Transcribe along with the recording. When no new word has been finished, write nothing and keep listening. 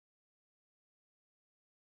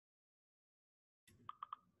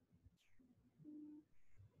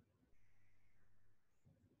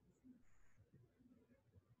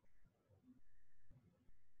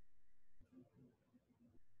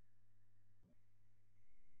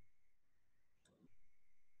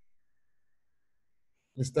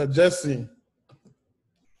Mr. Jesse.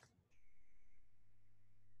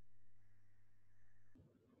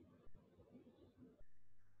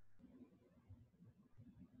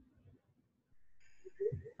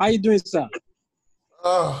 How you doing, sir?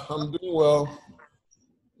 I'm doing well.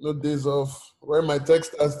 No days off. Wearing my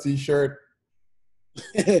Texas t-shirt.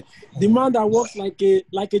 The man that walks like a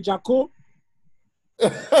jacko.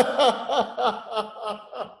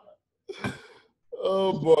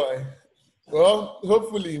 Oh boy. Well,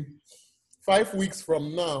 hopefully 5 weeks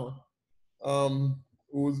from now,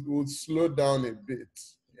 we'll slow down a bit,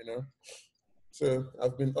 you know. So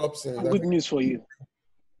I've been up since. Good news for you.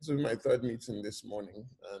 This is my third meeting this morning,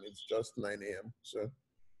 and it's just 9 a.m. So,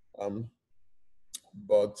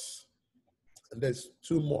 but there's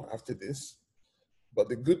 2 more after this. But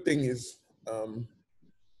the good thing is,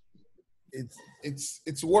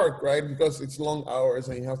 it's work, right? Because it's long hours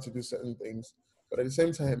and you have to do certain things. But at the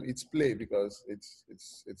same time, it's play because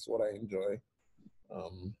it's what I enjoy,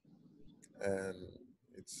 and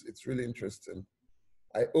it's really interesting.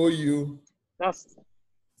 I owe you like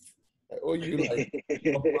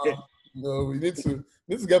no, we need to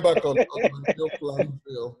get back on your plan,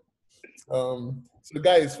 Phil. So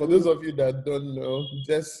guys, for those of you that don't know,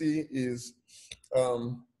 Jesse is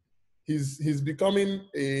he's becoming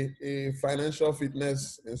a financial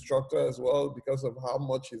fitness instructor as well because of how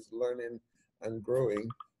much he's learning and growing.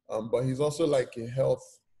 But he's also like a health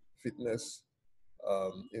fitness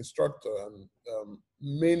instructor, and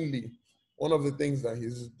mainly one of the things that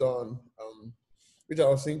he's done, which I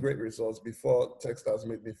was seeing great results before Techstars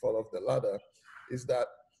made me fall off the ladder, is that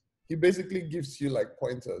he basically gives you like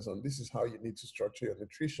pointers on this is how you need to structure your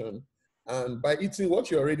nutrition. And by eating what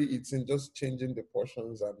you're already eating, just changing the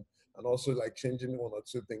portions and also like changing 1 or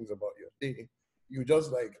 2 things about your day, you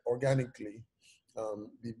just like organically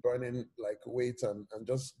be burning like weight and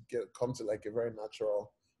just come to like a very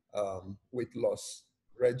natural weight loss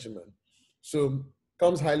regimen. So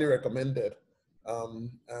comes highly recommended.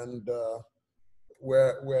 And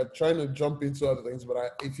we're trying to jump into other things, but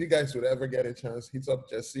if you guys would ever get a chance, hit up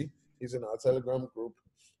Jesse. He's in our Telegram group.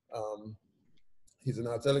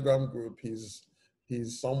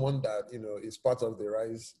 He's someone that, you know, is part of the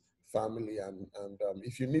Rise family. And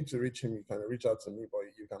if you need to reach him, you can reach out to me, but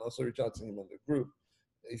you can also reach out to him on the group.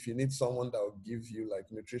 If you need someone that will give you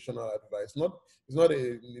like nutritional advice, he's not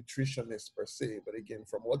a nutritionist per se, but again,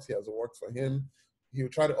 from what he has worked for him, he'll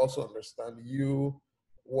try to also understand you,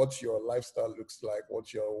 what your lifestyle looks like, what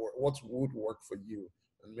would work for you,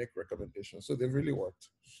 and make recommendations. So they've really worked.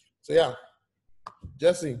 So yeah,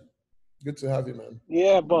 Jesse, good to have you, man.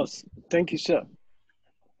 Yeah, boss. Thank you, sir.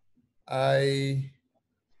 I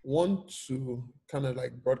want to kind of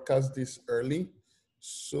like broadcast this early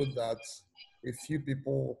so that a few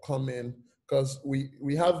people will come in, because we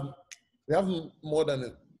have more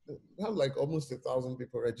than we have like almost 1,000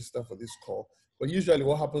 people register for this call. But usually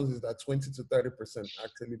what happens is that 20 to 30%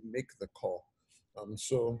 actually make the call.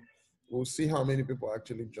 So we'll see how many people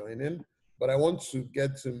actually join in. But I want to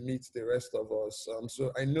get to meet the rest of us.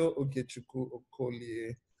 So I know Ogechukwu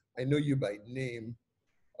Okolie. I know you by name.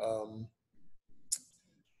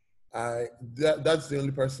 That's the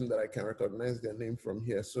only person that I can recognize their name from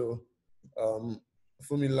here. So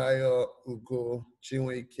Fumilayo, Ugo,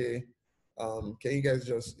 Chinweke, can you guys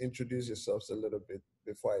just introduce yourselves a little bit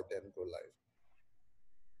before I then go live?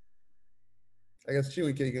 I guess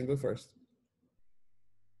Chinweke, you can go first.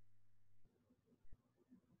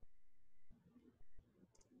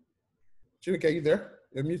 Chinweke, are you there?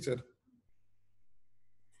 You're muted.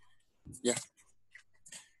 Yeah.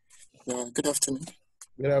 Good afternoon.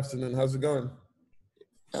 Good afternoon. How's it going?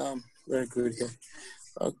 Very good. Yeah.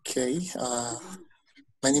 Okay.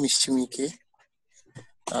 My name is Chinweke.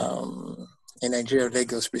 In Nigeria,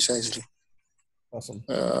 Lagos, precisely. Awesome.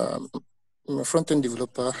 I'm a front-end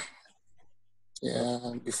developer.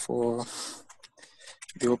 Yeah, before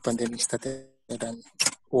the whole pandemic started, and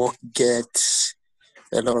work gets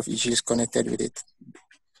a lot of issues connected with it.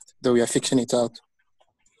 Though we are fixing it out.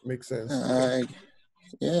 Makes sense.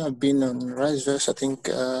 Yeah, I've been on Riseverse, I think,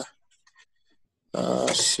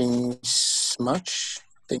 since March, I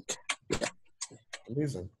think. Yeah.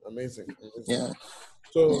 Amazing. Yeah.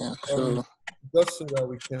 So, just so that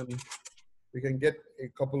we can get a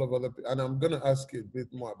couple of other people, and I'm gonna ask you a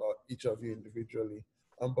bit more about each of you individually.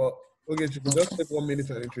 But okay, you can just take 1 minute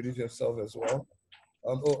and introduce yourself as well.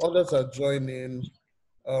 Others are joining.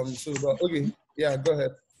 Okay, yeah, go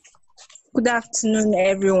ahead. Good afternoon,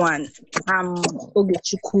 everyone. I'm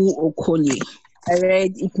Ogechukwu Okolie. I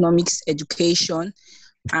read economics education,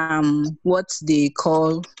 what they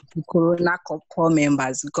call the Corona core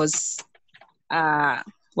members, because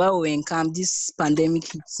while we were in camp, this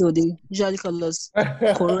pandemic hit. So they usually call us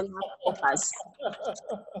Corona poppers.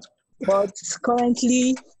 But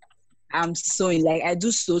currently, I'm sewing. Like I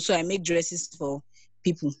do sew, so I make dresses for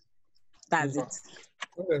people. That's it.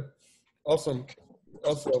 Okay. Awesome.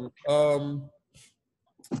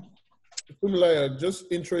 Funmilayo, just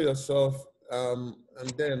intro yourself, and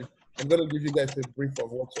then I'm gonna give you guys a brief of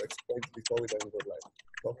what to expect before we then go live.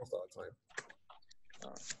 It's almost our time.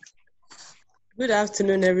 Good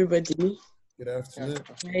afternoon, everybody. Good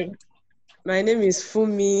afternoon. My name is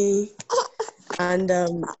Fumi, and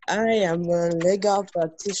I am a legal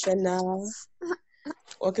practitioner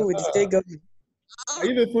working with the state government. Are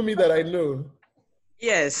you the Fumi that I know?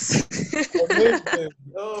 Yes. Amazing.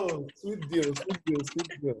 Oh, sweet deal.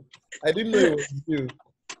 I didn't know it was you.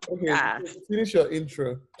 Okay, finish your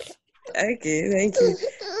intro. Okay, thank you.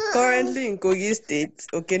 Currently in Kogi State,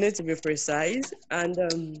 Okene to be precise, and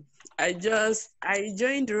I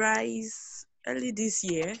joined RISE early this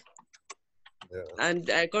year, and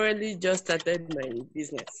I currently just started my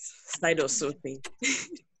business, side hustle thing.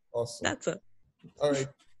 Awesome. That's all. All right.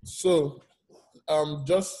 So,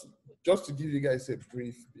 just to give you guys a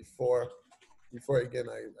brief before again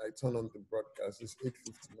I turn on the broadcast. It's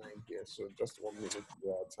 8:59 here, so just 1 minute to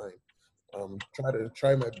our time.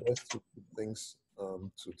 Try my best to put things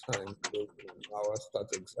to time. So I'll start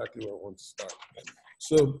exactly where I want to start.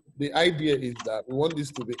 So the idea is that we want this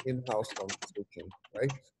to be in-house conversation,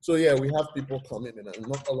 right? So yeah, we have people coming in, and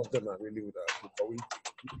not all of them are really with us, but we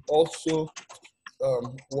also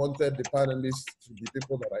wanted the panelists to be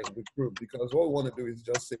people that are in the group, because what we want to do is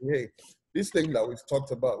just say, hey, this thing that we've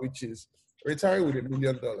talked about, which is retiring with $1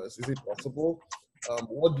 million, is it possible?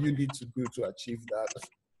 What do you need to do to achieve that?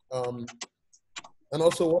 And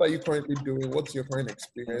also, what are you currently doing? What's your current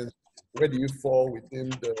experience? Where do you fall within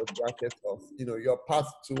the bracket of, your path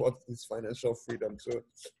towards this financial freedom? So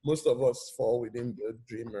most of us fall within the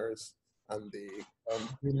dreamers and the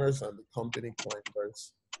company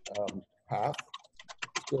climbers path.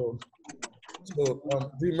 So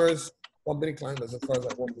dreamers, company climbers, as far as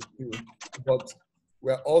I want to do, but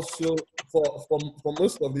we're also for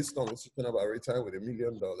most of this conversation about retiring with $1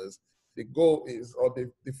 million. The goal is, or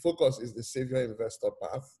the focus is, the savior investor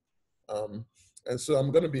path. And so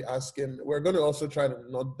I'm going to be asking. We're going to also try to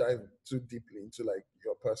not dive too deeply into like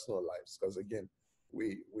your personal lives, because again,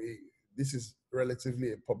 this is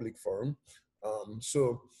relatively a public forum.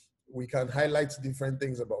 So we can highlight different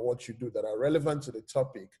things about what you do that are relevant to the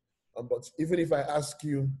topic. But even if I ask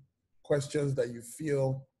you questions that you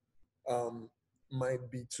feel might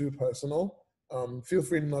be too personal, feel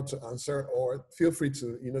free not to answer, or feel free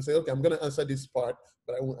to say, okay, I'm going to answer this part,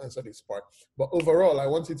 but I won't answer this part. But overall, I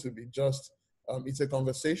want it to be just, it's a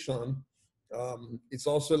conversation. It's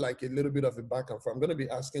also like a little bit of a back and forth. I'm going to be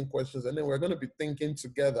asking questions, and then we're going to be thinking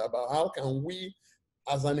together about how can we,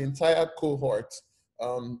 as an entire cohort,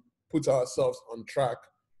 put ourselves on track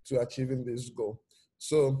to achieving this goal.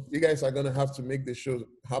 So you guys are going to have to make the show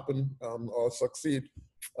happen or succeed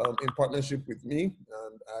in partnership with me.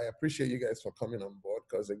 And I appreciate you guys for coming on board,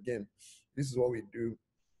 because again, this is what we do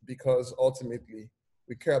because ultimately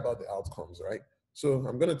we care about the outcomes, right? So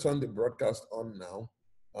I'm going to turn the broadcast on now,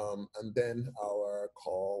 and then our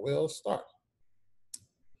call will start.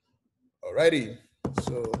 Alrighty,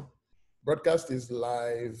 so broadcast is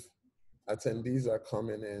live. Attendees are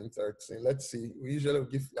coming in 13. Let's see, we usually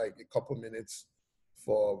give like a couple minutes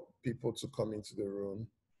for people to come into the room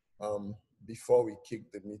before we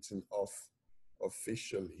kick the meeting off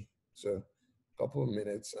officially. So a couple of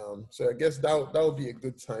minutes. So I guess that would be a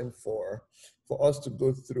good time for us to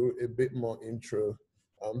go through a bit more intro.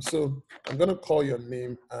 So I'm gonna call your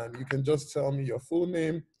name, and you can just tell me your full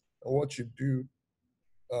name and what you do.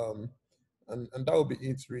 And that will be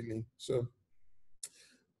it really. So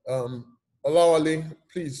Olawale,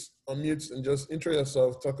 please unmute and just intro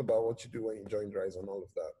yourself, talk about what you do when you joined RISE and all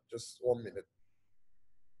of that. Just 1 minute.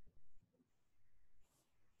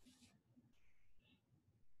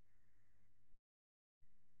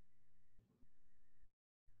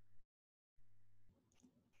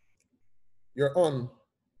 You're on.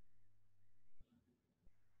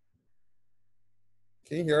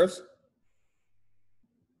 Can you hear us?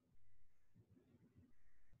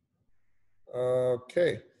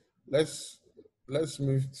 Okay, let's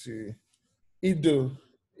move to Ido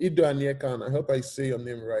Anyekan. I hope I say your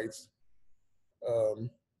name right.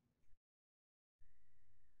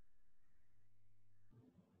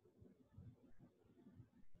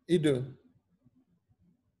 Ido.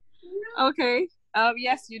 Okay.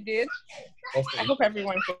 Yes, you did. Awesome. I hope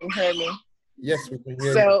everyone can hear me. Yes, we can hear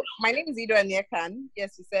you. So my name is Ido Anyekan.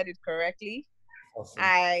 Yes, you said it correctly. Awesome.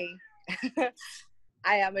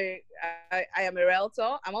 I am a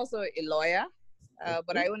realtor. I'm also a lawyer,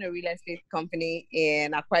 but I own a real estate company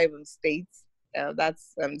in Akwa Ibom State.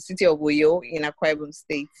 That's city of Uyo in Akwa Ibom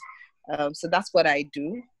State. So that's what I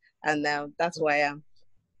do, and that's who I am.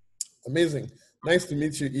 Amazing. Nice to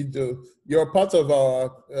meet you, Ido. You're part of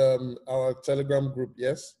our Telegram group,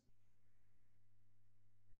 yes?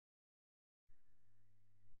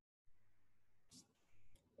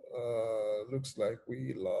 Looks like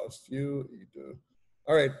we lost you, Ido.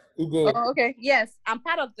 All right, Ugo. Oh, okay. Yes, I'm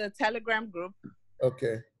part of the Telegram group.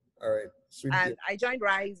 Okay. All right. Sweet. And I joined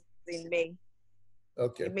Rise in May.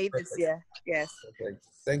 Okay. In May this year. Yes. Okay.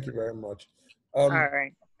 Thank you very much. All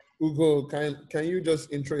right. Ugo, can you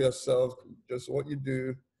just intro yourself, just what you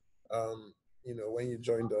do, when you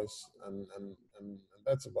joined us, and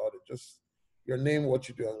that's about it. Just your name, what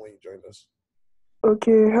you do, and when you joined us.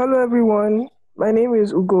 Okay, hello everyone. My name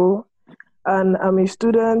is Ugo, and I'm a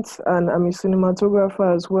student and I'm a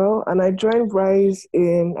cinematographer as well. And I joined Rise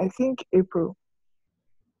in, I think, April.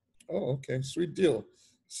 Oh, okay, sweet deal.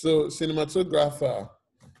 So cinematographer.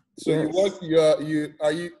 So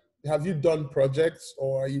Yes. have you done projects,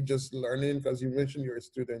 or are you just learning? Because you mentioned you're a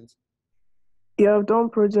student. Yeah, I've done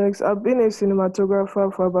projects. I've been a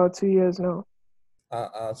cinematographer for about 2 years now.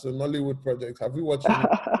 So Nollywood projects. Have you watched any?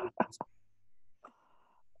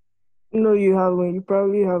 No, you haven't. You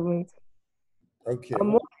probably haven't. Okay. I'm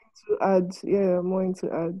more into ads. Yeah, I'm more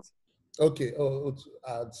into ads. Okay. Oh,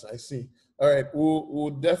 ads. I see. All right. We'll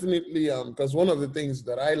definitely because one of the things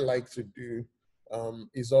that I like to do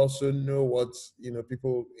is also know what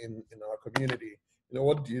people in our community.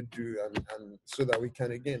 What do you do, and so that we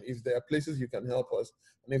can, again, if there are places you can help us,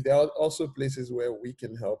 and if there are also places where we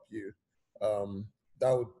can help you,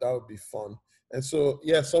 that would be fun. And so,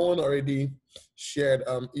 yeah, someone already shared.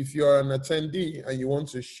 If you're an attendee and you want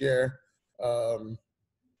to share,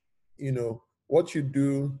 what you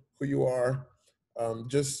do, who you are,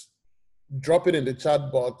 just drop it in the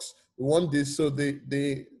chat box. We want this, so this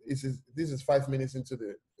is 5 minutes into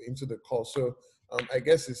the call. So I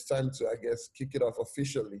guess it's time to kick it off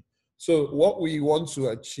officially. So what we want to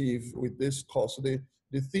achieve with this call, so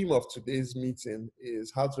the theme of today's meeting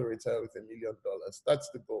is how to retire with $1 million. That's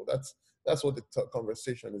the goal. That's what the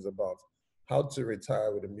conversation is about. How to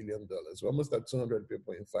retire with $1 million. We're almost at 200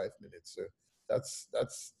 people in 5 minutes. So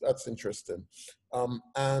that's interesting.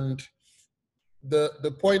 And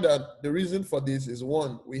the point that the reason for this is,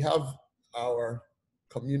 one, we have our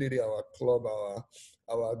community, our club,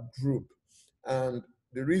 our group, and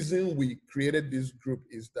the reason we created this group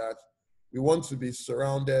is that we want to be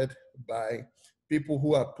surrounded by people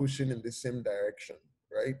who are pushing in the same direction,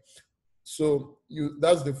 right? So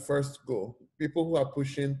that's the first goal, people who are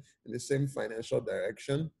pushing in the same financial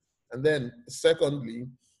direction. And then secondly,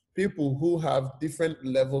 people who have different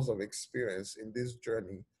levels of experience in this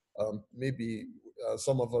journey. Maybe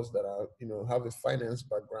some of us that are, have a finance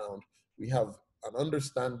background, we have an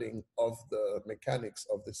understanding of the mechanics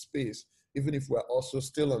of the space, even if we're also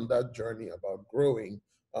still on that journey about growing.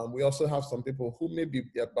 We also have some people who maybe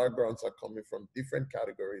their backgrounds are coming from different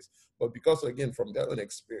categories, but because, again, from their own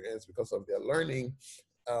experience, because of their learning,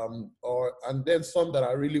 and then some that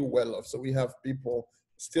are really well off. So we have people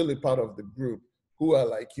still a part of the group who are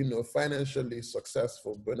financially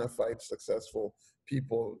successful, bona fide successful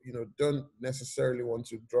people, don't necessarily want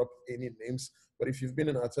to drop any names. But if you've been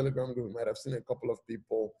in our Telegram group, you might have seen a couple of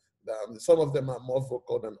people that some of them are more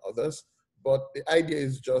vocal than others. But the idea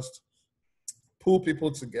is just pull people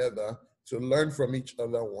together to learn from each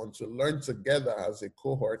other, one, to learn together as a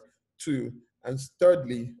cohort, two, and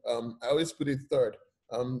thirdly, I always put it third,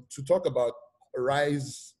 to talk about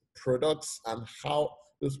Rise products and how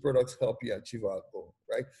those products help you achieve our goal,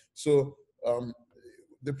 right? So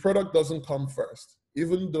the product doesn't come first,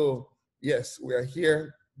 even though, yes, we are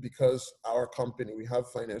here because our company, we have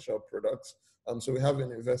financial products. So we have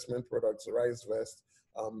an investment product, RiseVest,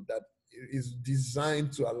 that is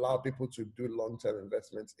designed to allow people to do long-term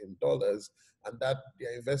investments in dollars, and that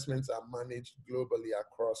their investments are managed globally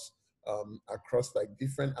across like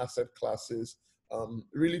different asset classes,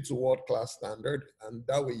 really to world-class standard. And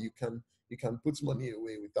that way you can put money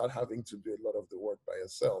away without having to do a lot of the work by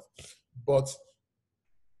yourself. But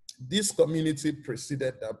this community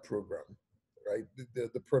preceded that program, right?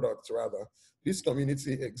 The product, rather. This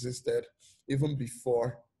community existed even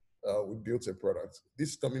before we built a product.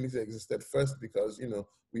 This community existed first because,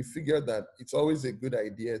 we figured that it's always a good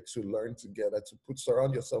idea to learn together, to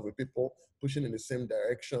surround yourself with people pushing in the same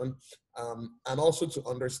direction, and also to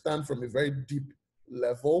understand from a very deep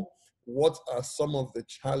level what are some of the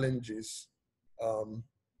challenges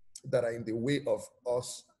that are in the way of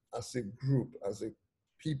us as a group, as a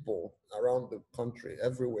people around the country,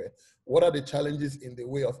 everywhere. What are the challenges in the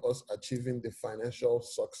way of us achieving the financial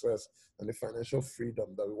success and the financial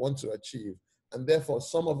freedom that we want to achieve? And therefore,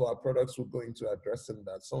 some of our products will go into addressing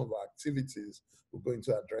that. Some of our activities will go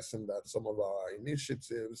into addressing that. Some of our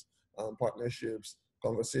initiatives, partnerships,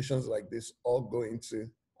 conversations like this all go into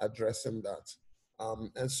addressing that.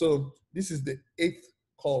 And so this is the 8th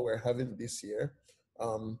call we're having this year.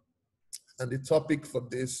 And the topic for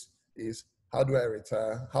this is how do I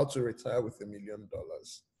retire? How to retire with $1 million.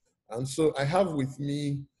 And so I have with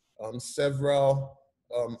me several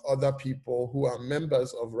other people who are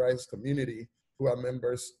members of RISE community, who are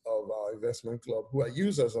members of our investment club, who are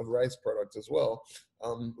users of RISE products as well,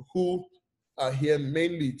 who are here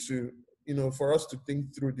mainly to, for us to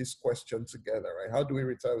think through this question together, right? How do we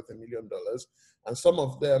retire with $1 million? And some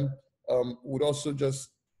of them would also just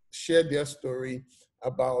share their story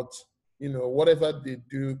about, whatever they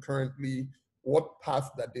do currently, what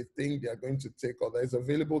path that they think they are going to take or that is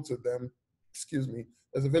available to them,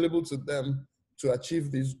 is available to them to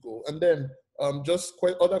achieve this goal. And then just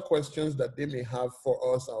other questions that they may have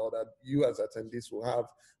for us or that you as attendees will have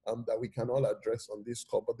that we can all address on this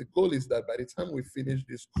call. But the goal is that by the time we finish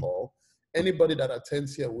this call, anybody that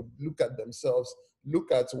attends here would look at themselves,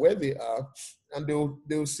 look at where they are, and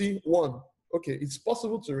they'll see, one, okay, it's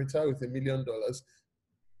possible to retire with $1 million,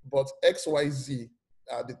 but XYZ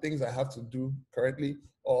are the things I have to do currently,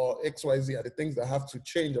 or XYZ are the things that have to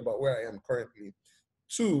change about where I am currently.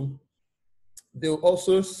 Two, they'll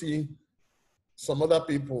also see some other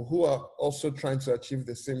people who are also trying to achieve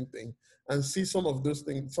the same thing and see some of those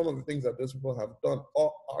things, some of the things that those people have done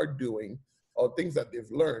or are doing, or things that they've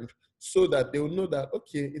learned, so that they'll know that,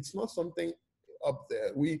 okay, it's not something up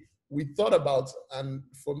there. We thought about, and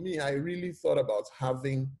for me, I really thought about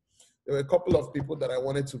there were a couple of people that I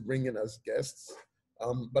wanted to bring in as guests,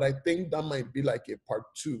 but I think that might be like a part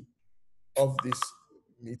 2 of this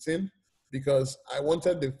meeting, because I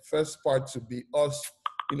wanted the first part to be us,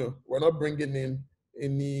 we're not bringing in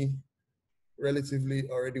any relatively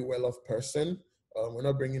already well-off person. We're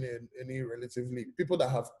not bringing in any relatively people that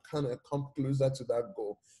have kind of come closer to that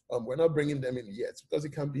goal. We're not bringing them in yet because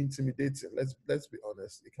it can be intimidating. Let's be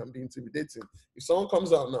honest, it can be intimidating. If someone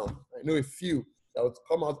comes out now, I know a few that would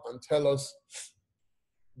come out and tell us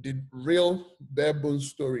the real bare bones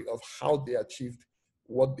story of how they achieved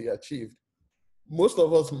what they achieved. Most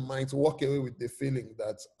of us might walk away with the feeling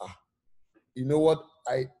that, you know what,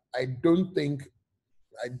 I don't think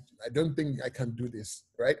I can do this,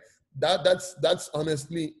 right? That's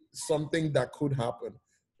honestly something that could happen.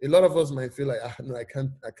 A lot of us might feel like, no, I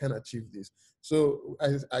can't achieve this. So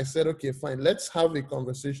I said, okay, fine, let's have a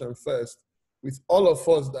conversation first with all of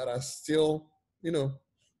us that are still,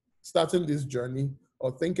 starting this journey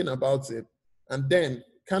or thinking about it. And then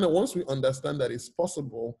kind of once we understand that it's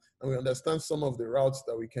possible and we understand some of the routes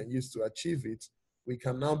that we can use to achieve it, we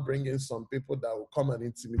can now bring in some people that will come and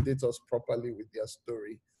intimidate us properly with their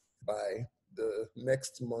story by the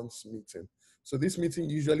next month's meeting. So this meeting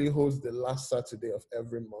usually holds the last Saturday of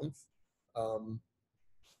every month.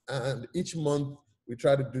 And each month we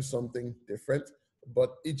try to do something different,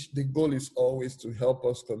 but the goal is always to help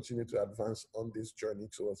us continue to advance on this journey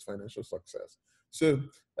towards financial success. So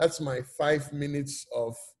that's my 5 minutes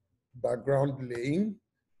of background laying.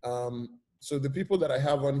 So the people that I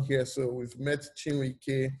have on here, so we've met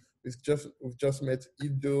Chinwike, we've just met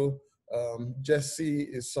Ido. Jesse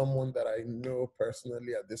is someone that I know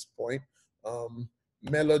personally at this point.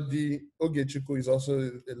 Melody Ogechukwu is also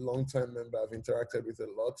a long-time member I've interacted with a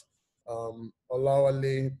lot.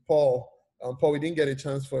 Olawale, Paul, we didn't get a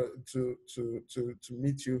chance to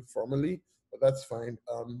meet you formally, but that's fine.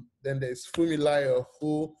 Then there's Fumilayo,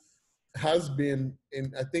 who has been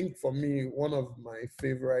I think for me, one of my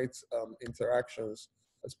favorite interactions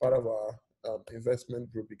as part of our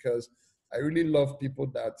investment group, because I really love people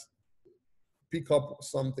that pick up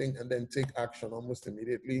something and then take action almost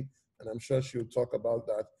immediately. And I'm sure she'll talk about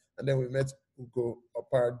that. And then we met Ugo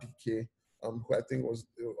Opar-Dike, who I think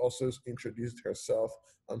also introduced herself.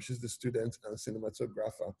 She's the student and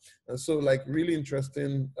cinematographer. And so like really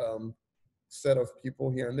interesting set of people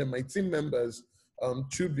here. And then my team members,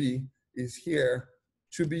 Chubi is here.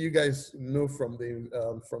 Chubi, you guys know from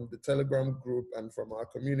the Telegram group and from our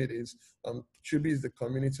communities. Chubi is the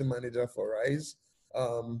community manager for RISE.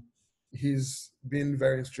 He's been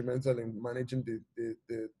very instrumental in managing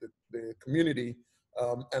the community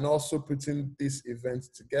and also putting this event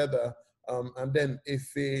together. And then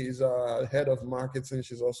Ife is our head of marketing.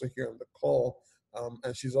 She's also here on the call.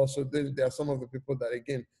 And she's also, there are some of the people that,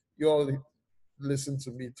 again, you all listen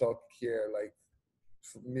to me talk here like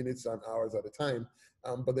minutes and hours at a time.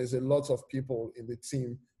 But there's a lot of people in the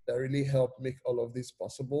team that really help make all of this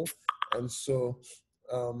possible. And so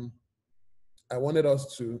I wanted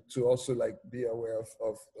us to also like be aware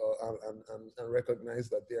of and recognize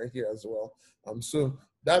that they are here as well. So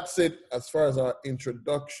that's it as far as our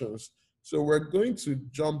introductions. So we're going to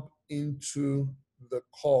jump into the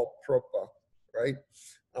call proper, right?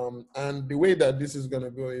 And the way that this is going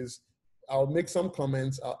to go is I'll make some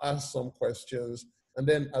comments, I'll ask some questions, and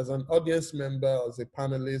then as an audience member, as a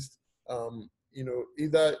panelist, you know,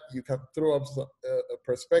 either you can throw up a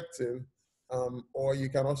perspective, or you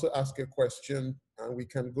can also ask a question and we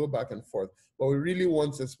can go back and forth. But we really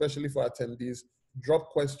want, especially for attendees, drop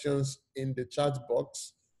questions in the chat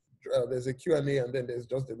box. There's a Q&A and then there's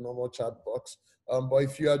just a normal chat box. But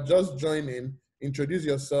if you are just joining, introduce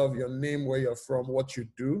yourself, your name, where you're from, what you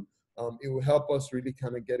do. It will help us really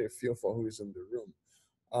kind of get a feel for who is in the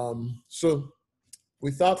room. So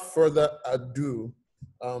without further ado,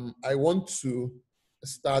 I want to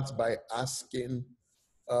start by asking,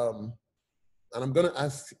 and I'm gonna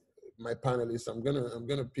ask my panelists, I'm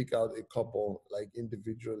gonna pick out a couple like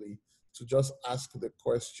individually to just ask the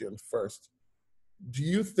question first. Do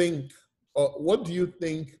you think, or what do you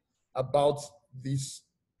think about this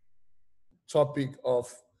topic of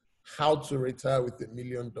how to retire with $1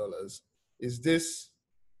 million? Is this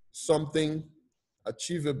something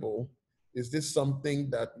achievable? Is this something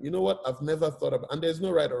that, you know what, I've never thought about? And there's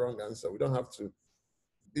no right or wrong answer. We don't have to,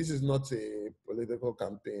 this is not a political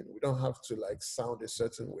campaign. We don't have to like sound a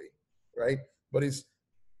certain way, right? But is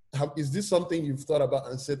this something you've thought about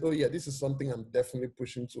and said, oh yeah, this is something I'm definitely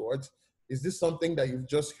pushing towards? Is this something that you've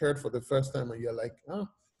just heard for the first time and you're like,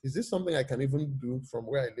 is this something I can even do from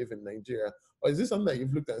where I live in Nigeria? Or is this something that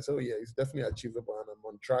you've looked at and said, oh yeah, it's definitely achievable and I'm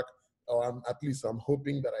on track, or at least I'm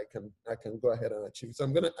hoping that I can go ahead and achieve it. So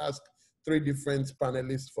I'm gonna ask 3 different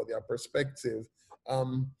panelists for their perspective.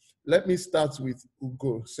 Let me start with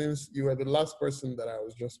Ugo. Since you were the last person that I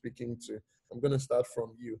was just speaking to, I'm gonna start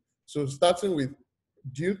from you. So starting with,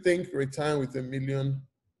 do you think retiring with $1 million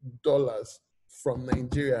from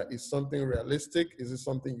Nigeria is something realistic? Is it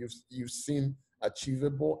something you've seen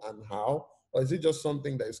achievable, and how? Or is it just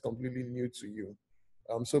something that is completely new to you?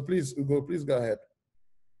 So please, Ugo, please go ahead.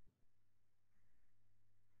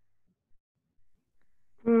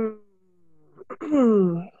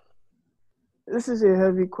 This is a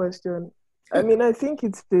heavy question. I mean, I think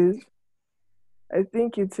it is. I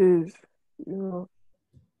think it is. You know,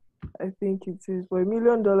 I think it is. But $1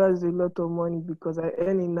 million is a lot of money because I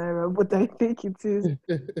earn in Naira, but I think it is.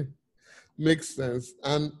 Makes sense.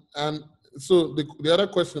 And so the other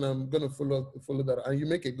question I'm going to follow that, and you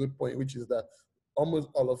make a good point, which is that almost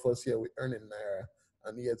all of us here, we earn in Naira,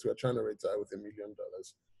 and yet we're trying to retire with $1 million.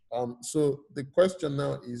 So the question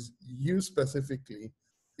now is, you specifically,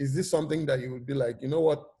 is this something that you would be like, you know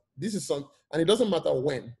what, this is some, and it doesn't matter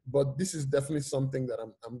when, but this is definitely something that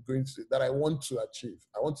that I want to achieve.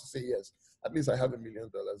 I want to say yes, at least I have $1 million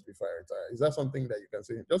before I retire. Is that something that you can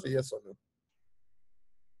say? Just a yes or no.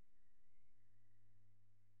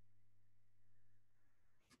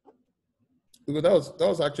 Because that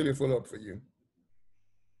was actually a follow-up for you.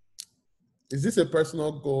 Is this a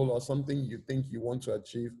personal goal or something you think you want to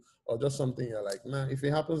achieve, or just something you're like, nah, if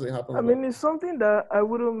it happens, it happens? I mean, it's something that I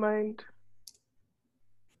wouldn't mind.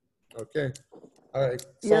 Okay. All right.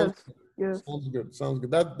 Yes. Sounds good. Sounds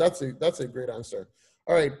good. That's a great answer.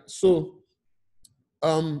 All right. So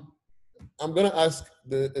I'm gonna ask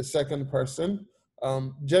the second person.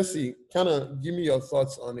 Jesse, kind of give me your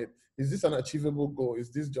thoughts on it. Is this an achievable goal?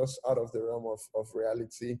 Is this just out of the realm of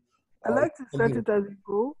reality? I like to set it as a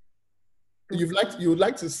goal. You would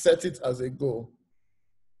like to set it as a goal.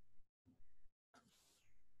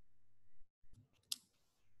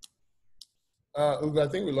 Ugo, I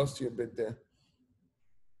think we lost you a bit there.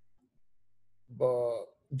 But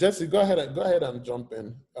Jesse, go ahead and jump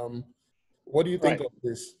in. What do you think of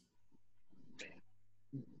this?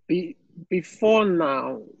 Before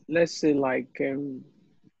now, let's say like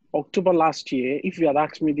October last year, if you had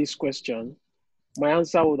asked me this question, my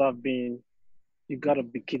answer would have been, you gotta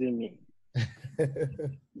be kidding me.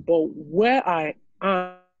 But where I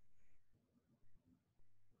am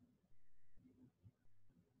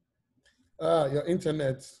your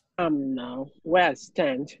internet. Now, where I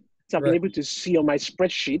stand, I've been able to see on my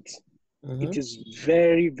spreadsheet, it is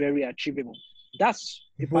very, very achievable. That's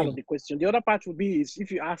a part of the question. The other part would be is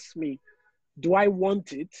if you ask me, do I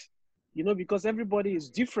want it? You know, because everybody is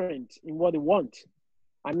different in what they want.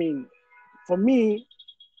 I mean, for me,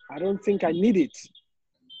 I don't think I need it.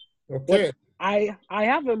 Okay. But I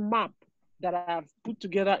have a map that I have put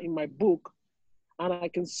together in my book, and I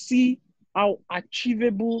can see how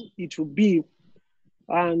achievable it will be.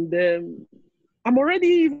 And I'm already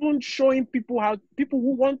even showing people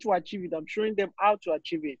who want to achieve it, I'm showing them how to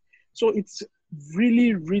achieve it. So it's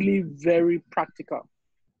really, really very practical.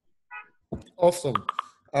 Awesome.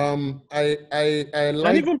 I And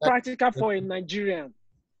like even that. practical for a Nigerian.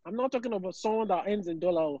 I'm not talking about someone that earns in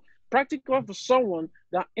dollar. Practical for someone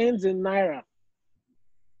that earns in naira.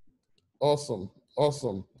 Awesome.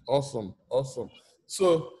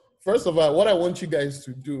 So first of all, what I want you guys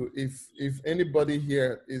to do, if anybody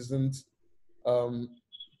here isn't,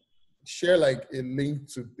 share like a link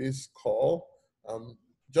to this call,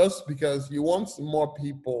 just because you want more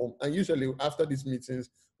people, and usually after these meetings,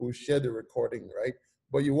 we'll share the recording, right?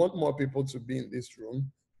 But you want more people to be in this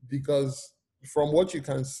room because from what you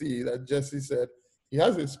can see that Jesse said, he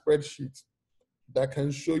has a spreadsheet that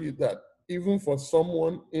can show you that even for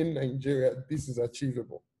someone in Nigeria, this is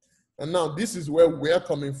achievable. And now this is where we're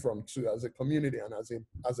coming from too, as a community and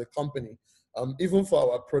as a company. Even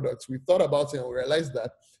for our products, we thought about it and we realized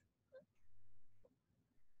that,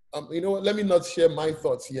 you know what, let me not share my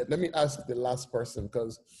thoughts yet. Let me ask the last person,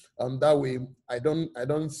 because that way I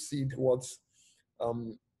don't see what,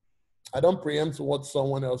 I don't preempt what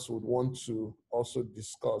someone else would want to also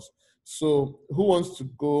discuss. So who wants to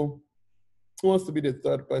go? Who wants to be the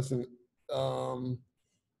third person?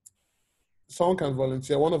 Someone can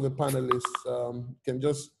volunteer. One of the panelists can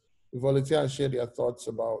just volunteer and share their thoughts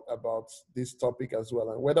about this topic as well,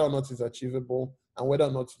 and whether or not it's achievable, and whether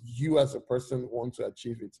or not you as a person want to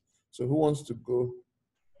achieve it. So who wants to go?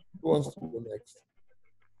 Who wants to go next?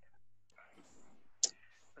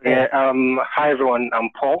 Yeah. Hi everyone. I'm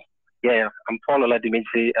Paul. Yeah, I'm Paul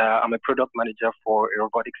Oladimeji. I'm a product manager for a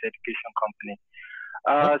robotics education company.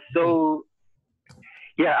 So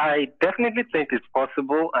yeah, I definitely think it's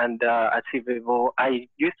possible and achievable. I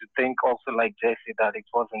used to think also like Jesse that it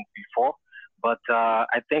wasn't before, but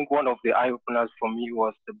I think one of the eye openers for me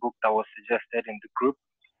was the book that was suggested in the group,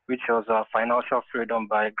 which was Financial Freedom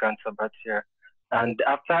by Grant Sabatier. And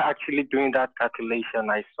after actually doing that calculation,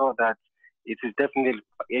 I saw that it is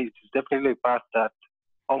definitely a path that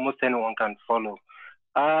almost anyone can follow.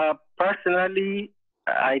 Personally,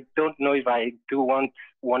 I don't know if I do want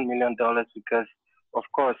 $1 million because, of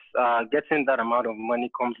course, getting that amount of money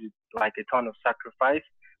comes with like a ton of sacrifice.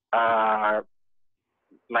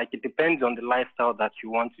 Like it depends on the lifestyle that you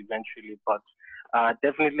want eventually, but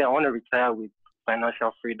definitely I want to retire with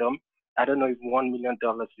financial freedom. I don't know if $1 million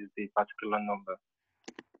is the particular number.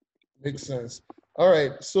 Makes sense. All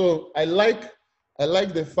right. So I like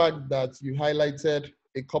the fact that you highlighted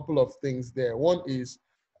a couple of things there. One is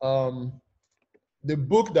the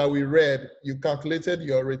book that we read, you calculated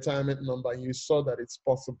your retirement number and you saw that it's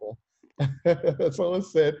possible. Someone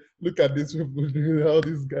said, look at these people doing all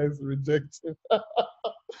these guys rejecting.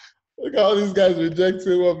 Look at all these guys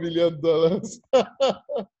rejecting $1 million.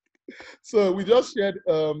 So we just shared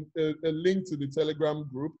a link to the Telegram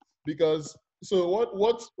group because, so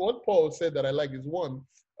what Paul said that I like is one,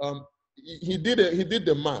 he did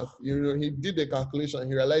the math, you know, he did the calculation,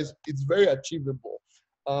 he realized it's very achievable.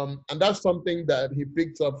 And that's something that he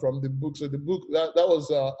picked up from the book. So the book, that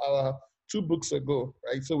was our 2 books ago,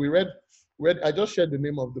 right? So we read, I just shared the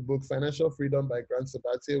name of the book, Financial Freedom by Grant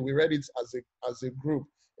Sabatier. We read it as a group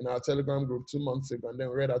in our Telegram group 2 months ago, and then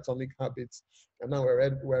we read Atomic Habits, and now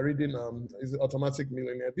we're reading is Automatic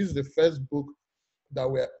Millionaire. This is the first book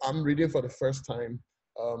that I'm reading for the first time.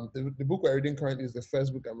 The book we're reading currently is the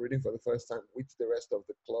first book I'm reading for the first time with the rest of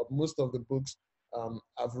the club. Most of the books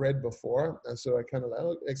I've read before, and so I kind of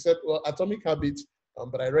like, except Atomic Habits,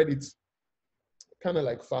 but I read it kind of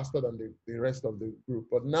like faster than the rest of the group.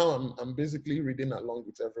 But now I'm basically reading along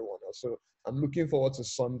with everyone else. So I'm looking forward to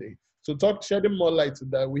Sunday. So shedding more light to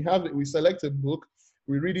that. We select a book,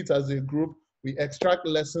 we read it as a group, we extract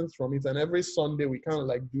lessons from it, and every Sunday we kind of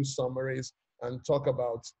like do summaries and talk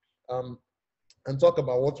about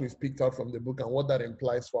what we've picked out from the book and what that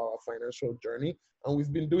implies for our financial journey. And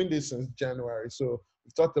we've been doing this since January. So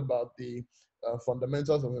we've talked about the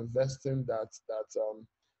fundamentals of investing that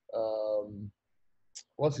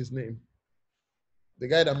what's his name? The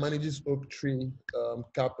guy that manages Oaktree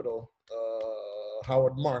Capital,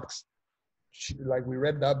 Howard Marks. Like we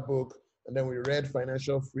read that book, and then we read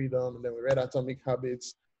Financial Freedom, and then we read Atomic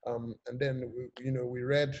Habits, and then we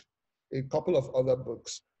read a couple of other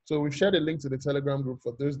books. So we've shared a link to the Telegram group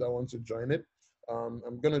for those that want to join it.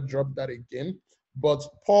 I'm gonna drop that again. But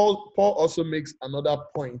Paul also makes another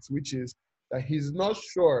point, which is that he's not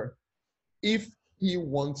sure if he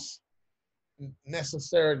wants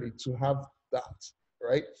necessarily to have that,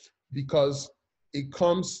 right? Because it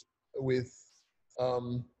comes with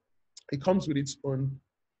its own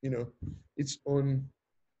its own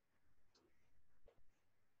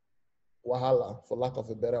wahala, for lack of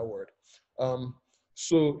a better word.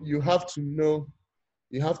 So you have to know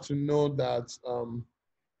that.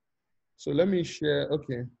 So let me share.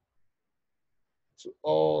 Okay.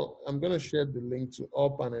 I'm gonna share the link to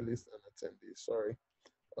all panelists and attendees. Sorry.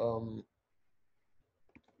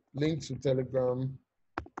 Link to Telegram.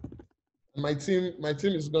 My team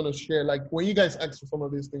is gonna share, like, when you guys ask for some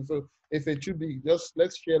of these things. So if it should be, just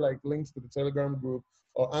let's share like links to the Telegram group,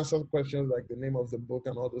 or answer questions like the name of the book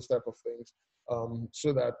and all those type of things,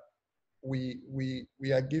 so that we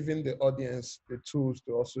are giving the audience the tools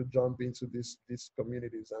to also jump into these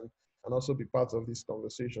communities and also be part of these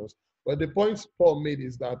conversations. But the point Paul made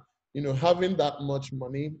is that, having that much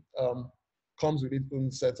money comes with its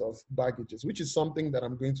own set of baggages, which is something that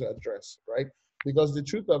I'm going to address, right? Because the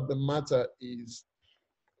truth of the matter is,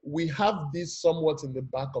 we have this somewhat in the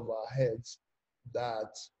back of our heads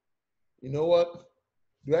that, you know what,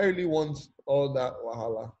 do I really want all that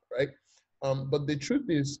wahala, right? But the truth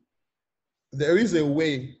is, there is a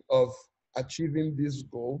way of achieving this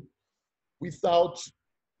goal without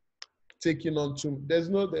taking on too. There's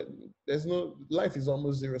no life is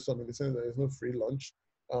almost zero sum, in the sense that there's no free lunch.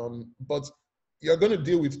 But you're going to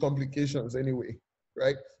deal with complications anyway,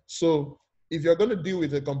 right? So if you're going to deal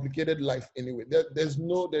with a complicated life anyway, there's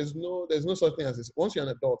no such thing as this. Once you're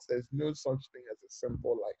an adult, there's no such thing as a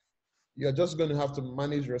simple life. You're just going to have to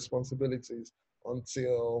manage responsibilities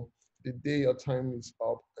until the day your time is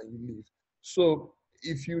up and you leave. So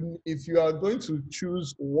if you are going to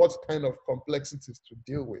choose what kind of complexities to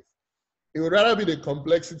deal with, it would rather be the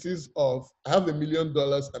complexities of, I have $1 million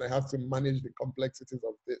and I have to manage the complexities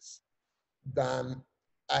of this, than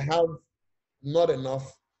I have not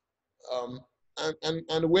enough,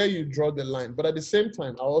 and where you draw the line. But at the same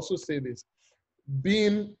time, I'll also say this,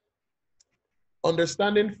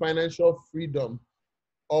 understanding financial freedom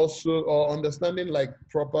also, or understanding like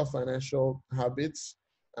proper financial habits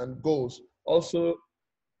and goals, also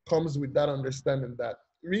comes with that understanding that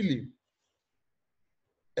really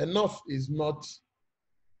enough is not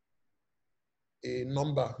a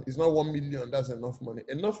number. It's not 1 million, that's enough money.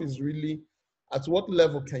 Enough is really, at what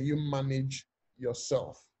level can you manage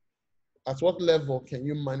yourself? At what level can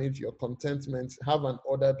you manage your contentment, have an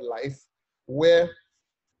ordered life where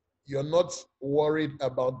you're not worried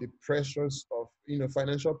about the pressures of,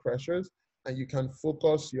 financial pressures, and you can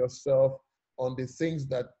focus yourself on the things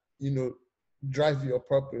that, drive your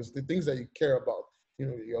purpose, the things that you care about,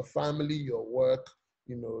 your family, your work,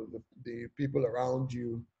 the people around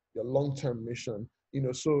you, your long-term mission,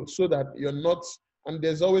 so that you're not, and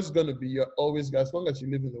there's always going to be, as long as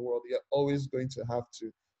you live in the world, you're always going to have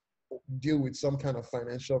to deal with some kind of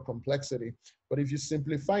financial complexity. But if you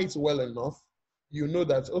simplify it well enough, you know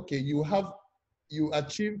that, okay, you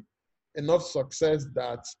achieve enough success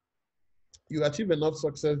that you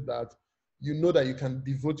know that you can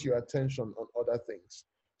devote your attention on other things.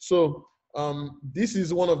 So this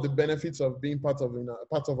is one of the benefits of being part of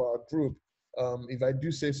our group, if I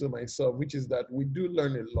do say so myself, which is that we do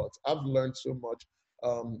learn a lot. I've learned so much,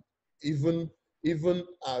 even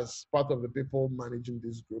as part of the people managing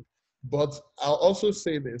this group. But I'll also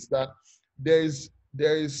say this, that there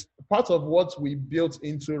is part of what we built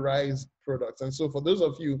into Rise products. And so for those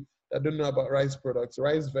of you that don't know about Rise products,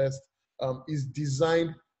 Rise Vest is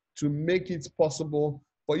designed to make it possible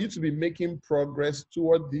for you to be making progress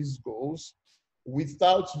toward these goals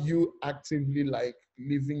without you actively like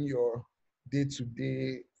living your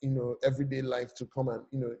day-to-day, everyday life to come and,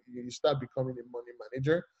 you start becoming a money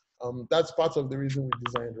manager. That's part of the reason we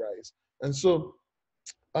designed Rise. And so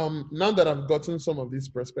now that I've gotten some of this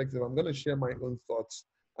perspective, I'm going to share my own thoughts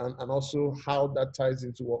and also how that ties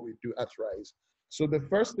into what we do at Rise. So the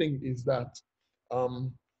first thing is that,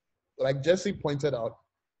 like Jesse pointed out,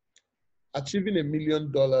 achieving $1 million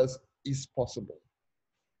is possible.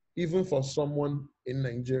 Even for someone in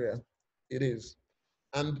Nigeria, it is.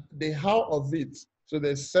 And the how of it, so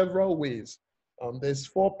there's several ways. There's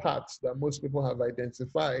 4 paths that most people have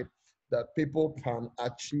identified that people can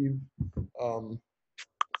achieve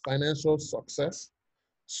financial success.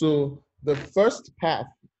 So the first path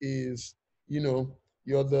is, you're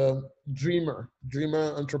the dreamer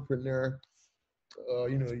entrepreneur.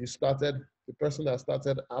 The person that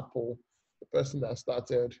started Apple, the person that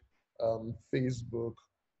started Facebook,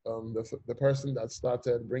 the person that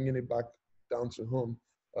started bringing it back down to home,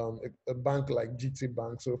 a bank like GT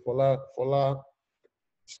Bank. So Fola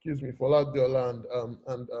Diola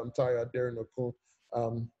and Taya Derenoko,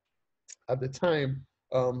 at the time,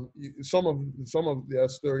 some of their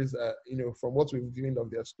stories, from what we've gleaned of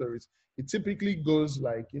their stories, it typically goes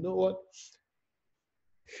like, you know what?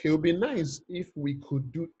 it would be nice if we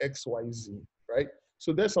could do XYZ, right?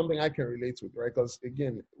 So that's something I can relate with, right? Because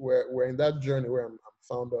again, we're in that journey where I'm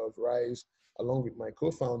founder of Rise, along with my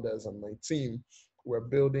co-founders and my team. We're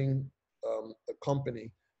building a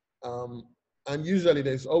company. And usually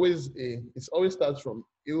it always starts from,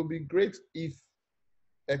 it would be great if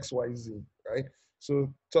XYZ, right?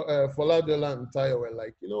 So Foladola and Tayo were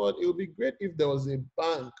like, you know what, it would be great if there was a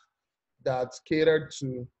bank that catered to,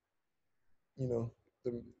 you know,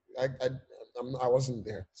 I wasn't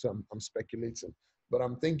there, so I'm speculating, but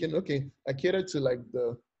I'm thinking, okay, I cater to like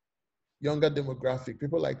the younger demographic,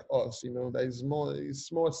 people like us, you know, that is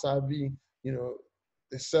more savvy, you know,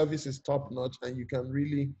 the service is top notch, and you can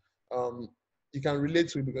really you can relate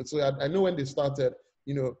to it. Because so I know when they started,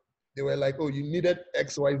 you know, they were like, oh, you needed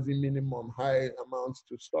XYZ minimum high amounts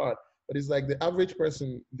to start. But it's like the average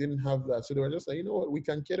person didn't have that. So they were just like, you know what, we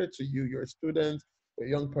can cater to you. You're a student, you're a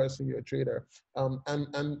young person, you're a trader.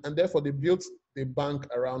 And therefore they built the bank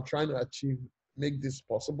around trying to make this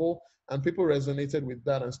possible. And people resonated with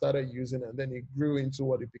that and started using it. And then it grew into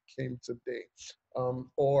what it became today.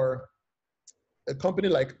 Or a company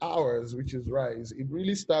like ours, which is Rise, it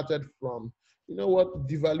really started from, you know what,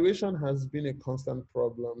 devaluation has been a constant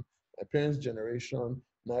problem. My parents' generation,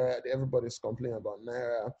 Naira, everybody's complaining about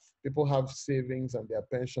Naira. People have savings and their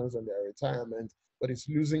pensions and their retirement, but it's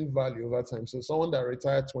losing value over time. So someone that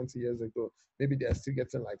retired 20 years ago, maybe they're still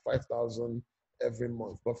getting like 5,000 every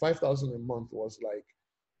month, but 5,000 a month was like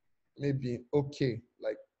maybe okay,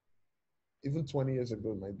 like even 20 years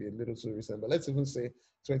ago might be a little too recent, but let's even say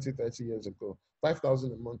 20, 30 years ago,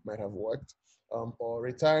 5,000 a month might have worked. Or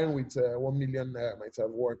retiring with 1 million naira might have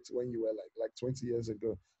worked when you were like 20 years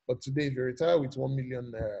ago. But today, if you retire with 1 million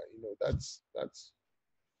naira, you know, that's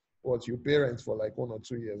what you pay rent for like 1 or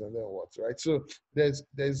 2 years, and then what, right? So there's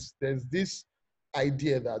this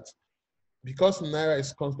idea that because naira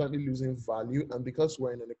is constantly losing value, and because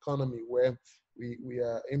we're in an economy where we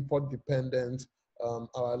are import dependent,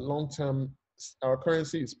 our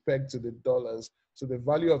currency is pegged to the dollars. So the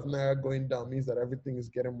value of naira going down means that everything is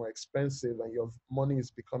getting more expensive, and your money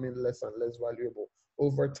is becoming less and less valuable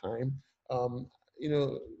over time. You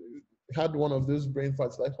know, had one of those brain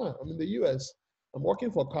farts like, I'm in the US, I'm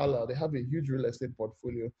working for Carlyle, they have a huge real estate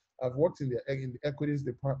portfolio. I've worked in the equities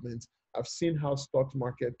department. I've seen how stock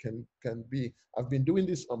market can be. I've been doing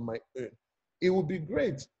this on my own. It would be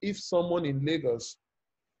great if someone in Lagos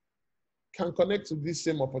can connect to these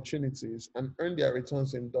same opportunities and earn their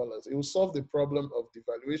returns in dollars. It will solve the problem of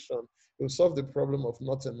devaluation. It will solve the problem of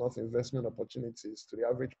not enough investment opportunities to the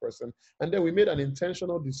average person. And then we made an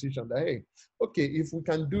intentional decision that, hey, okay, if we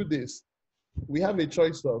can do this, we have a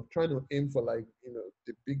choice of trying to aim for like, you know,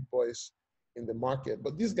 the big boys in the market,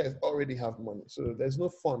 but these guys already have money. So there's no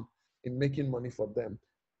fun in making money for them.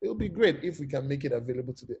 It would be great if we can make it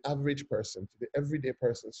available to the average person, to the everyday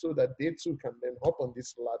person, so that they too can then hop on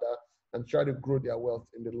this ladder and try to grow their wealth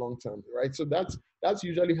in the long term, right? So that's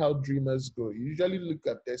usually how dreamers go. You usually look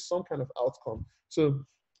at, there's some kind of outcome. So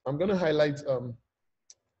I'm gonna highlight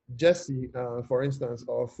Jesse, for instance,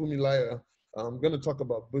 or Fumilayo. I'm gonna talk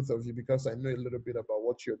about both of you because I know a little bit about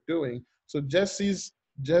what you're doing. So Jesse's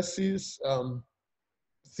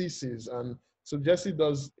thesis, and so Jesse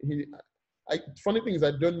funny thing is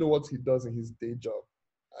I don't know what he does in his day job.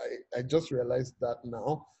 I just realized that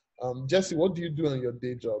now. Jesse, what do you do on your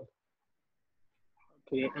day job?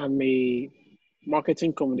 Okay, I'm a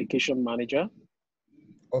marketing communication manager.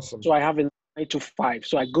 Awesome. So I have a 9 to 5.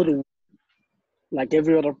 So I go to like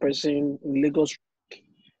every other person in Lagos,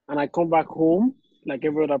 and I come back home like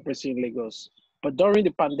every other person in Lagos. But during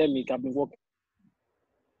the pandemic, I've been working.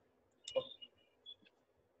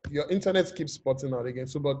 Your internet keeps spotting out again.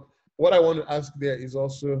 So, but what I want to ask there is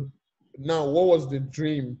also, now, what was the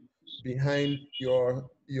dream behind your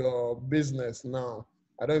business now?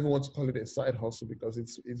 I don't even want to call it a side hustle because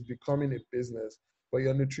it's becoming a business. But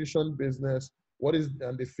your nutrition business,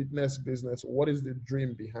 and the fitness business, what is the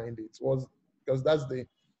dream behind it? Because that's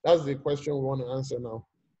the question we want to answer now.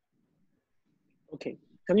 Okay,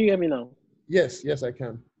 can you hear me now? Yes, I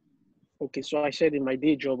can. Okay, so I said in my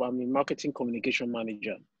day job, I'm a marketing communication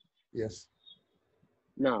manager. Yes.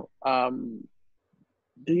 Now, I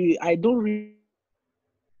don't really.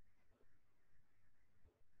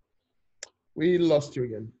 We lost you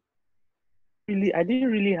again. I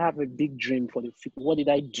didn't really have a big dream for the future. What did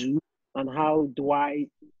I do, and how do I?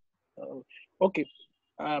 Okay,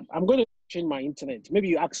 I'm going to change my internet. Maybe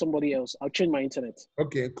you ask somebody else. I'll change my internet.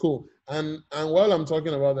 Okay, cool. And while I'm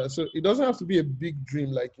talking about that, so it doesn't have to be a big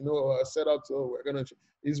dream, like, you know, set out to, we're gonna.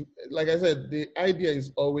 Is like I said, the idea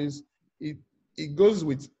is always it goes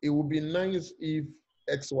with, it would be nice if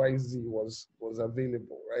XYZ was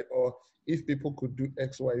available, right? Or if people could do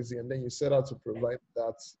XYZ, and then you set out to provide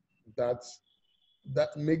that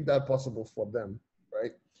make that possible for them,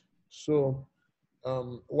 right? So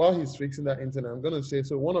while he's fixing that internet, I'm gonna say,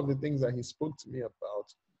 so one of the things that he spoke to me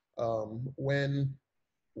about when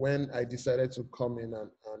I decided to come in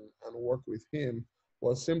and work with him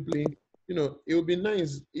was simply, it would be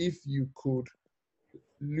nice if you could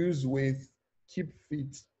lose weight, keep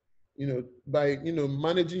fit, by,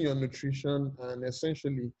 managing your nutrition and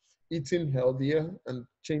essentially eating healthier and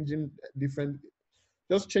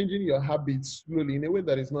just changing your habits slowly in a way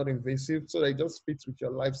that is not invasive so that it just fits with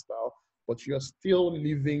your lifestyle, but you're still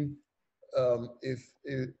living,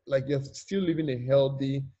 like you're still living a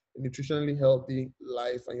healthy, nutritionally healthy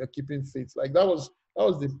life and you're keeping fit. Like that was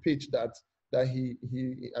the pitch that he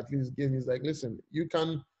at least gave me. He's like, listen, you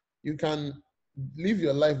can live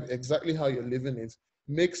your life exactly how you're living it,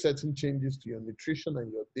 make certain changes to your nutrition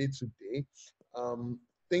and your day-to-day,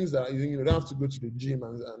 things that you don't have to go to the gym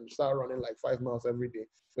and start running like 5 miles every day.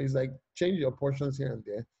 But it's like, change your portions here and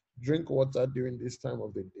there, drink water during this time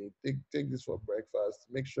of the day, take this for breakfast,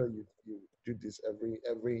 make sure you do this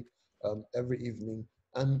every evening,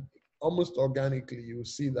 and almost organically you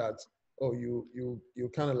see that, oh, you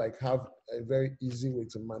kind of like have a very easy way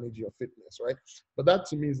to manage your fitness, right? But that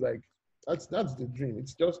to me is like, that's the dream.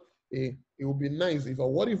 It's just it would be nice if, or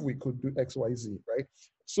what if we could do XYZ, right?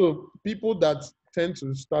 So people that tend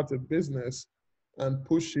to start a business and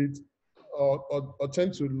push it, or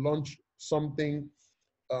tend to launch something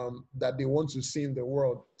that they want to see in the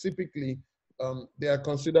world, typically they are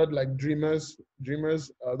considered like dreamers.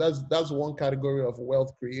 That's one category of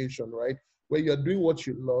wealth creation, right? Where you're doing what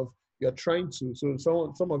you love, you're trying to. So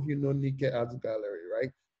some of you know Nikkei Art Gallery,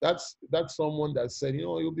 right? That's someone that said, it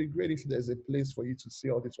would be great if there's a place for you to see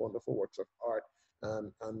all these wonderful works of art,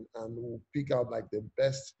 and we'll pick out like the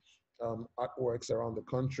best artworks around the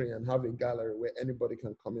country and have a gallery where anybody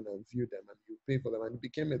can come in and view them and you pay for them. And it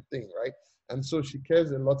became a thing, right? And so she cares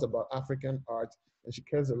a lot about African art, and she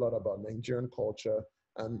cares a lot about Nigerian culture,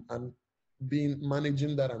 and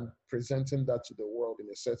managing that and presenting that to the world in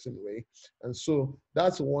a certain way. And so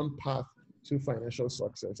that's one path to financial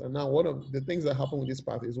success. And now one of the things that happen with this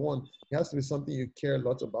path is, one, it has to be something you care a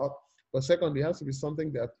lot about. But secondly, it has to be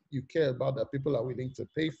something that you care about, that people are willing to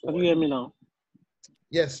pay for. Can you hear me now?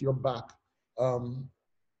 Yes, you're back. But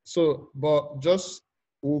just,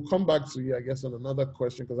 we'll come back to you, I guess, on another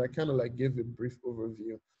question, because I kind of like gave a brief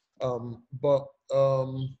overview.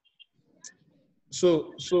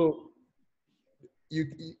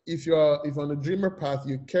 If you're on a dreamer path,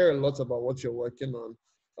 you care a lot about what you're working on.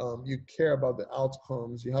 You care about the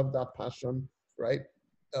outcomes. You have that passion, right?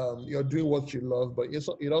 You're doing what you love, but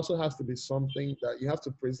it also has to be something that you have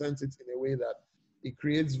to present it in a way that it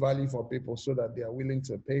creates value for people so that they are willing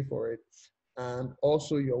to pay for it. And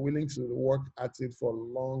also you're willing to work at it for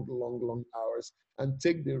long, long, long hours and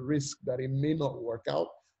take the risk that it may not work out.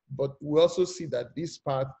 But we also see that this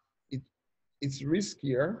path, it's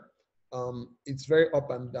riskier. It's very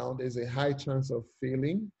up and down. There's a high chance of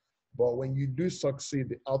failing. But when you do succeed,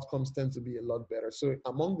 the outcomes tend to be a lot better. So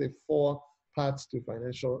among the 4 paths to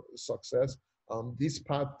financial success, this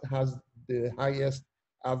path has the highest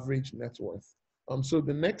average net worth. So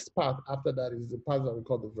the next path after that is the path that we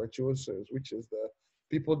call the virtuosos, which is the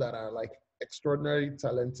people that are like extraordinarily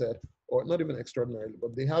talented, or not even extraordinarily,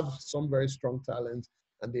 but they have some very strong talent,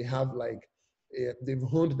 and they have like, they've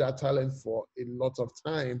honed that talent for a lot of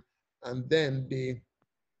time, and then they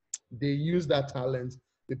use that talent,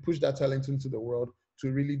 they push that talent into the world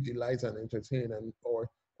to really delight and entertain, and or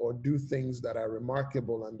do things that are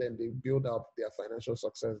remarkable, and then they build up their financial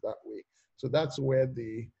success that way. So that's where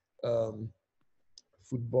the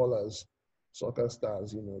footballers, soccer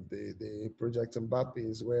stars, the Project Mbappe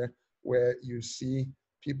is where you see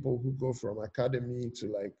people who go from academy to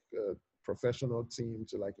like professional team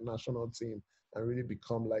to like national team and really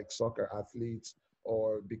become like soccer athletes,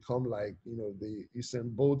 or become like, the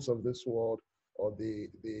Usain Bolts of this world, or the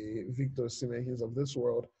Victor Osimhen's of this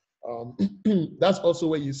world. That's also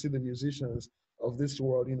where you see the musicians of this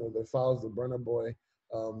world, the Fowls, the Burna Boy,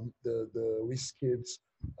 the Wizkids,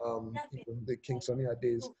 the King Sunny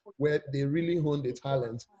Ades, where they really hone the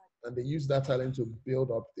talent, and they use that talent to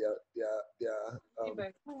build up their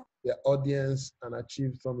audience and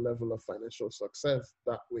achieve some level of financial success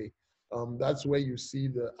that way. That's where you see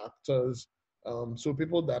the actors. So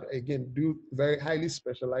people that, again, do very highly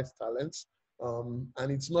specialized talents.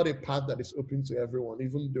 And it's not a path that is open to everyone,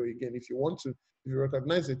 even though, again, if you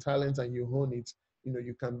recognize the talent and you hone it,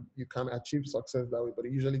 you can achieve success that way, but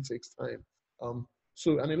it usually takes time.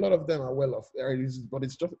 So, and a lot of them are well off, but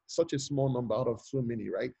it's just such a small number out of so many,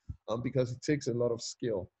 right? Because it takes a lot of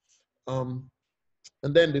skill. And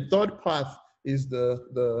then the third path is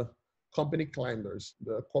the company climbers,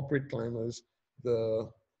 the corporate climbers,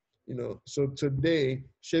 so today,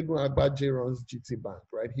 Segun Agbaje runs GT Bank,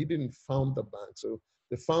 right? He didn't found the bank. So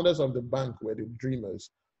the founders of the bank were the dreamers,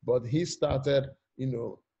 but he started,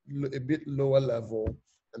 a bit lower level,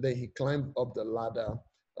 and then he climbed up the ladder.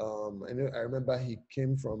 I remember he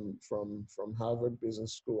came from Harvard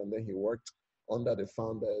Business School, and then he worked under the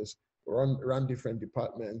founders, ran different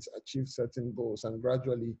departments, achieved certain goals, and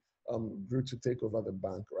gradually grew to take over the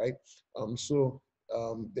bank, right?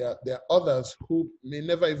 There are others who may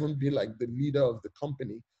never even be like the leader of the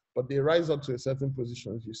company, but they rise up to a certain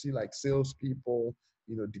positions. You see, like salespeople,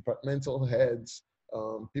 departmental heads,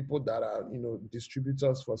 people that are,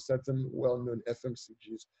 distributors for certain well-known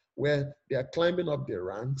FMCGs, where they are climbing up their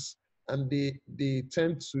ranks, and they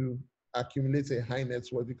tend to accumulate a high net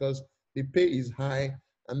worth because the pay is high,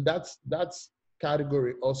 and that's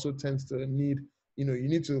category also tends to need, you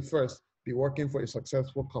need to first be working for a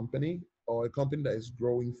successful company or a company that is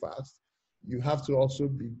growing fast. You have to also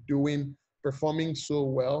be performing so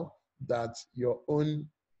well that your own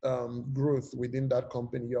growth within that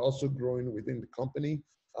company, you're also growing within the company.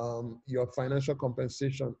 Your financial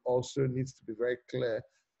compensation also needs to be very clear,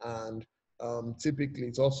 and typically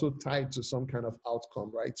it's also tied to some kind of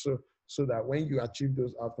outcome, right? So that when you achieve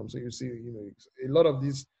those outcomes, so you see, a lot of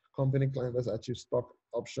these company climbers achieve stock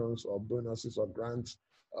options or bonuses or grants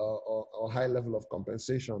or high level of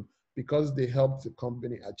compensation because they help the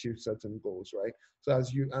company achieve certain goals, right? So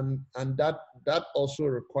and that also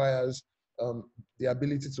requires the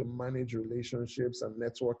ability to manage relationships and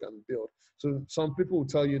network and build. So some people will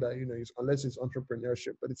tell you that, unless it's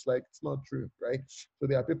entrepreneurship, but it's not true, right? So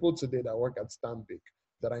there are people today that work at Stanbic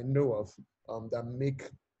that I know of that make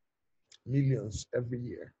millions every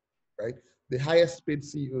year, right? The highest paid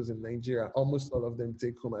CEOs in Nigeria, almost all of them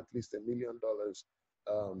take home at least $1 million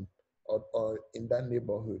or in that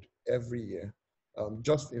neighborhood every year,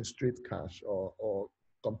 just in straight cash or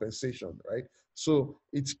compensation, right? So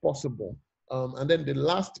it's possible. And then the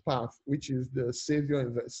last path, which is the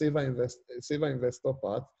saver investor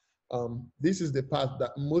path, this is the path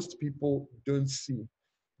that most people don't see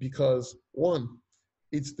because, one,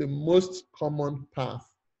 it's the most common path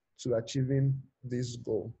to achieving this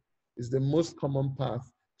goal. It's the most common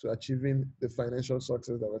path to achieving the financial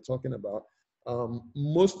success that we're talking about.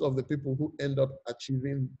 Most of the people who end up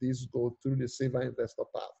achieving this goal through the saver investor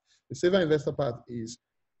path. The saver investor path is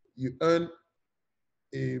you earn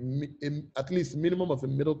at least minimum of a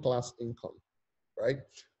middle class income, right?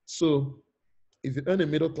 So if you earn a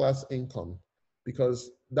middle class income,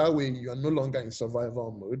 because that way you are no longer in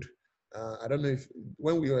survival mode. I don't know if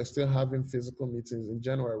when we were still having physical meetings in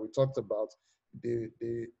January, we talked about the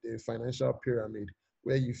financial pyramid,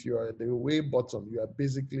 where if you are at the way bottom, you are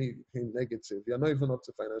basically in negative. You're not even up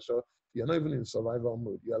to financial, you're not even in survival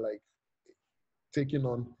mode. You're like taking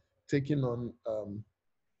on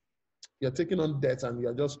debt and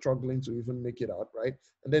you're just struggling to even make it out, right?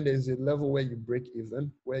 And then there's a level where you break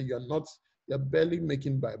even, where you're barely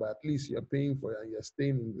making by, but at least you're paying for it and you're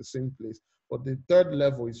staying in the same place. But the third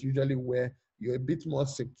level is usually where you're a bit more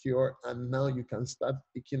secure and now you can start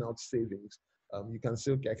picking out savings. You can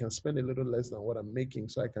say, okay, I can spend a little less than what I'm making,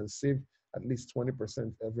 so I can save at least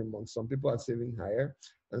 20% every month. Some people are saving higher.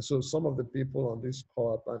 And so some of the people on this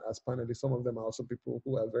call as panelists, some of them are also people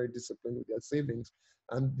who are very disciplined with their savings.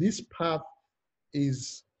 And this path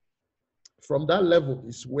is, from that level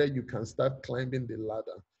is where you can start climbing the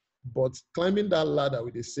ladder. But climbing that ladder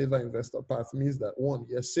with a saver investor path means that, one,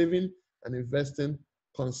 you're saving and investing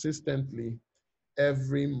consistently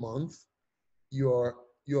every month.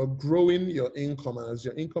 You're growing your income, and as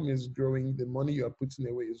your income is growing, the money you're putting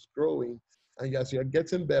away is growing. And as you're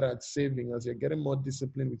getting better at saving, as you're getting more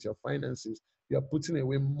disciplined with your finances, you're putting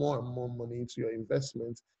away more and more money into your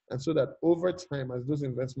investments. And so that over time, as those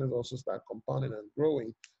investments also start compounding and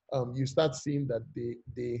growing, you start seeing that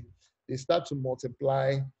they start to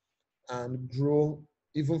multiply and grow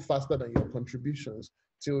even faster than your contributions,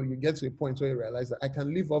 till you get to a point where you realize that I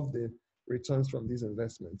can live off the returns from these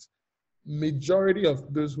investments. Majority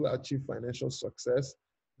of those who achieve financial success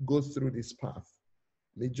go through this path.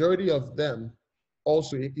 Majority of them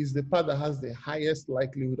also is the path that has the highest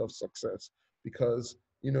likelihood of success, because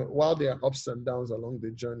while there are ups and downs along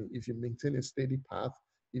the journey, if you maintain a steady path,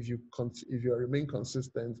 if you remain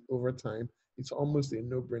consistent over time, it's almost a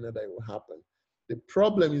no-brainer that it will happen. The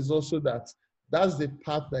problem is also that that's the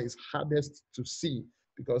path that is hardest to see,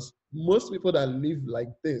 because most people that live like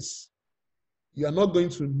this, you are not going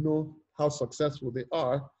to know how successful they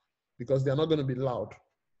are because they're not going to be loud.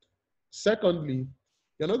 Secondly,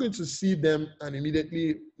 you're not going to see them and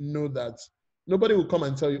immediately know that nobody will come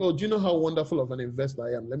and tell you, oh, do you know how wonderful of an investor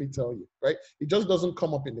I am? Let me tell you, right? It just doesn't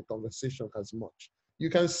come up in the conversation as much. You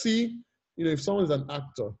can see, if someone's an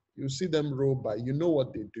actor, you see them roll by, you know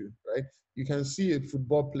what they do, right? You can see a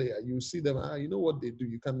football player, you see them, you know what they do.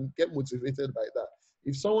 You can get motivated by that.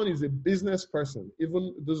 If someone is a business person,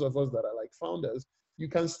 even those of us that are like founders, you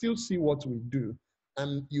can still see what we do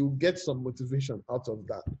and you get some motivation out of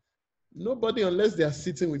that. Nobody, unless they are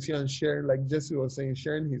sitting with you and sharing, like Jesse was saying,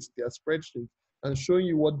 sharing their spreadsheet and showing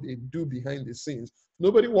you what they do behind the scenes.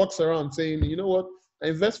 Nobody walks around saying, you know what, I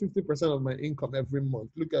invest 50% of my income every month.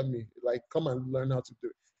 Look at me, like come and learn how to do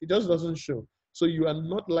it. It just doesn't show. So you are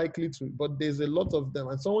not likely to, but there's a lot of them.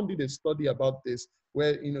 And someone did a study about this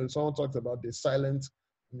where, someone talked about the silent,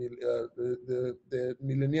 the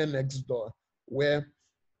millionaire next door, where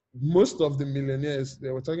most of the millionaires, they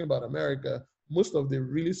were talking about America, most of the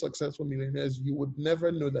really successful millionaires, you would never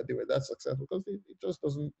know that they were that successful because it just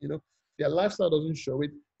doesn't, their lifestyle doesn't show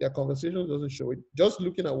it, their conversation doesn't show it. Just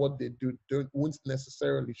looking at what they do won't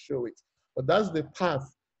necessarily show it. But that's the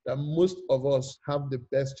path that most of us have the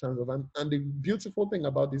best chance of. And the beautiful thing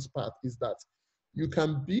about this path is that you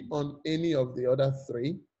can be on any of the other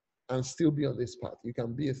three and still be on this path. You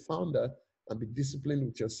can be a founder and be disciplined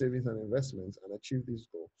with your savings and investments and achieve this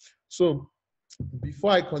goal. So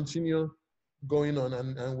before I continue going on,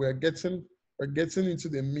 and we're getting into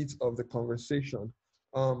the meat of the conversation,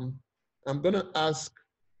 I'm gonna ask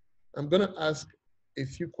a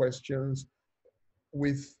few questions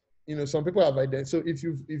with, some people have identified. So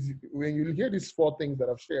when you hear these 4 things that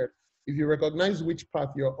I've shared, if you recognize which path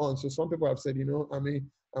you're on, so some people have said,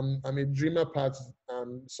 I'm a dreamer path,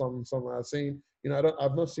 and some are saying,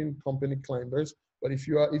 I've not seen company climbers, but if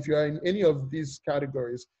you are in any of these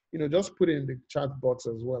categories, just put it in the chat box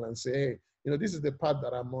as well and say, hey, this is the path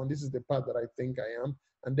that I'm on, this is the path that I think I am,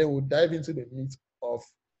 and then we'll dive into the meat of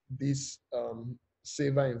this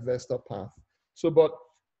saver investor path. So, but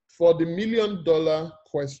for the $1 million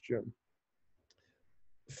question,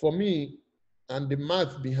 for me, and the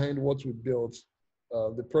math behind what we built,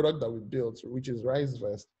 the product that we built, which is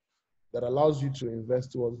RiseVest, that allows you to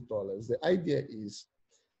invest towards dollars. The idea is,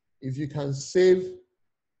 if you can save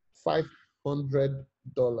 $500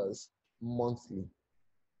 monthly,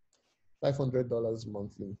 $500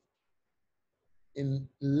 monthly, in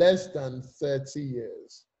less than 30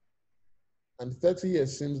 years, and 30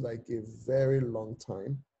 years seems like a very long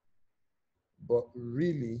time, but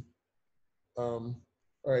really, all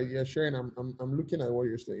right, yeah, Sharon, I'm looking at what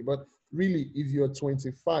you're saying, but really, if you're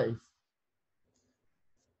 25,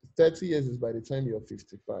 30 years is by the time you're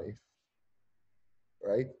 55,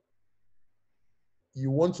 right?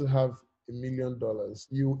 You want to have $1 million.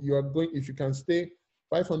 You are going, if you can stay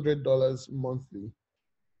 $500 monthly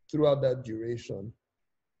throughout that duration,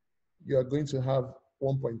 you are going to have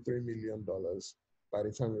 $1.3 million by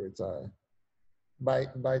the time you retire,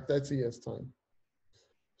 by 30 years time.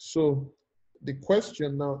 So the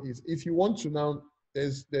question now is, if you want to now,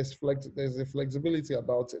 there's a flexibility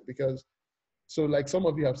about it, because, so like some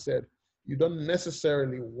of you have said, you don't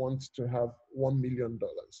necessarily want to have $1 million,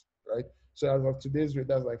 right? So as of today's rate,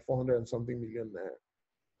 that's like 400 and something million naira.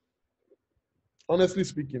 Honestly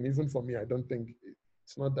speaking, even for me, I don't think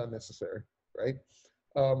it's not that necessary, right?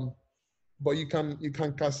 But you can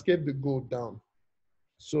cascade the goal down.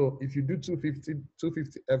 So if you do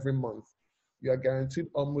 250 every month, you are guaranteed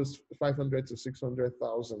almost 500 to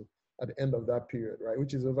 600,000 at the end of that period, right?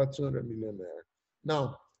 Which is over 200 million naira.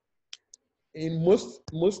 Now, in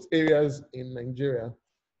most areas in Nigeria,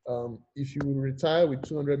 if you retire with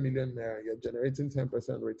 200 million naira, you're generating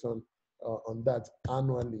 10% return on that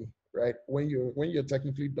annually, right? When you're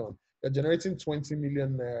technically done, you're generating 20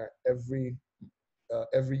 million naira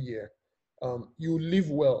every year. You live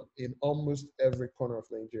well in almost every corner of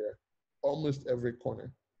Nigeria, almost every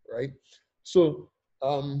corner, right? So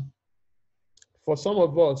for some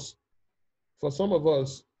of us,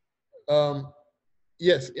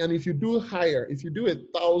 yes, and if you do higher, if you do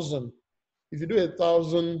 $1,000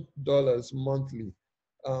 monthly,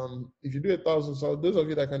 if you do 1,000, so those of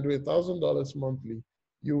you that can do $1,000 monthly,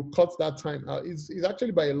 you cut that time out. It's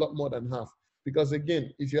actually by a lot more than half, because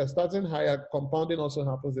again, if you are starting higher, compounding also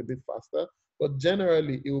happens a bit faster, but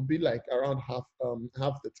generally it will be like around half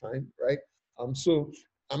the time, right? So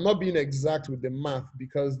I'm not being exact with the math,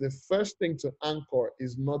 because the first thing to anchor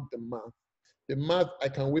is not the math. The math, I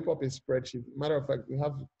can whip up a spreadsheet. Matter of fact, we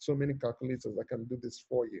have so many calculators that can do this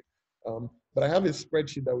for you. But I have a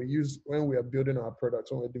spreadsheet that we use when we are building our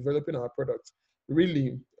products, when we're developing our products.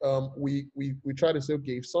 really, we try to say,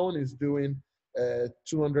 okay, if someone is doing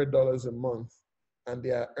 $200 a month and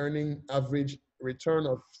they are earning average return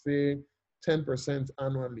of say 10%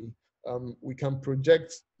 annually, we can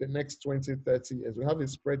project the next 20, 30 years. We have a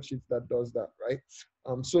spreadsheet that does that, right?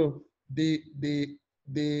 So the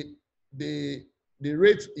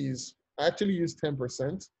rate is, I actually use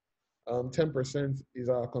 10%. 10% is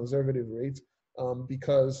our conservative rate,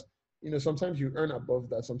 because sometimes you earn above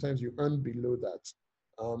that, sometimes you earn below that.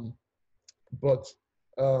 But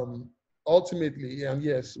ultimately, and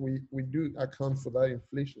yes, we do account for that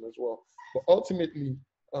inflation as well. But ultimately,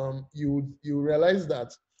 you realize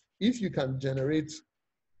that if you can generate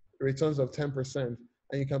returns of 10% and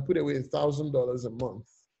you can put away $1,000 a month,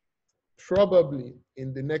 probably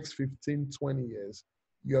in the next 15, 20 years,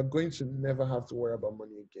 you're going to never have to worry about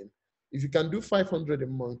money again. If you can do 500 a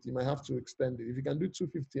month, you might have to extend it. If you can do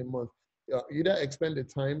 250 a month, either extend the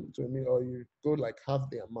time to a minute or you go like half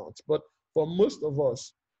the amount. But for most of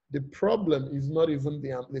us, the problem is not even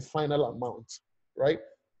the final amount, right?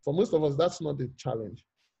 For most of us, that's not the challenge.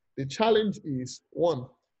 The challenge is, one,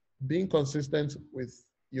 being consistent with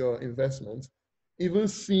your investment, even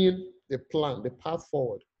seeing the plan, the path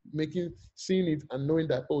forward, seeing it and knowing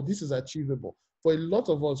that, oh, this is achievable. For a lot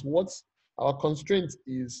of us, what's our constraint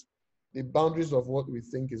is the boundaries of what we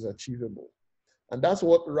think is achievable. And that's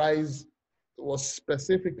what Rise was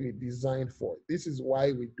specifically designed for. This is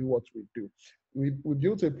why we do what we do. We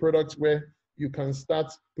built a product where you can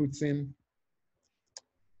start putting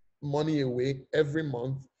money away every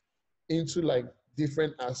month into like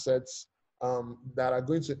different assets that are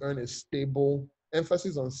going to earn a stable,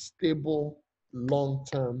 emphasis on stable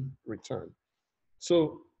long-term return.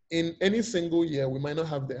 So in any single year, we might not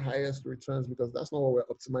have the highest returns because that's not what we're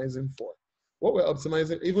optimizing for. What we're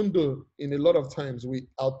optimizing, even though in a lot of times we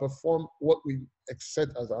outperform what we set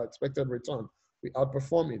as our expected return, we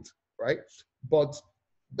outperform it, right? But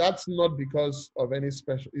that's not because of any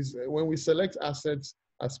special, when we select assets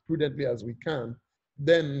as prudently as we can,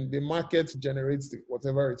 then the market generates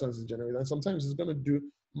whatever returns it generates. And sometimes it's going to do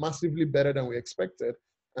massively better than we expected.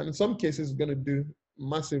 And in some cases, it's going to do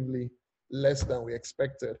massively less than we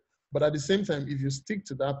expected. But at the same time, if you stick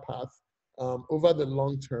to that path over the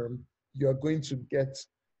long term, you're going to get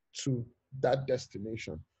to that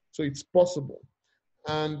destination. So it's possible.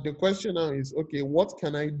 And the question now is, okay, what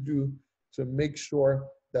can I do to make sure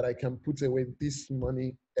that I can put away this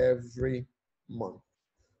money every month?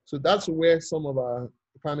 So that's where some of our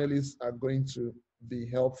panelists are going to be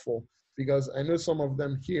helpful, because I know some of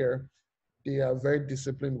them here, they are very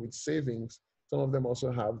disciplined with savings. Some of them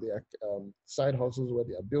also have their side hustles where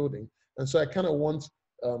they are building. And so I kind of want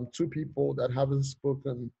two people that haven't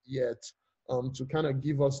spoken yet to kind of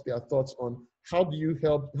give us their thoughts on how do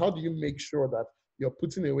you make sure that you're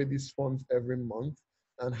putting away these funds every month,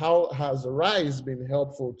 and how has Rise been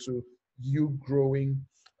helpful to you growing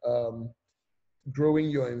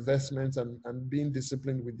your investments and being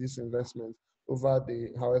disciplined with this investment over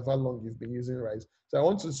the however long you've been using Rise. So I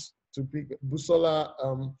want to pick Busola.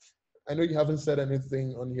 I know you haven't said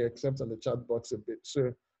anything on here except on the chat box a bit.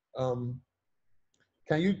 So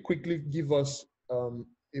can you quickly give us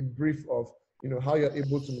a brief of how you're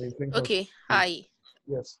able to maintain? Okay. Hi.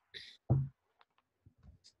 Yes.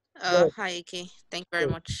 Hi, Ike. Thank you very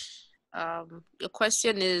much. Your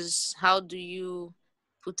question is, how do you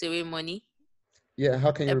put away money? Yeah,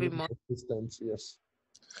 how can you every remain month? consistent? Yes.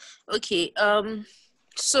 Okay.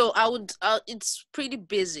 So it's pretty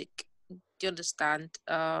basic. Do you understand?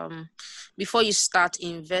 Before you start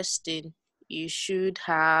investing, you should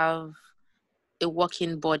have a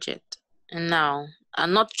working budget. And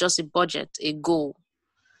not just a budget, a goal.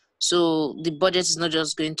 So the budget is not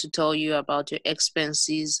just going to tell you about your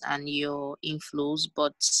expenses and your inflows,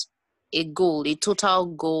 but a goal, a total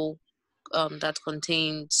goal that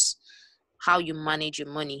contains how you manage your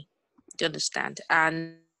money. Do you understand?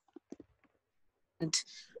 And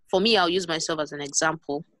for me, I'll use myself as an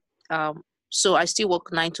example. So I still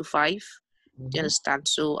work 9 to 5. Do you understand?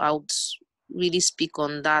 So I would really speak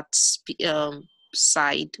on that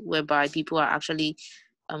side whereby people are actually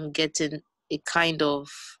getting a kind of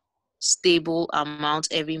stable amount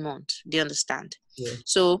every month. Do you understand? Yeah.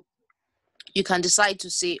 So you can decide to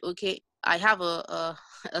say, okay, I have a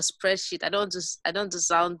spreadsheet. I don't just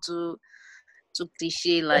sound too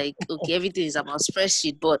cliche, like, okay, everything is about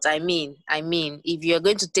spreadsheet, but I mean, if you're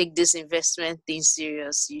going to take this investment thing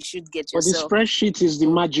serious, you should get yourself. But the spreadsheet is the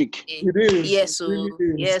magic. It is. Yes, so really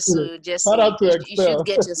is. yes, so just Shout out to you Excel. should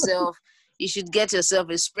get yourself. You should get yourself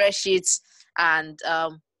a spreadsheet and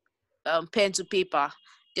pen to paper.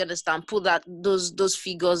 Do you understand? Put those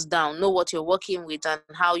figures down. Know what you're working with and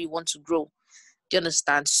how you want to grow. Do you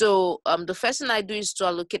understand? So the first thing I do is to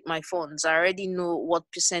allocate my funds. I already know what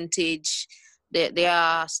percentage. There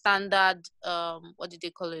are standard, what do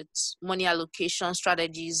they call it, money allocation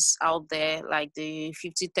strategies out there, like the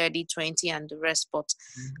 50, 30, 20, and the rest. But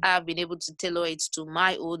I have been able to tailor it to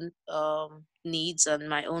my own needs and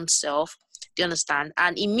my own self. Do you understand?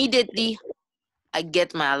 And immediately I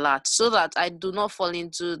get my alert so that I do not fall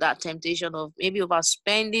into that temptation of maybe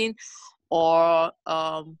overspending or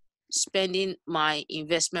spending my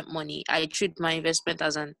investment money. I treat my investment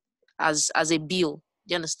as a bill.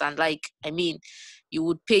 Do you understand? Like, I mean, you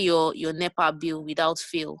would pay your NEPA bill without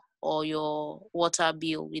fail, or your water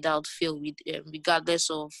bill without fail, regardless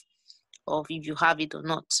of if you have it or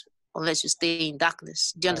not, unless you stay in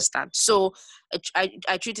darkness. Do you understand? So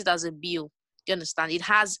I treat it as a bill. Do you understand? It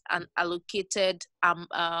has an allocated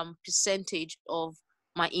percentage of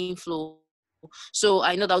my inflow. So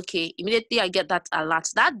I know that, okay, immediately I get that alert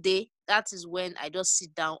that day, that is when I just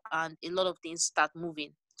sit down and a lot of things start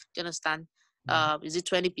moving. Do you understand? Is it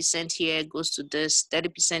 20% here goes to this,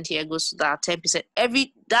 30% here goes to that, 10%.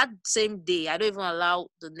 That same day, I don't even allow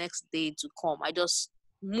the next day to come. I just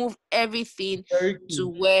move everything to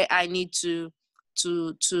where I need to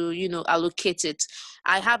allocate it.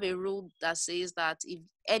 I have a rule that says that if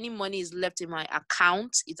any money is left in my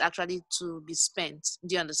account, it's actually to be spent.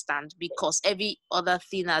 Do you understand? Because every other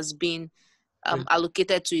thing has been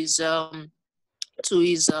allocated to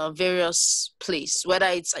his various place, whether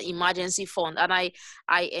it's an emergency fund, and I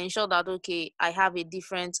ensure that, okay, I have a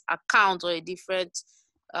different account or a different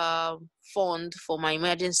fund for my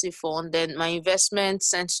emergency fund. Then my investment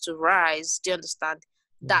tends to rise. Do you understand?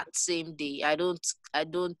 That same day, I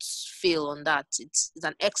don't fail on that. It's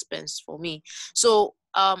an expense for me. So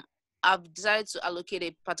I've decided to allocate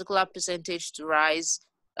a particular percentage to rise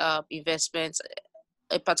investments,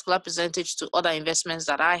 a particular percentage to other investments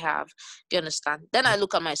that I have. Do you understand? Then I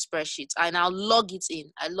look at my spreadsheet. I now log it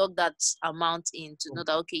in. I log that amount in to know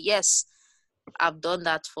that, okay, yes, I've done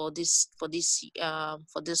that for this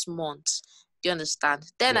month. Do you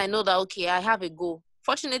understand? Then I know that, okay, I have a goal.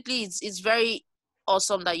 Fortunately, it's very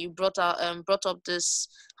awesome that you brought up this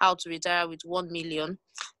how to retire with 1 million.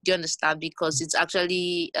 Do you understand? Because it's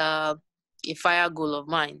actually a fire goal of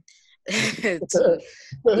mine to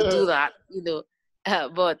do that,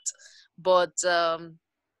 but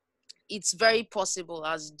it's very possible,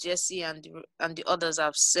 as Jesse and the others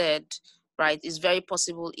have said, right? It's very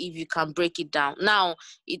possible if you can break it down. Now,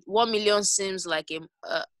 1 million seems like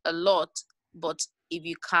a lot, but if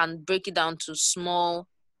you can break it down to small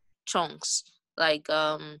chunks, like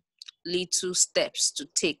little steps to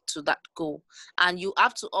take to that goal. And you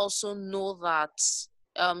have to also know that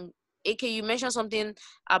AK, you mentioned something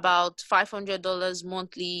about $500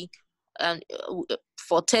 monthly, and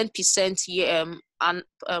for 10% year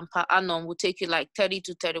per annum will take you like 30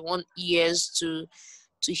 to 31 years to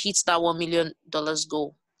hit that $1 million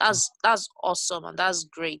goal. That's awesome, and that's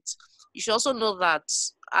great. You should also know that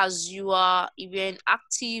as you are even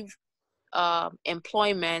active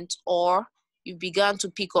employment, or you began to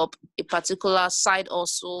pick up a particular side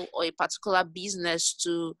hustle or a particular business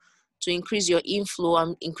to increase your inflow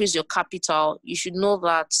and increase your capital, you should know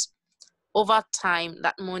that over time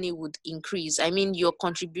that money would increase. I mean, your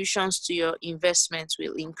contributions to your investments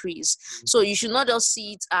will increase. So you should not just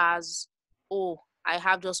see it as, oh, I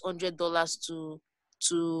have just $100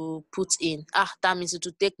 to put in. That means it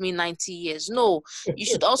will take me 90 years. No, you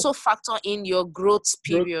should also factor in your growth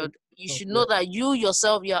period. You should know that you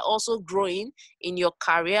yourself, you are also growing in your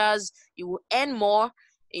careers. You will earn more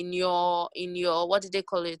in your what do they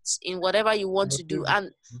call it, in whatever you want to do.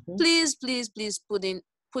 And please put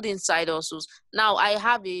in side hustles. Now I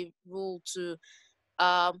have a rule to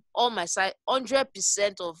all my side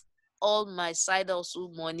 100% of all my side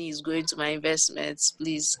hustle money is going to my investments.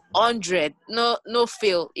 Please, 100, no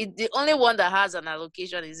fail. The only one that has an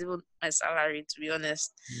allocation is even my salary, to be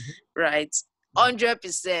honest. Right,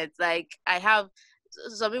 100%. Like, I have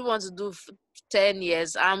some people want to do 10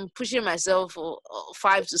 years. I'm pushing myself for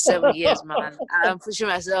 5 to 7 years, man. I'm pushing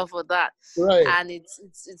myself for that. Right. And it's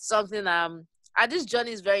something this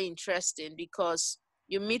journey is very interesting because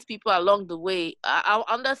you meet people along the way.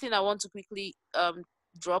 Another thing I want to quickly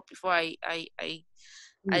drop before I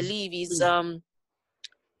leave is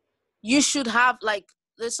you should have, like,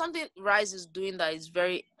 there's something Rise is doing that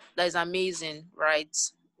is amazing, right?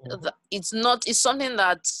 It's something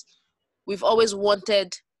that we've always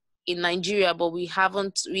wanted in Nigeria, but we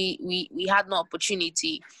haven't. We had no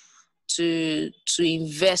opportunity to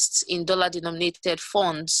invest in dollar-denominated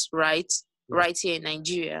funds, right here in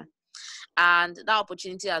Nigeria, and that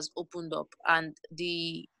opportunity has opened up, and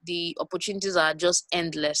the opportunities are just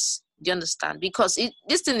endless. Do you understand? Because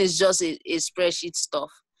this thing is just a spreadsheet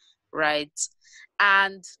stuff, right?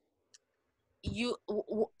 And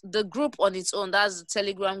the group on its own, that's the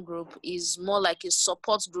Telegram group, is more like a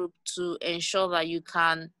support group to ensure that you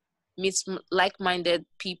can meet like-minded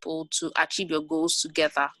people to achieve your goals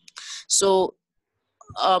together. So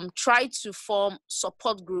try to form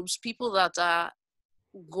support groups, people that are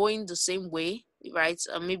going the same way, right?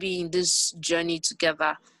 Maybe in this journey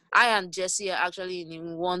together. I and Jesse are actually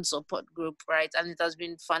in one support group, right? And it has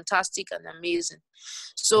been fantastic and amazing.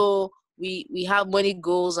 So we have money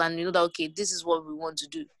goals, and you know that, okay, this is what we want to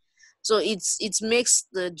do. So it makes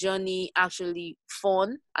the journey actually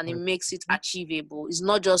fun, and it makes it achievable. It's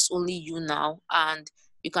not just only you now, and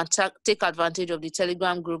you can take advantage of the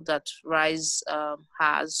Telegram group that Rise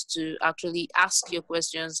has to actually ask your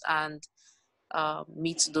questions and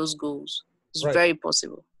meet those goals. It's very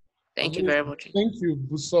possible. Thank you very much. Thank you,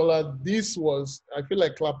 Busola. This was, I feel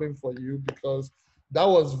like clapping for you, because that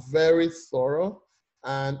was very thorough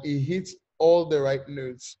and it hits all the right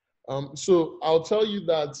notes. So I'll tell you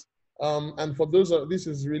that, and for those, this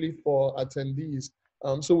is really for attendees.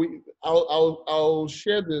 So I'll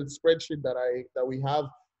share the spreadsheet that we have,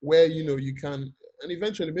 where you can, and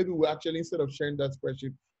eventually maybe we'll actually, instead of sharing that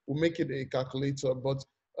spreadsheet, we'll make it a calculator, but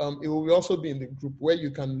it will also be in the group where you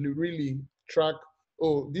can really track,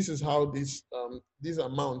 oh, this is how this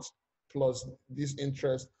amount plus this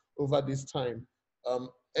interest over this time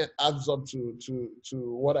it adds up to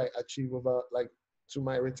what I achieve over, like, to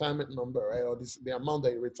my retirement number, right? Or the amount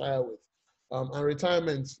that you retire with. And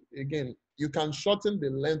retirement, again, you can shorten the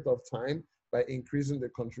length of time by increasing the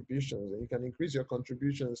contributions, and you can increase your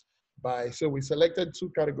contributions by, so we selected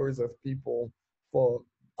 2 categories of people for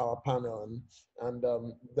our panel, and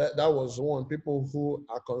that was one, people who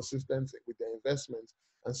are consistent with their investments,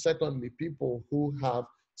 and secondly, people who have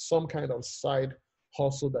some kind of side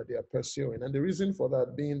hustle that they are pursuing. And the reason for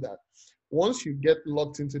that being that once you get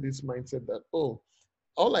locked into this mindset that, oh,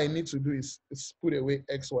 all I need to do is put away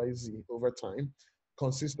XYZ over time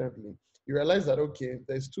consistently, you realize that, okay,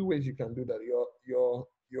 there's 2 ways you can do that.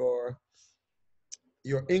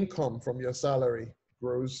 Your income from your salary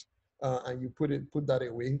grows, and you put that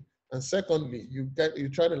away. And secondly, you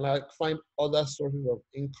try to, like, find other sources of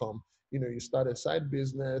income. You start a side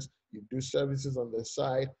business, you do services on the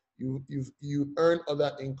side, you earn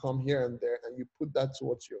other income here and there, and you put that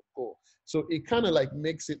towards your goal. So it kind of like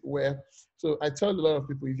makes it where, so I tell a lot of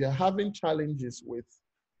people, if you're having challenges with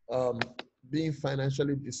being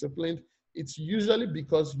financially disciplined, it's usually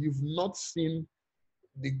because you've not seen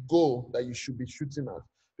the goal that you should be shooting at.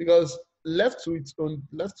 Because left to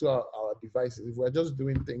our devices, if we're just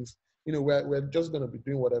doing things, we're just going to be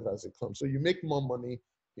doing whatever as it comes. So you make more money,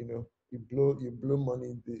 you blow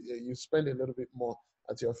money, you spend a little bit more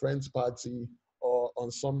at your friend's party, or on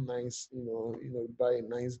some nice, you buy a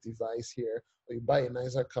nice device here, or you buy a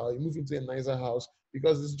nicer car, you move into a nicer house,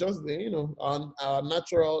 because it's just our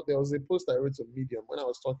natural. There was a post I wrote on Medium when I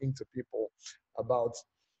was talking to people about,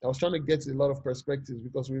 I was trying to get a lot of perspectives,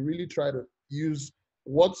 because we really try to use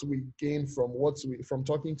what we gain from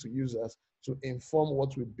talking to users to inform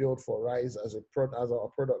what we build for Rise as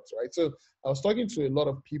our products, right? So I was talking to a lot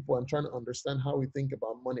of people and trying to understand how we think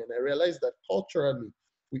about money, and I realized that culturally,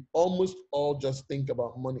 we almost all just think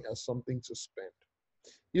about money as something to spend.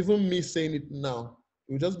 Even me saying it now,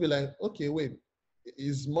 it would just be like, okay, wait,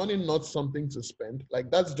 is money not something to spend? Like,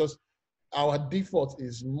 that's just our default,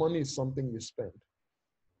 is money is something you spend.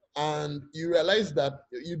 And you realize that,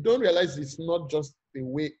 you don't realize it's not just the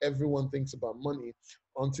way everyone thinks about money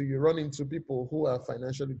until you run into people who are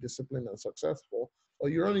financially disciplined and successful, or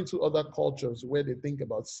you run into other cultures where they think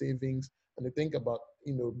about savings, and they think about,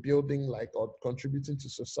 building, like, or contributing to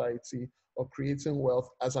society, or creating wealth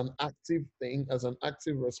as an active thing, as an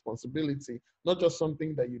active responsibility, not just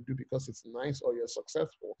something that you do because it's nice or you're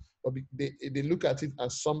successful, but they look at it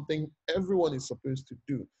as something everyone is supposed to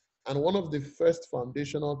do. And one of the first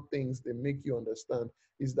foundational things they make you understand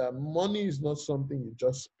is that money is not something you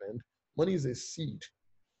just spend. Money is a seed.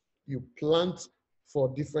 You plant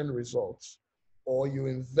for different results, or you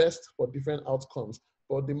invest for different outcomes.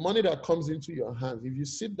 But the money that comes into your hands, if you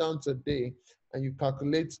sit down today and you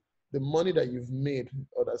calculate the money that you've made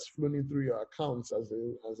or that's flowing through your accounts as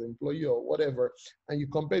an employee or whatever, and you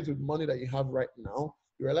compare it with money that you have right now,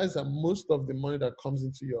 you realize that most of the money that comes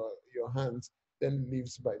into your hands then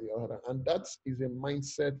lives by the other. And that is a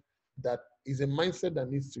mindset that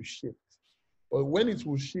needs to shift. But when it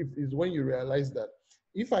will shift is when you realize that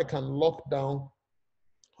if I can lock down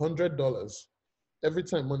 $100 every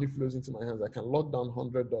time money flows into my hands, I can lock down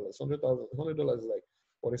 $100. $100,000 is like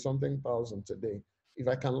 40-something thousand today. if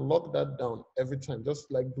I can lock that down every time,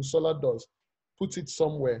 just like Busola does, put it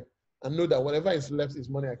somewhere and know that whatever is left is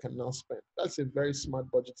money I can now spend. That's a very smart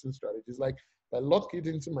budgeting strategy. It's like, if I lock it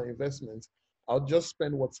into my investments, I'll just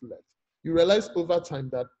spend what's left. You realize over time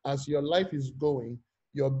that as your life is going,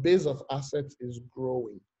 your base of assets is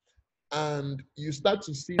growing. And you start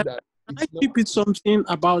to see that. I keep it something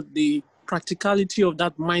about the practicality of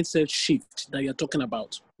that mindset shift that you're talking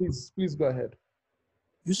about. Please go ahead.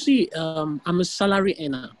 You see, I'm a salary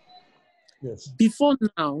earner. Yes. Before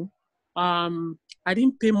now, I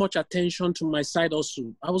didn't pay much attention to my side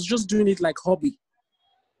hustle. I was just doing it like hobby.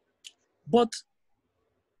 But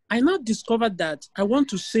I now discovered that I want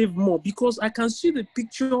to save more because I can see the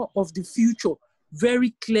picture of the future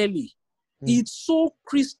very clearly. It's so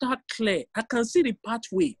crystal clear. I can see the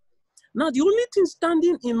pathway. Now, the only thing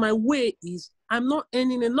standing in my way is I'm not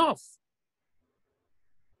earning enough.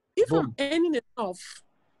 If I'm earning enough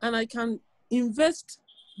and I can invest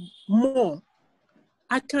more,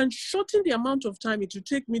 I can shorten the amount of time it will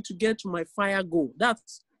take me to get to my FIRE goal.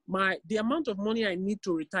 That's the amount of money I need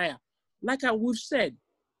to retire. Like we've said,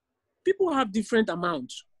 people have different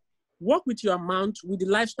amounts. Work with your amount with the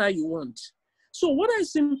lifestyle you want. So what I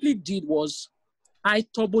simply did was I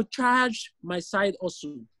turbocharged my side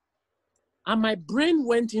hustle. And my brain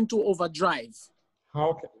went into overdrive.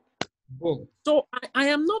 Okay. Boom. So I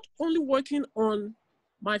am not only working on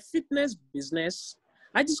my fitness business.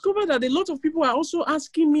 I discovered that a lot of people are also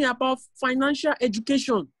asking me about financial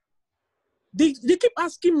education. They keep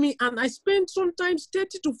asking me, and I spend sometimes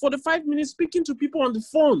 30 to 45 minutes speaking to people on the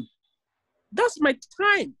phone. That's my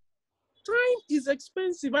time. Time is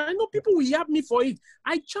expensive. I know people will yab me for it.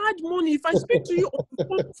 I charge money. If I speak to you on the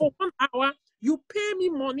phone for 1 hour, you pay me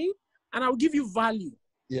money, and I'll give you value.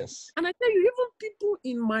 Yes. And I tell you, even people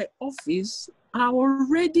in my office are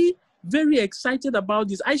already very excited about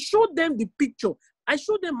this. I showed them the picture. I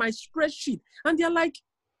showed them my spreadsheet. And they're like,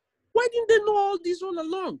 why didn't they know all this all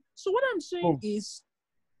along? So what I'm saying is,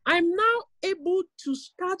 I'm now able to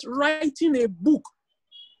start writing a book.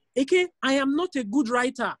 Okay? I am not a good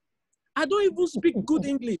writer. I don't even speak good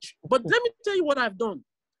English. But let me tell you what I've done.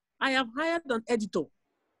 I have hired an editor,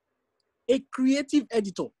 a creative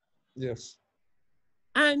editor. Yes.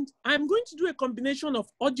 And I'm going to do a combination of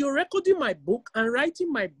audio recording my book and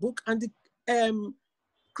writing my book, and the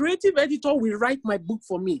creative editor will write my book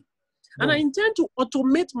for me. And I intend to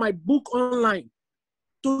automate my book online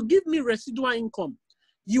to give me residual income.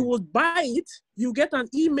 You will buy it, you get an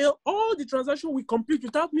email, all the transaction will complete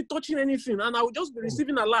without me touching anything, and I will just be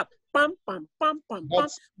receiving a lot. Pam, pam, pam, pam, pam.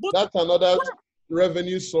 That's another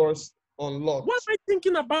revenue source unlocked. What am I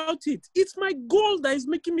thinking about it? It's my goal that is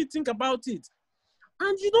making me think about it.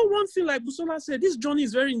 And you know, one thing, like Busola said, this journey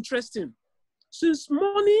is very interesting. Since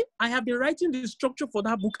morning, I have been writing the structure for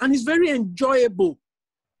that book, and it's very enjoyable.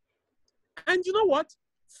 And you know what?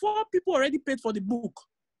 4 people already paid for the book.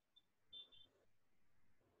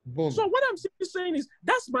 Boom. So what I'm simply saying is,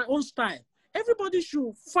 that's my own style. Everybody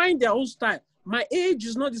should find their own style. My age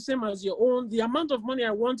is not the same as your own. The amount of money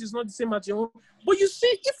I want is not the same as your own. But you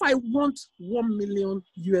see, if I want $1 million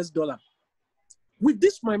US, with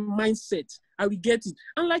this my mindset, I will get it.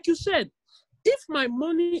 And like you said, if my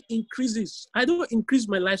money increases, I don't increase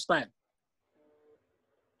my lifestyle.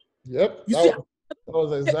 Yep. That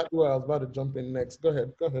was exactly where I was about to jump in next. Go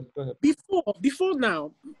ahead. Before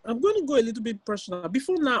now, I'm going to go a little bit personal.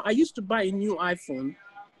 Before now, I used to buy a new iPhone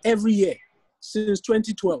every year since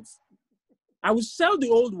 2012. I would sell the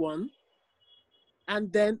old one,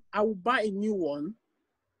 and then I would buy a new one.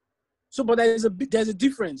 So, but there's a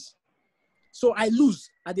difference. So I lose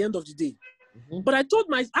at the end of the day. Mm-hmm. But I told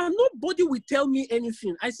myself, nobody will tell me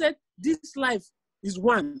anything. I said, this life is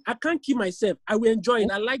one. I can't keep myself. I will enjoy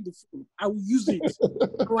it. I like the food. I will use it.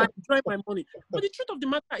 I enjoy my money. But the truth of the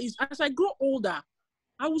matter is, as I grow older,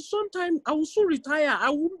 I will soon retire. I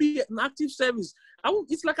won't be an active service.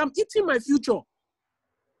 It's like I'm eating my future.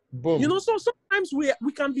 Boom. You know, so sometimes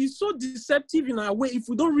we can be so deceptive in our way if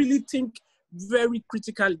we don't really think very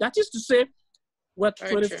critically. That is to say, we're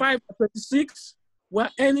 25, 26, we're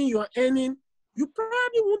earning, you're earning. You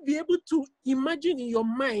probably won't be able to imagine in your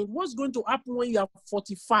mind what's going to happen when you are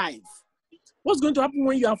 45. What's going to happen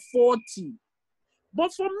when you are 40.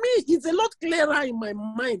 But for me, it's a lot clearer in my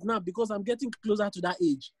mind now because I'm getting closer to that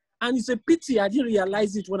age. And it's a pity I didn't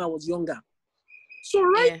realize it when I was younger. So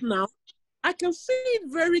now, I can see it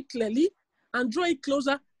very clearly and draw it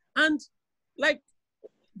closer. And like,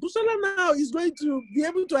 Busola now is going to be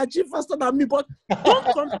able to achieve faster than me, but don't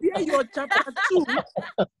compare your chapter 2.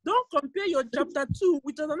 Don't compare your chapter 2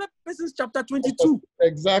 with another person's chapter 22.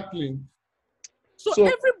 Exactly. So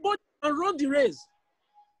everybody can run the race.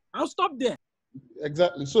 I'll stop there.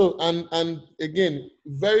 Exactly. So, and again,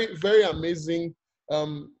 very, very amazing,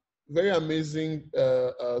 very amazing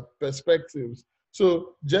perspectives.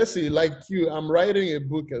 So, Jesse, like you, I'm writing a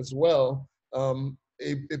book as well, a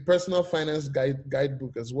personal finance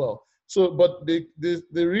guidebook as well. So, but the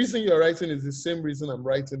reason you're writing is the same reason I'm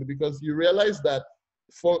writing, because you realize that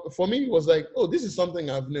for me, it was like, oh, this is something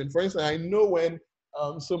I've learned. For instance, I know when,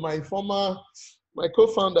 so my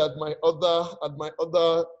co-founder at my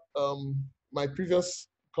other, my previous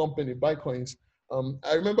company, Bitcoins,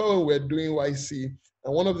 I remember when we were doing YC,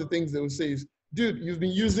 and one of the things they would say is, dude, you've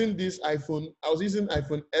been using this iPhone. I was using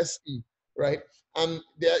iPhone SE, right? And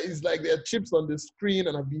there are chips on the screen,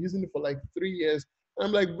 and I've been using it for like 3 years. And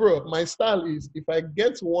I'm like, bro, my style is, if I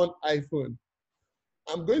get one iPhone,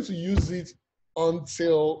 I'm going to use it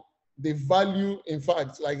until the value, in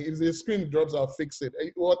fact, like if the screen drops, I'll fix it,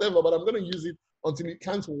 whatever, but I'm going to use it until it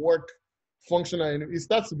can't work functionally. It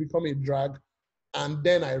starts to become a drag, and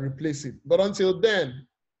then I replace it. But until then,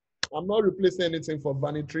 I'm not replacing anything for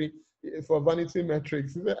vanity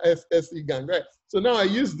metrics, SE gang, right? So now I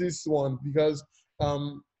use this one because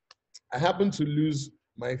I happened to lose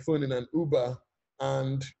my phone in an Uber,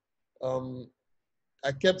 and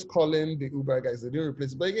I kept calling the Uber guys. They didn't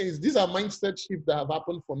replace it. But again, these are mindset shifts that have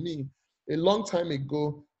happened for me a long time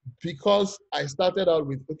ago, because I started out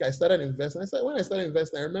with, okay, I started investing. When I started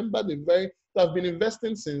investing, I remember I've been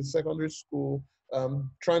investing since secondary school,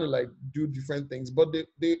 trying to like do different things. But the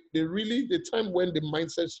time when the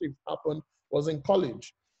mindset shift happened was in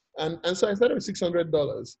college. And so I started with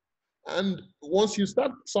 $600. And once you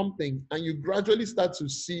start something and you gradually start to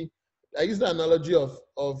see, I use the analogy of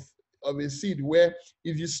a seed, where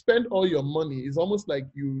if you spend all your money, it's almost like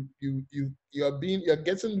you're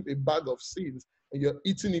getting a bag of seeds and you're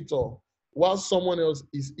eating it all, while someone else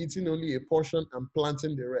is eating only a portion and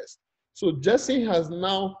planting the rest. So Jesse has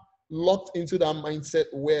now locked into that mindset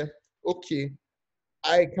where, okay,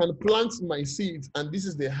 I can plant my seeds and this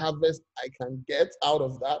is the harvest I can get out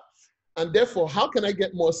of that. And therefore, how can I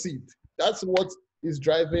get more seed? That's what is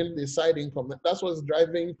driving the side income. That's what's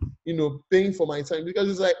driving, paying for my time. Because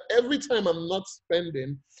it's like every time I'm not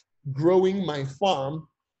spending growing my farm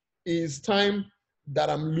is time that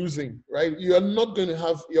I'm losing, right? You're not going to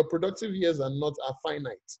have, your productive years are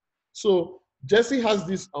finite. So Jesse has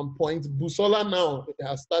this on point. Busola now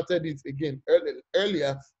has started it again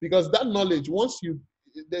earlier, because that knowledge,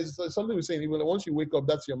 there's something we say in English, once you wake up,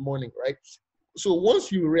 that's your morning, right? So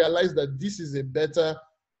once you realize that this is a better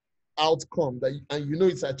outcome, and you know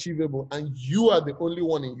it's achievable, and you are the only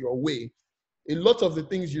one in your way, a lot of the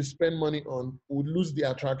things you spend money on will lose the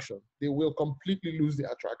attraction. They will completely lose the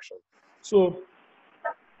attraction. So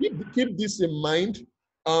keep this in mind.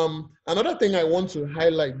 Another thing I want to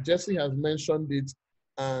highlight, Jesse has mentioned it,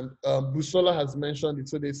 and Busola has mentioned it.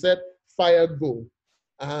 So they said fire goal.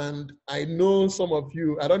 And I know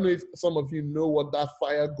I don't know if some of you know what that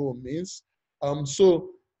fire goal means.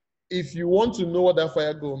 So if you want to know what that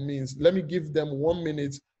fire goal means, let me give them 1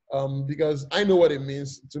 minute, because I know what it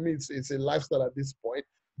means. To me, it's a lifestyle at this point.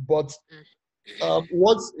 But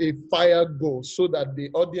what's a fire goal, so that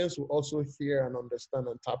the audience will also hear and understand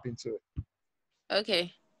and tap into it?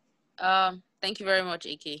 Okay. Thank you very much,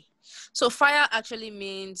 AK. So FIRE actually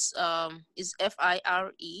means is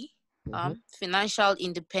FIRE, financial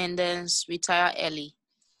independence, retire early.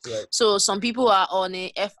 Right. So some people are on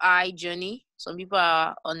a FI journey. Some people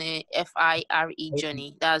are on a FIRE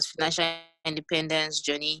journey. That's financial independence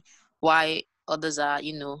journey. Why others are,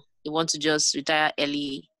 they want to just retire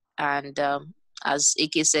early, and as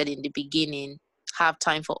AK said in the beginning, have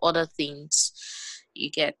time for other things. You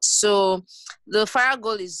get. So the FIRE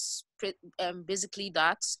goal is basically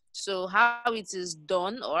that. So how it is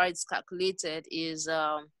done, or it's calculated, is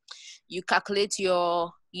you calculate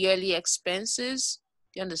your yearly expenses.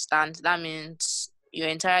 You understand? That means your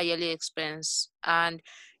entire yearly expense, and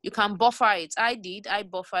you can buffer it. I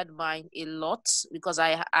buffered mine a lot, because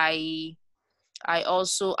I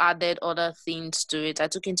also added other things to it. I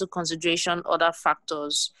took into consideration other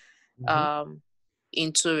factors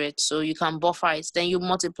into it. So you can buffer it. Then you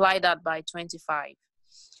multiply that by 25.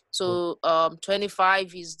 So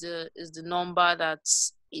 25 is the number that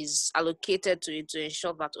is allocated to it, to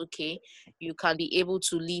ensure that, okay, you can be able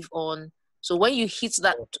to live on. So when you hit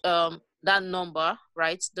that that number,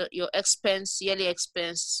 right, your yearly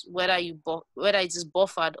expense, whether it is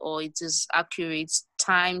buffered or it is accurate,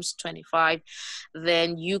 times 25,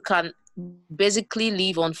 then you can basically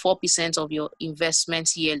live on 4% of your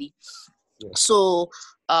investments yearly. Yes. So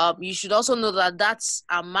you should also know that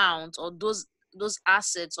amount, or those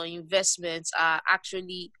assets or investments, are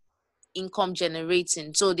actually income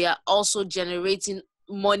generating. So they are also generating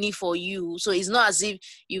money for you. So it's not as if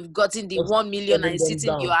you've gotten the Just 1 million and sending it's them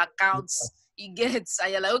sitting in your down. accounts. You get,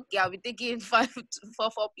 and you're like, okay, I'll be taking 4%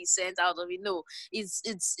 out of it. No,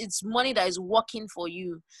 it's money that is working for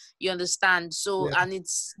you. You understand? So, Yeah. and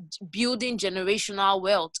it's building generational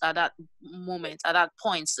wealth at that moment, at that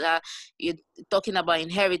point. You're talking about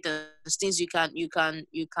inheritance, things you can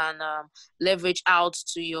leverage out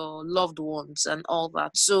to your loved ones and all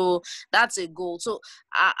that. So that's a goal. So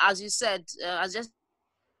as you said, just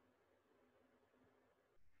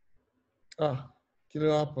Can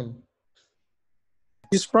it happen?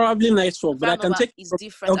 It's probably network, but I can take. it's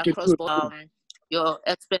different Okay, across good. your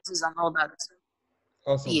expenses and all that.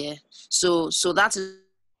 Awesome. Yeah. So that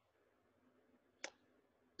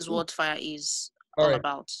is what FIRE is all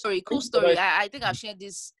about. Sorry, cool story. I think I've shared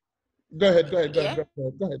this. Go ahead.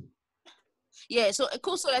 Yeah, so a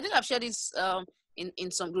cool story. I think I've shared this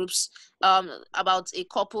in some groups about a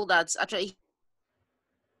couple that's actually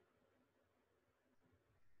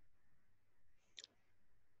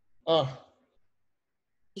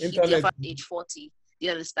Internet. at age 40.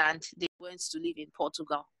 You understand? They went to live in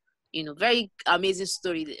Portugal. Very amazing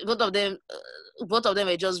story. Both of them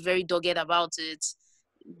were just very dogged about it,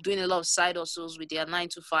 doing a lot of side hustles with their 9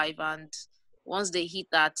 to 5, and once they hit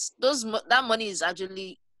that money is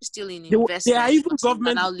actually still in investment. They are even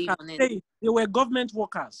government. They were government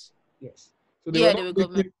workers. Yes. So they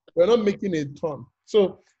were not making a ton.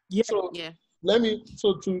 So yeah. Let me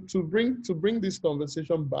to bring this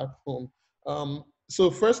conversation back home. So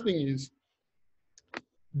first thing is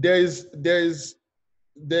there's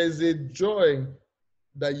a joy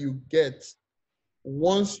that you get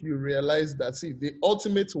once you realize that the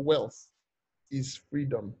ultimate wealth is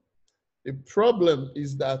freedom. The problem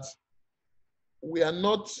is that we're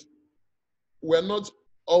not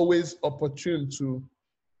always opportune to,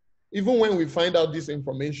 even when we find out this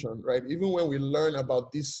information, right? Even when we learn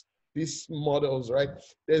about these models, right?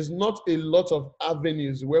 There's not a lot of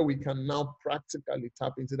avenues where we can now practically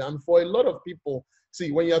tap into that. And for a lot of people,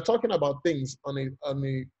 when you're talking about things on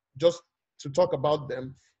a just to talk about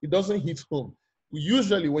them, it doesn't hit home.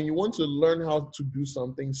 Usually when you want to learn how to do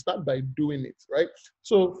something, start by doing it, right?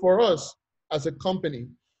 So for us as a company,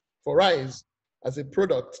 for Rise as a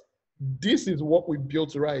product, this is what we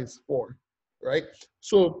built Rise for, right?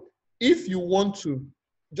 So if you want to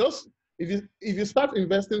if you start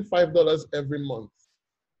investing $5 every month,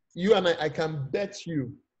 you and I can bet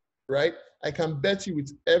you, right? I can bet you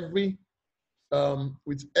with every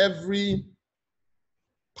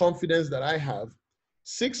confidence that I have,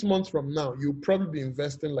 6 months from now, you'll probably be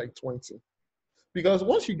investing like 20. Because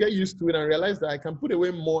once you get used to it and realize that I can put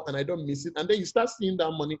away more and I don't miss it, and then you start seeing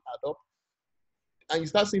that money add up and you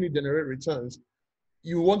start seeing it generate returns,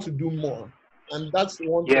 you want to do more. And that's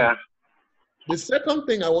one thing. The second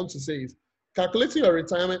thing I want to say is calculating your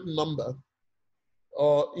retirement number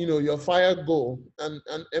or your FIRE goal. And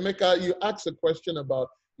Emeka, you asked a question about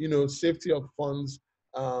safety of funds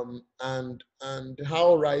and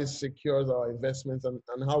how Rise secures our investments and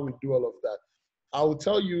how we do all of that. I will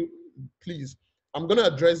tell you, please, I'm going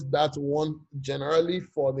to address that one generally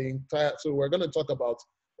for the entire. So we're going to talk about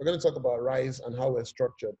Rise and how we're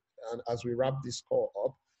structured, and as we wrap this call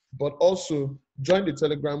up. But also join the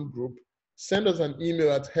Telegram group. Send us an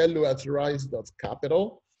email at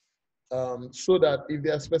hello@rise.capital so that if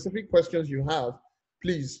there are specific questions you have,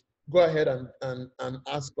 please go ahead and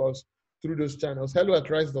ask us through those channels,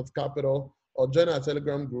 hello@rise.capital, or join our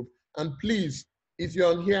Telegram group. And please, if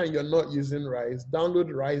you're on here and you're not using Rise, download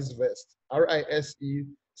RiseVest, RISE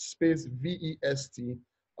space VEST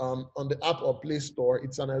on the App or Play Store.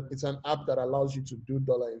 It's an app that allows you to do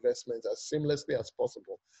dollar investments as seamlessly as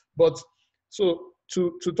possible. But so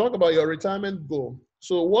to talk about your retirement goal,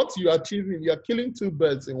 so what you're achieving, you're killing two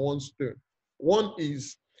birds in one stone. One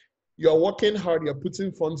is you're working hard, you're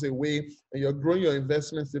putting funds away, and you're growing your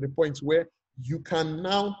investments to the point where you can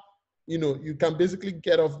now, you can basically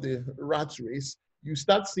get off the rat race. You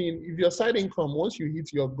start seeing, if your side income, once you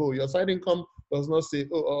hit your goal, your side income does not say,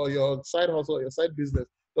 or your side hustle, or your side business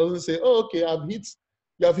doesn't say, oh, okay,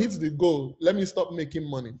 you have hit the goal, let me stop making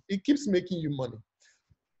money. It keeps making you money.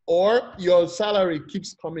 Or your salary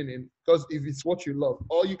keeps coming in, because if it's what you love,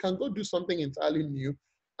 or you can go do something entirely new.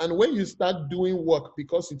 And when you start doing work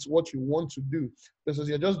because it's what you want to do, versus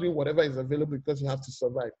you're just doing whatever is available because you have to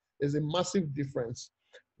survive, there's a massive difference.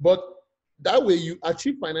 But that way you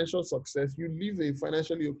achieve financial success, you live a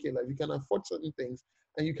financially okay life, you can afford certain things,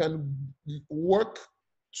 and you can work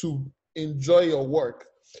to enjoy your work.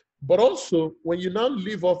 But also, when you now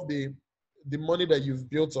live off the money that you've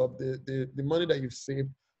built up, the money that you've saved,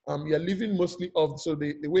 you're living mostly off. So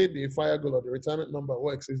the way the fire goal or the retirement number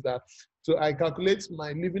works is that, so I calculate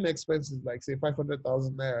my living expenses, like say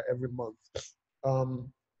 500,000 naira every month.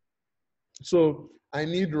 So I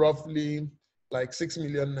need roughly like 6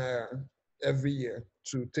 million naira every year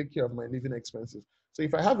to take care of my living expenses. So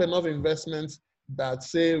if I have enough investments that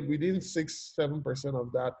say within 6-7%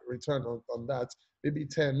 of that return on that, maybe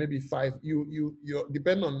 10, maybe 5, you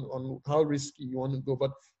depend on how risky you want to go,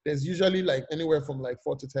 but there's usually like anywhere from like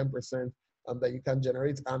 4 to 10% that you can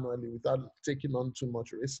generate annually without taking on too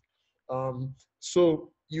much risk.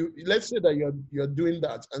 So let's say that you're doing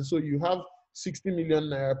that, and so you have 60 million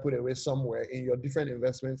naira put away somewhere in your different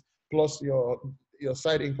investments, plus your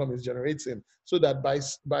side income is generating, so that by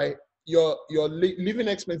your living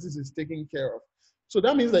expenses is taken care of. So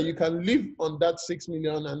that means that you can live on that 6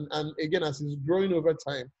 million, and again, as it's growing over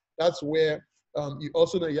time, that's where you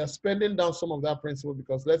also know you're spending down some of that principal,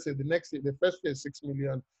 because let's say the next year, the first year is 6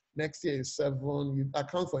 million, next year is 7, you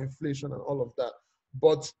account for inflation and all of that.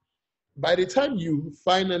 But by the time you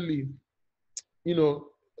finally, you know,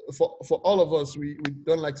 for all of us, we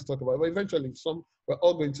don't like to talk about it, but eventually we're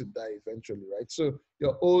all going to die eventually, right? So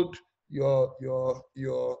you're old, your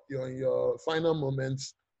final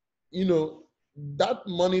moments, you know, that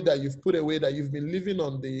money that you've put away, that you've been living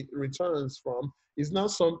on the returns from, is now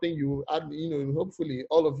something you add, you know, hopefully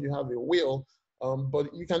all of you have a will,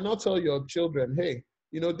 but you cannot tell your children, hey,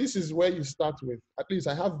 you know, this is where you start with. At least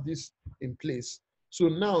I have this in place. So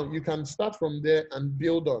now you can start from there and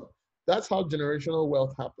build on. That's how generational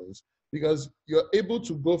wealth happens, because you're able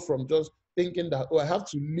to go from just thinking that, oh, I have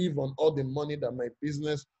to live on all the money that my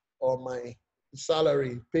business or my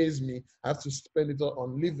salary pays me, I have to spend it all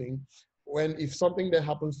on living, when if something that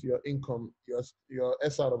happens to your income, you're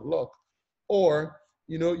S out of luck. Or,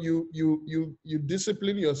 you know, you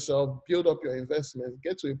discipline yourself, build up your investments,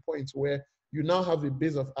 get to a point where you now have a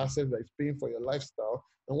base of assets that is paying for your lifestyle.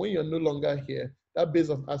 And when you're no longer here, that base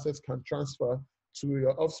of assets can transfer to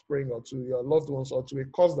your offspring or to your loved ones or to a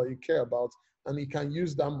cause that you care about, and you can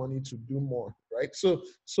use that money to do more, right? So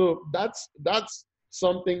that's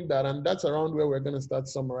something that, and that's around where we're going to start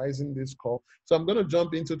summarizing this call. So I'm going to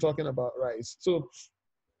jump into talking about RISE. So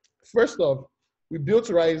first off, we built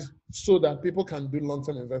RISE so that people can do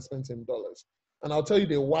long-term investments in dollars. And I'll tell you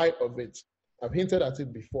the why of it. I've hinted at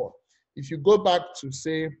it before. If you go back to,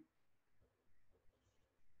 say,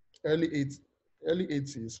 early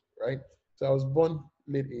 80s, right? So I was born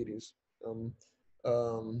late 80s.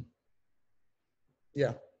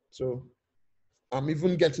 Yeah, so I'm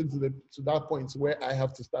even getting to that point where I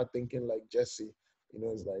have to start thinking like Jesse. You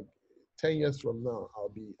know, it's like 10 years from now, I'll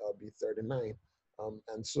be 39,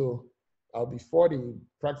 and so I'll be 40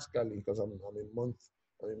 practically, because I'm a month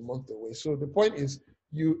away. So the point is,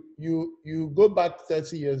 you go back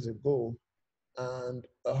 30 years ago, and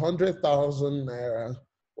 100,000 naira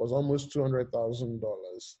was almost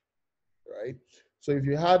 $200,000, right? So if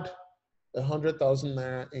you had 100,000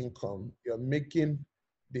 naira income, you're making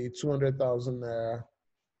the 200,000 naira,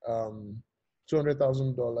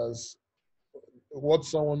 $200,000, what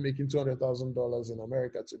someone making $200,000 in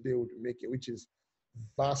America today would be making, which is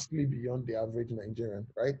vastly beyond the average Nigerian,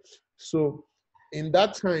 right? So in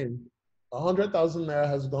that time, 100,000 naira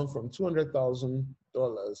has gone from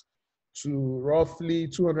 $200,000 to roughly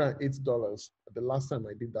 $208 the last time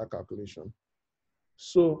I did that calculation.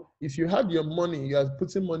 So if you had your money, you are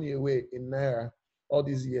putting money away in naira all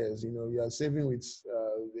these years, you know, you are saving with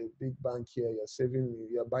a big bank here, you're saving,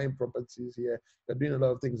 you're buying properties here, you're doing a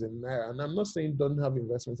lot of things in naira. And I'm not saying don't have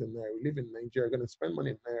investments in naira. We live in Nigeria, you're going to spend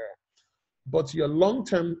money in naira. But your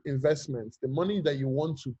long-term investments, the money that you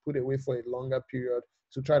want to put away for a longer period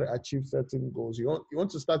to try to achieve certain goals, you want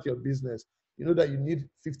to start your business, you know that you need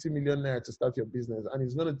 50 million naira to start your business, and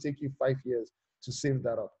it's going to take you 5 years to save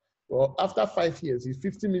that up. Well, after 5 years, is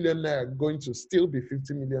 50 million naira going to still be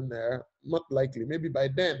 50 million naira? Not likely. Maybe by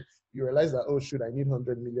then you realize that, oh, shoot, I need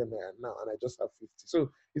 100 million naira now, and I just have 50. So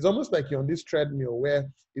it's almost like you're on this treadmill where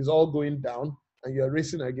it's all going down and you're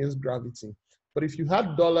racing against gravity. But if you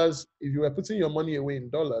had dollars, if you were putting your money away in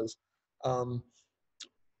dollars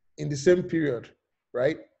in the same period,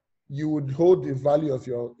 right, you would hold the value of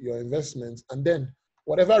your investments, and then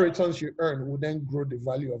whatever returns you earn would then grow the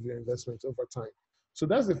value of your investments over time. So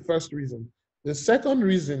that's the first reason. The second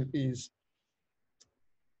reason is,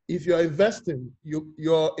 if you're investing,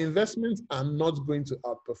 your investments are not going to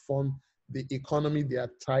outperform the economy they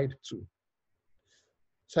are tied to.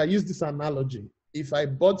 So I use this analogy. If I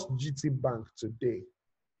bought GT Bank today,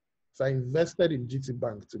 if I invested in GT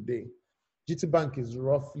Bank today, GT Bank is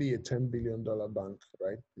roughly a $10 billion bank,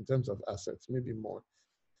 right? In terms of assets, maybe more.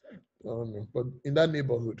 I don't know, but in that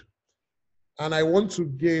neighborhood. and I want to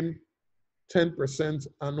gain 10%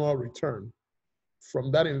 annual return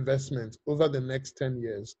from that investment over the next 10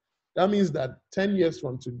 years. That means that 10 years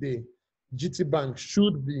from today, GT Bank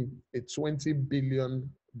should be a 20 billion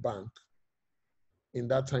bank in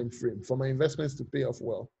that time frame for my investments to pay off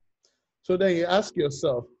well. So then you ask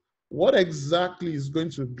yourself, what exactly is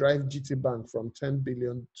going to drive GT Bank from 10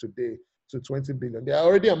 billion today to 20 billion? They are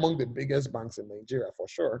already among the biggest banks in Nigeria for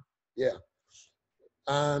sure. Yeah.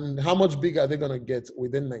 And how much bigger are they going to get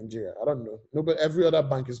within Nigeria? I don't know. No, but every other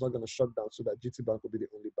bank is not going to shut down so that GT Bank will be the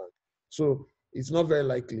only bank. So it's not very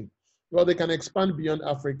likely. Well, they can expand beyond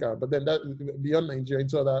Africa, but then that beyond Nigeria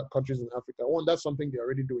into other countries in Africa. One, that's something they're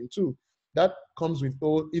already doing too. That comes with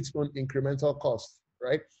its own incremental cost,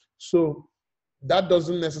 right? So that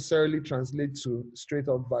doesn't necessarily translate to straight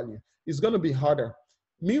up value. It's going to be harder.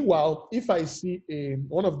 Meanwhile, if I see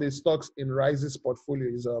one of the stocks in Rise's portfolio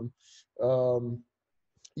is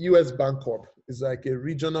US Bancorp, is like a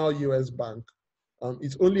regional US bank.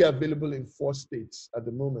 It's only available in 4 states at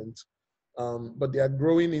the moment, but they are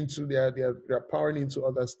growing into they're powering into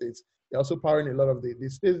other states. They're also powering a lot of the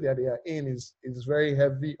states that they are in is very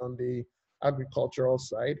heavy on the agricultural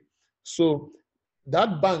side. So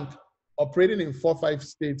that bank operating in 4 or 5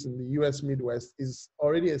 states in the US Midwest is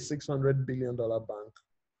already a $600 billion bank,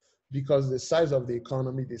 because the size of the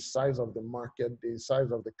economy, the size of the market, the size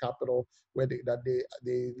of the capital,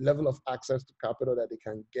 the level of access to capital that they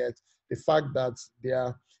can get, the fact that they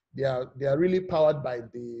are really powered by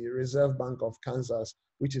the Reserve Bank of Kansas,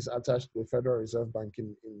 which is attached to the Federal Reserve Bank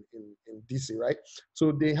in DC, right?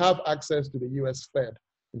 So they have access to the US Fed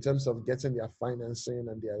in terms of getting their financing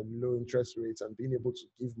and their low interest rates and being able to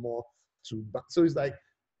give more to banks. So it's like,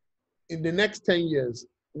 in the next 10 years,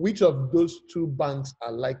 which of those 2 banks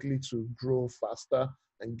are likely to grow faster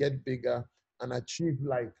and get bigger and achieve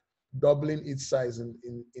like doubling its size in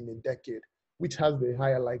a decade? Which has the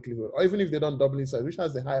higher likelihood? Or even if they don't double its size, which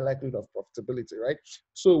has the higher likelihood of profitability, right?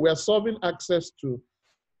 So we're solving access to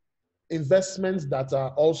investments that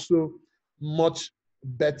are also much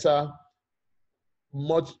better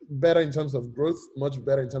in terms of growth, much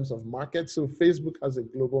better in terms of market. So Facebook has a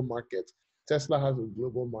global market. Tesla has a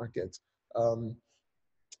global market.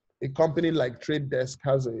 A company like Trade Desk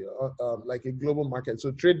has like a global market.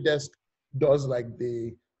 So Trade Desk does like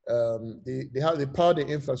they power the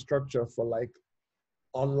infrastructure for like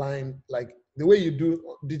online, like the way you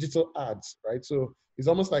do digital ads, right? So it's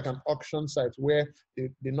almost like an auction site where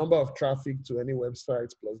the number of traffic to any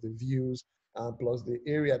website plus the views plus the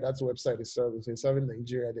area that website is serving. So it's serving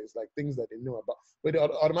Nigeria, there's like things that they know about, but it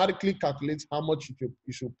automatically calculates how much you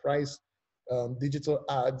should price digital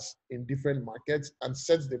ads in different markets and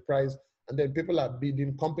sets the price. And then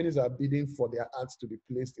companies are bidding for their ads to be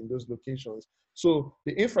placed in those locations. So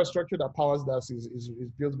the infrastructure that powers that is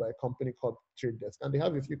built by a company called Trade Desk. And they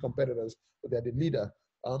have a few competitors, but they're the leader.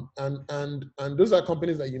 And those are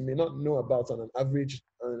companies that you may not know about on an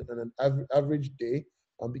average day,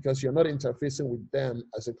 because you're not interfacing with them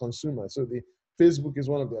as a consumer. So Facebook is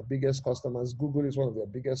one of their biggest customers. Google is one of their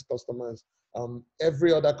biggest customers.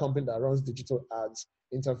 Every other company that runs digital ads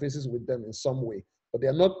interfaces with them in some way, but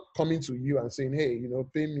they're not coming to you and saying, hey,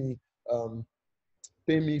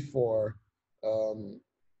 pay me for,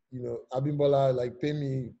 Abimbola, like pay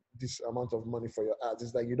me this amount of money for your ads.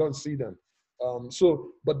 It's like you don't see them.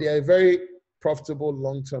 But they are a very profitable,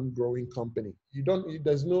 long-term growing company.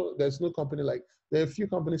 There's no company like, there are a few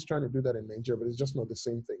companies trying to do that in Nigeria, but it's just not the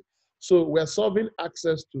same thing. So we're solving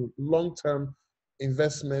access to long-term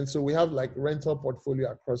investments. So we have like rental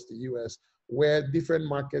portfolio across the US where different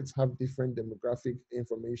markets have different demographic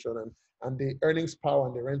information, and the earnings power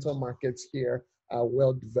and the rental markets here are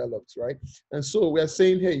well developed, right? And so we're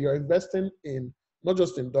saying, hey, you're investing in, not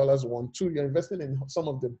just in dollars, 1, 2, you're investing in some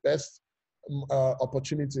of the best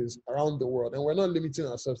opportunities around the world. And we're not limiting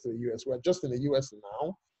ourselves to the US. We're just in the US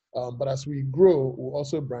now. But as we grow, we'll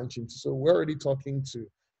also branch into, so we're already talking to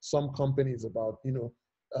some companies about,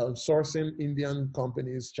 sourcing Indian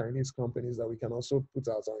companies, Chinese companies that we can also put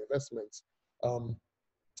as our investments.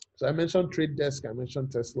 So I mentioned Trade Desk, I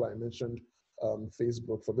mentioned Tesla, I mentioned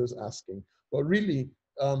Facebook for those asking. But really,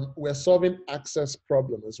 we're solving access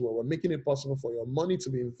problem as well. We're making it possible for your money to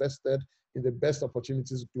be invested in the best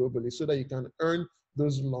opportunities globally so that you can earn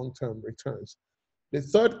those long-term returns. The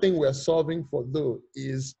third thing we're solving for, though,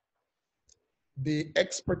 is the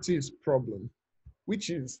expertise problem, which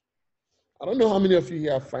is, I don't know how many of you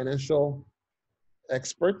here are financial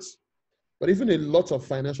experts, but even a lot of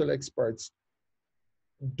financial experts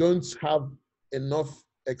don't have enough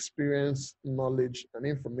experience, knowledge, and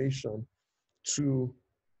information to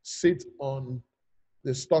sit on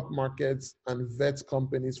the stock markets and vet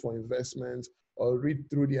companies for investments, or read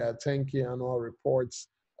through their 10K annual reports.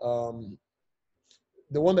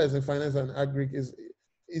 The one that's in finance and agri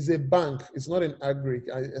is a bank. It's not an agri.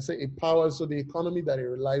 I say it powers, so the economy that it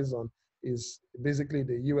relies on is basically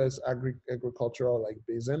the US agricultural like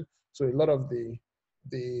basin. So a lot of the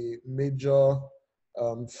major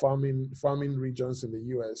farming regions in the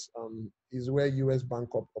US is where US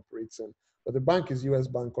Bancorp operates in. But the bank is US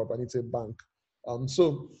Bancorp and it's a bank.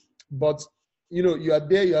 But you know, you are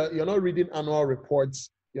there, you're not reading annual reports,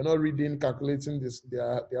 you're not reading, calculating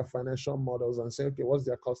their financial models and saying, okay, what's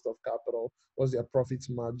their cost of capital? What's their profit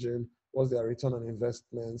margin? What's their return on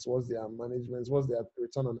investments? What's their management? What's their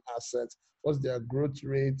return on assets? What's their growth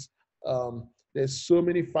rate? There's so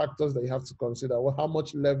many factors that you have to consider. Well, how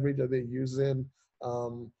much leverage are they using?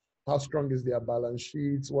 How strong is their balance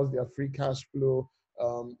sheets? What's their free cash flow?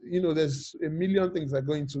 You know, there's a million things that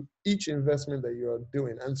go into each investment that you're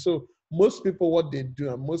doing. And so most people, what they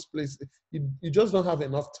do, and most places, you just don't have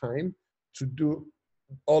enough time to do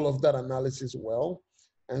all of that analysis well.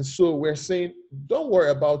 And so we're saying, don't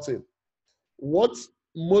worry about it. What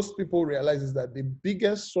most people realize is that the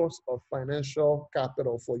biggest source of financial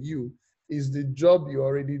capital for you is the job you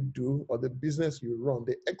already do or the business you run,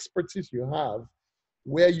 the expertise you have,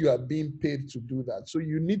 where you are being paid to do that. So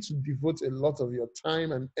you need to devote a lot of your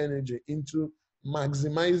time and energy into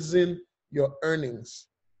maximizing your earnings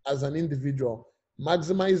as an individual,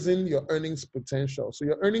 maximizing your earnings potential. So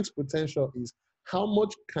your earnings potential is how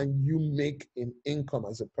much can you make in income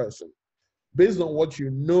as a person, based on what you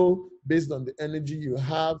know, based on the energy you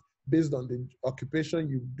have, based on the occupation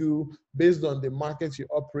you do, based on the markets you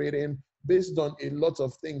operate in, based on a lot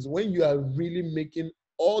of things. When you are really making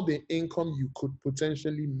all the income you could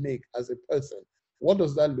potentially make as a person, what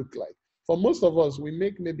does that look like? For most of us, we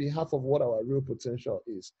make maybe half of what our real potential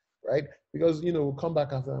is, right? Because, you know, we'll come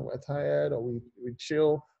back after we're tired, or we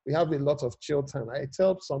chill. We have a lot of chill time. I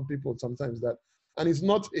tell some people sometimes that, and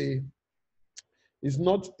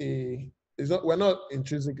we're not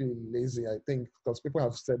intrinsically lazy, I think, because people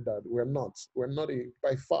have said that. We're not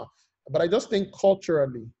by far. But I just think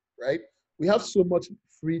culturally, right? We have so much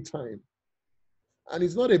free time. And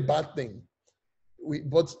it's not a bad thing.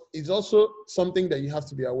 But it's also something that you have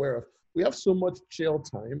to be aware of. We have so much chill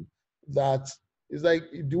time that it's like,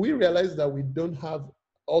 do we realize that we don't have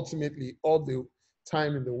ultimately all the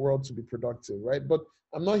time in the world to be productive, right? But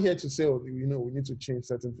I'm not here to say, oh, you know, we need to change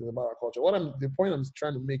certain things about our culture. The point I'm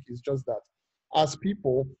trying to make is just that as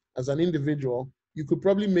people, as an individual, you could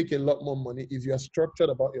probably make a lot more money if you are structured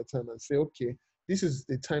about your time and say, okay, this is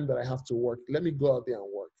the time that I have to work. Let me go out there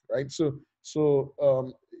and work, right? So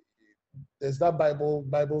there's that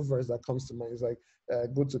Bible verse that comes to mind. It's like,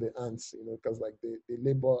 go to the ants, you know, because like they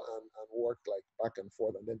labor and work like back and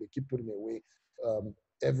forth, and then they keep putting away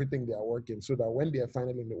everything they are working, so that when they are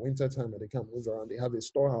finally in the winter time and they can move around, they have a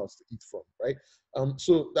storehouse to eat from, right?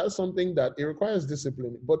 So that's something that it requires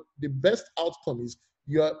discipline, but the best outcome is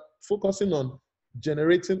you are focusing on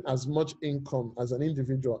generating as much income as an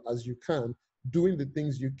individual as you can, doing the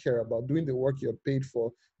things you care about, doing the work you're paid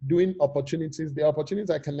for, doing opportunities, the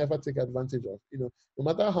opportunities I can never take advantage of. You know, no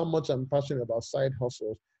matter how much I'm passionate about side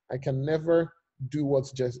hustles, I can never do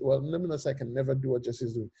what's Jesse, well, let me not say I can never do what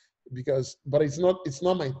Jesse's doing, but it's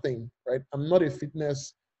not my thing, right? I'm not a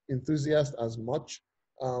fitness enthusiast as much,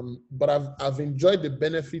 but I've enjoyed the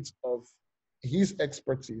benefits of his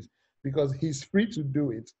expertise because he's free to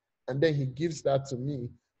do it, and then he gives that to me,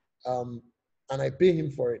 and I pay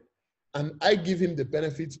him for it. And I give him the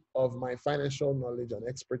benefit of my financial knowledge and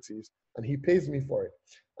expertise, and he pays me for it.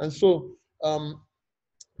 And so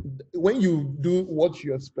when you do what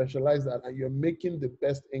you're specialized at and you're making the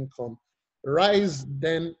best income, Rise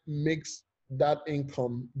then makes that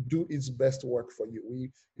income do its best work for you.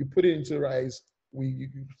 You put it into Rise, we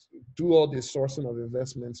do all the sourcing of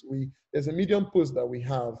investments. There's a Medium post that we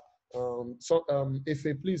have.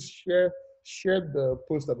 If please share the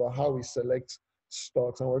post about how we select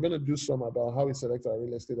stocks, and we're going to do some about how we select our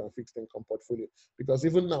real estate and fixed income portfolio, because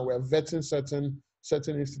even now we're vetting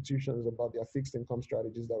certain institutions about their fixed income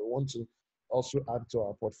strategies that we want to also add to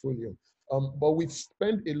our portfolio. But we've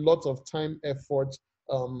spent a lot of time, effort,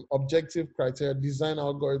 objective criteria, design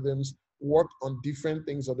algorithms, work on different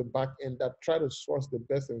things on the back end that try to source the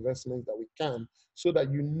best investments that we can, so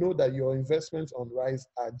that you know that your investments on Rise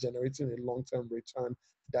are generating a long-term return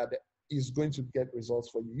that is going to get results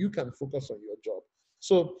for you. You can focus on your job.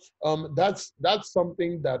 So that's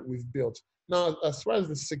something that we've built. Now, as far as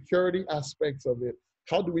the security aspects of it,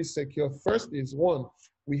 how do we secure? First is, one,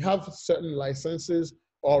 we have certain licenses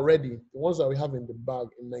already, the ones that we have in the bag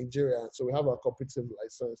in Nigeria. So we have our cooperative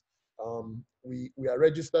license. We are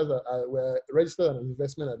registered. We're registered as an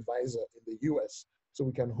investment advisor in the U.S. So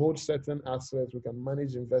we can hold certain assets. We can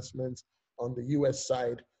manage investments on the U.S.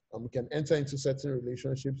 side. We can enter into certain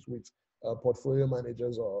relationships with portfolio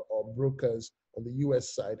managers or brokers on the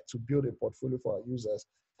US side to build a portfolio for our users.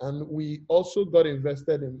 And we also got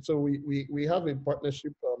invested in, so we have a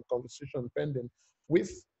partnership conversation pending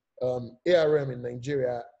with ARM in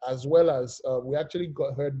Nigeria, as well as we actually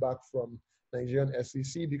got heard back from Nigerian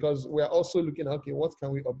SEC, because we're also looking at, okay, what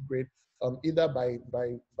can we upgrade, either by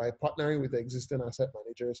partnering with the existing asset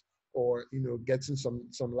managers, or getting some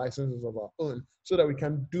licenses of our own, so that we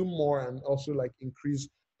can do more and also like increase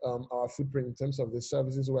our footprint in terms of the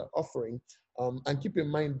services we're offering. And keep in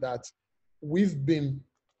mind that we've been,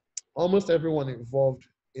 almost everyone involved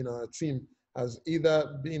in our team has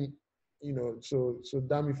either been, so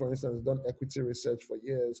Dami, for instance, has done equity research for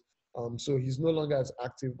years. So he's no longer as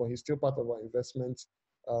active, but he's still part of our investment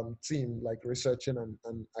team, like researching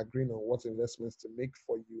and agreeing on what investments to make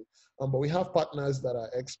for you. But we have partners that are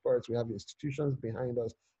experts. We have institutions behind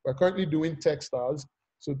us. We're currently doing Techstars.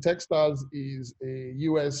 So Techstars is a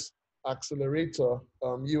US accelerator,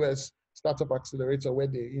 US startup accelerator, where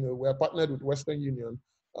we're partnered with Western Union.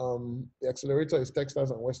 The accelerator is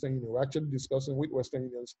Techstars and Western Union. We're actually discussing with Western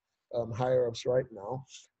Union's higher ups right now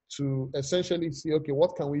to essentially see, okay,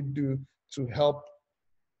 what can we do to help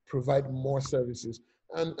provide more services?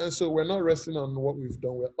 And so we're not resting on what we've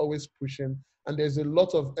done. We're always pushing. And there's a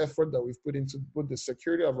lot of effort that we've put into both the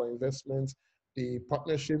security of our investments, the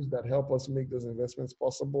partnerships that help us make those investments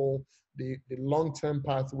possible, the long-term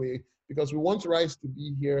pathway, because we want Rise to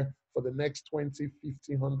be here for the next 20,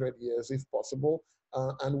 50, 100 years, if possible.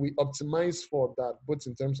 And we optimize for that, both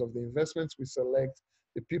in terms of the investments we select,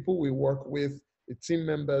 the people we work with, the team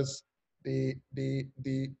members, the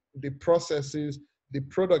processes, the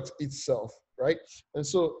product itself, right? And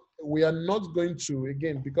so we are not going to,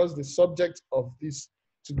 again, because the subject of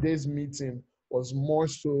today's meeting was more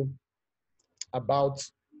so about,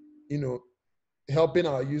 helping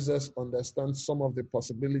our users understand some of the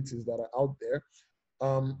possibilities that are out there.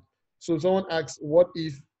 So someone asks, what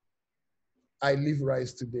if I leave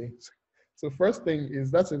Rise today? So first thing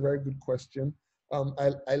is, that's a very good question.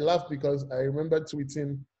 I laugh because I remember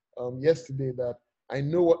tweeting yesterday that I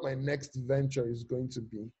know what my next venture is going to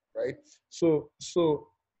be, right? So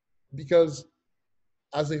because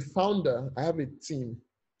as a founder, I have a team,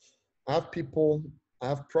 I have people, I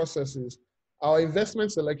have processes. Our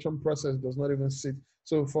investment selection process does not even sit.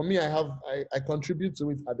 So for me, I contribute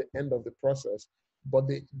to it at the end of the process, but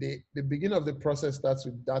the beginning of the process starts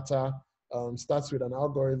with data, starts with an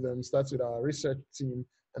algorithm, starts with our research team,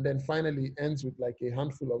 and then finally ends with like a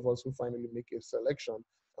handful of us who finally make a selection,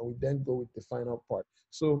 and we then go with the final part.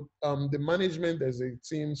 So the management, there's a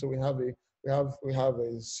team. So we have a COO, we have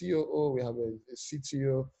a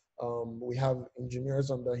CTO, we have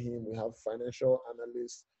engineers under him, we have financial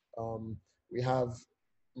analysts, we have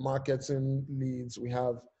marketing leads, we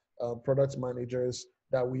have product managers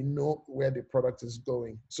that we know where the product is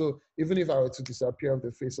going. So even if I were to disappear off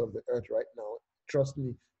the face of the earth right now, trust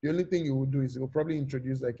me, the only thing you will do is it will probably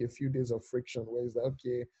introduce like a few days of friction where it's like,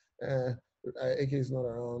 okay, AK is not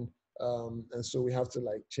around. And so we have to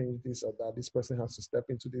like change this or that. This person has to step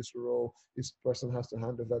into this role. This person has to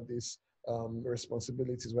hand over this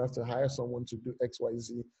responsibilities. We have to hire someone to do X, Y,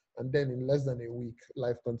 Z. And then in less than a week,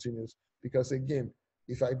 life continues. Because again,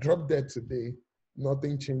 if I drop dead today,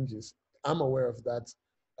 nothing changes. I'm aware of that.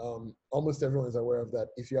 Almost everyone is aware of that.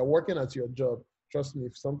 If you are working at your job, trust me,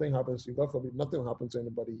 if something happens to you, God forbid, nothing will happen to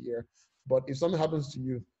anybody here. But if something happens to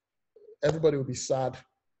you, everybody will be sad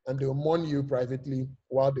and they'll mourn you privately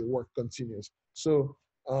while the work continues. So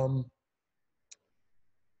I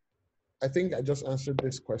think I just answered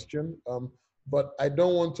this question, but I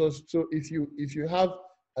don't want us to, if you have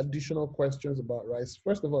additional questions about Rise,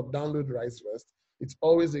 first of all, download RiseVest. It's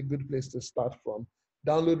always a good place to start from.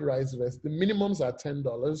 Download RiseVest. The minimums are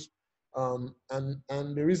 $10.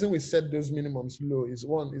 And the reason we set those minimums low is,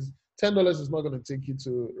 one, is $10 is not going to take you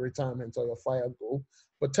to retirement or your FIRE goal,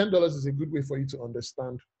 but $10 is a good way for you to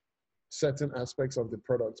understand certain aspects of the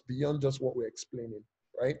product beyond just what we're explaining,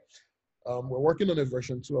 right? We're working on a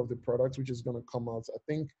version 2 of the product, which is going to come out. I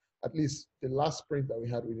think at least the last sprint that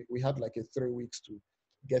we had like a 3 weeks to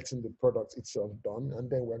getting the product itself done, and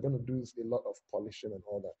then we're going to do a lot of polishing and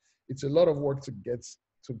all that. It's a lot of work to get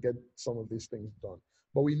some of these things done,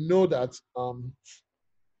 but we know that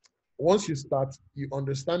once you start, you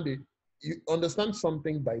understand it. You understand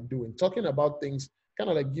something by doing. Talking about things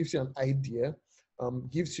kind of like gives you an idea,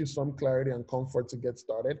 gives you some clarity and comfort to get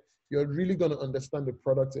started. You're really going to understand the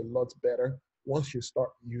product a lot better once you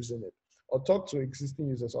start using it. or talk to existing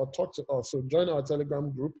users, or talk to us. So join our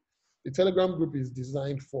Telegram group. The Telegram group is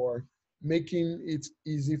designed for making it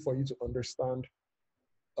easy for you to understand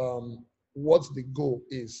what the goal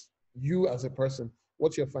is. You as a person,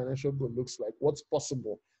 what your financial goal looks like, what's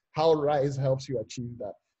possible, how Rise helps you achieve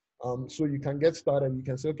that. So you can get started. You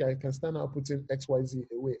can say, okay, I can start now putting XYZ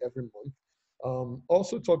away every month.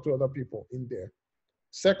 Also talk to other people in there.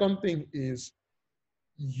 Second thing is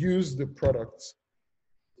use the products.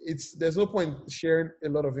 There's no point sharing a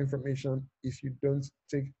lot of information if you don't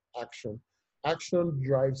take action. Action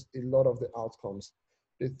drives a lot of the outcomes.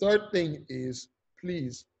 The third thing is,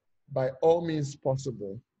 please, by all means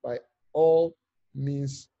possible, by all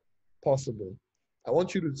means possible, I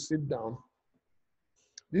want you to sit down.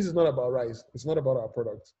 This is not about Rise. It's not about our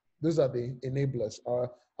product. Those are the enablers.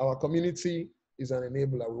 Our community is an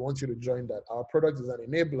enabler. We want you to join that. Our product is an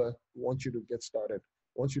enabler. We want you to get started.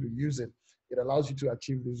 We want you to use it. It allows you to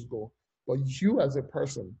achieve this goal. But you as a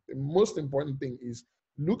person, the most important thing is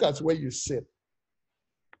look at where you sit.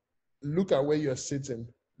 Look at where you're sitting.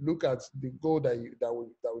 Look at the goal that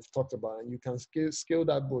we've talked about, and you can scale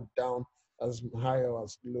that goal down as high or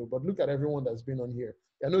as low. But look at everyone that's been on here.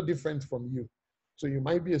 They're no different from you. So you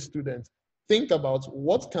might be a student. Think about,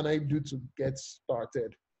 what can I do to get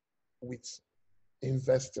started with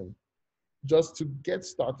investing? Just to get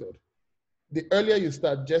started. The earlier you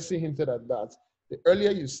start, Jesse hinted at that, the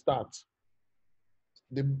earlier you start,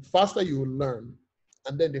 the faster you will learn,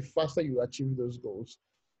 and then the faster you achieve those goals.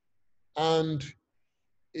 And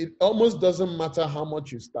it almost doesn't matter how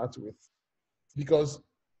much you start with, because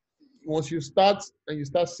once you start and you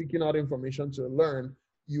start seeking out information to learn,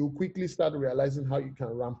 you quickly start realizing how you can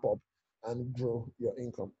ramp up and grow your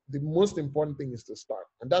income. The most important thing is to start.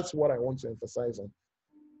 And that's what I want to emphasize on.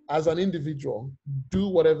 As an individual, do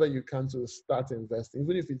whatever you can to start investing.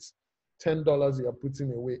 Even if it's $10 you're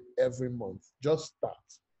putting away every month, just start.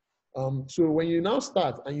 So when you now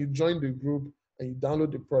start and you join the group and you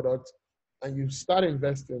download the product and you start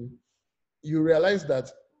investing, you realize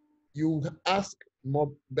that you ask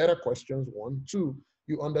better questions, one. Two,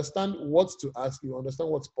 you understand what to ask, you understand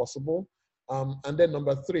what's possible. And then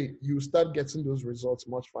number three, you start getting those results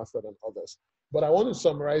much faster than others. But I want to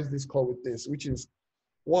summarize this call with this, which is,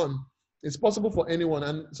 one, it's possible for anyone.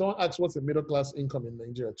 And someone asks, what's the middle class income in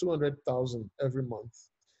Nigeria? 200,000 every month.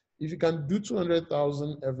 If you can do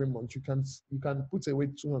 200,000 every month, you can put away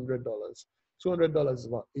 $200. $200 is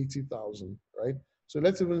about 80,000, right? So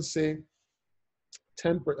let's even say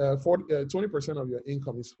 20% of your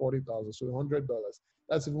income is 40,000, so $100.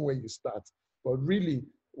 That's even where you start. But really,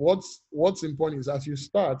 what's important is, as you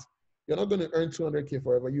start, you're not going to earn 200K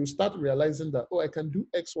forever. You start realizing that, oh, I can do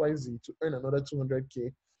XYZ to earn another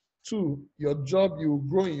 200K. Two, your job, you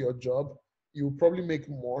grow in your job, you probably make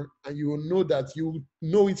more, and you will know that you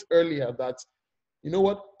know it earlier that, you know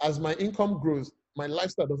what, as my income grows, my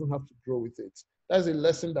lifestyle doesn't have to grow with it. That's a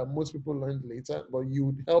lesson that most people learn later, but you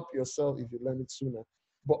would help yourself if you learn it sooner.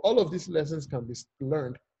 But all of these lessons can be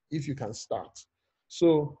learned if you can start.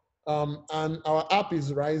 So, and our app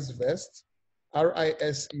is RiseVest,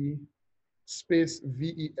 RISE space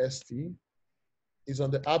VEST. It's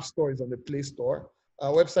on the App Store, it's on the Play Store.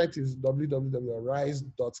 Our website is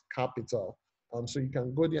www.rise.capital. So you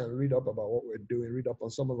can go there and read up about what we're doing, read up on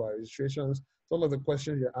some of our registrations. Some of the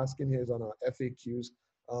questions you're asking here is on our FAQs.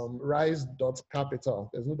 Rise.capital,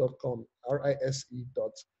 there's no .com,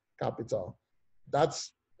 RISE.capital.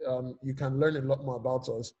 That's, you can learn a lot more about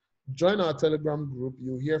us. Join our Telegram group.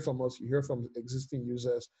 You hear from us, you hear from existing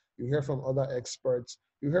users, you hear from other experts,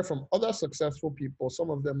 you hear from other successful people, some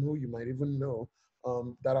of them who you might even know,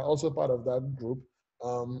 that are also part of that group.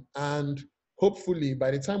 And hopefully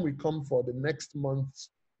by the time we come for the next month's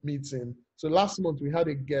meeting, so last month we had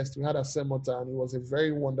a guest, we had a Semota, and it was a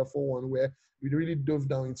very wonderful one where we really dove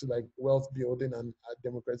down into like wealth building and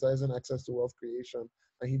democratizing access to wealth creation.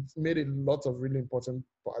 And he made a lot of really important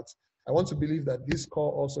parts. I want to believe that this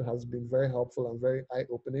call also has been very helpful and very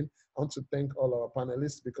eye-opening. I want to thank all our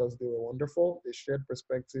panelists because they were wonderful. They shared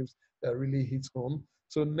perspectives that really hit home.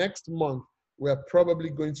 So next month, we're probably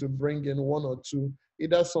going to bring in one or two,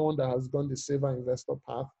 either someone that has gone the saver investor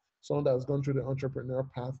path, someone that has gone through the entrepreneur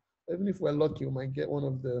path. Even if we're lucky, we might get one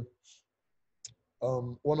of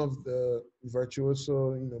the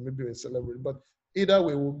virtuoso, maybe a celebrity. But either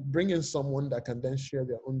way, we'll bring in someone that can then share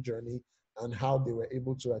their own journey and how they were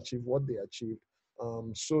able to achieve what they achieved.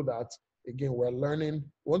 So that, again, we're learning.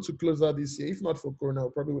 We want to close out this year. If not for Corona,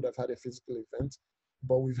 we probably would have had a physical event.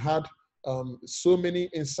 But we've had so many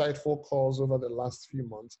insightful calls over the last few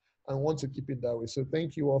months, and want to keep it that way. So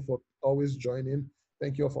thank you all for always joining.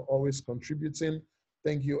 Thank you all for always contributing.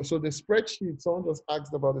 Thank you. So the spreadsheet, someone just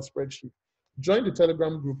asked about the spreadsheet. join the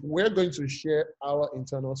Telegram group. We're going to share our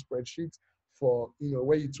internal spreadsheet for,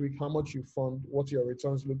 where you tweak how much you fund, what your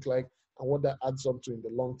returns look like, and what that adds up to in the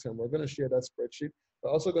long term. We're going to share that spreadsheet.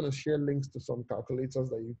 We're also going to share links to some calculators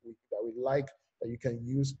that we like, that you can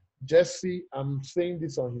use. Jesse, I'm saying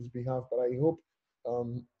this on his behalf, but I hope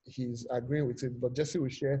he's agreeing with it. But Jesse will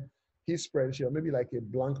share his spreadsheet, or maybe like a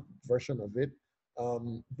blank version of it.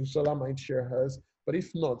 Busola might share hers. But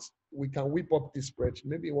if not, we can whip up this spreadsheet.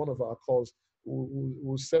 Maybe one of our calls,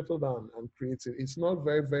 we'll settle down and create it. It's not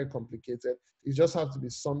very, very complicated. It just has to be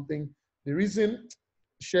something. The reason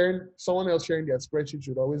someone else sharing their spreadsheet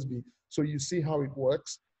should always be so you see how it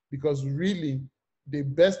works, because really the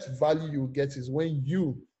best value you get is when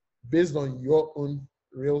you, based on your own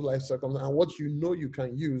real life circumstances and what you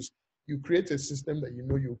can use, you create a system that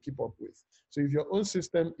you'll keep up with. So if your own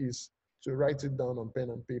system is to write it down on pen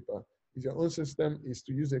and paper, if your own system is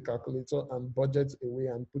to use a calculator and budget away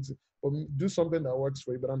and put it, but do something that works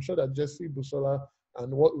for you. But I'm sure that Jesse, Busola,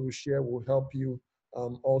 and what we'll share will help you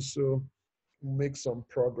also make some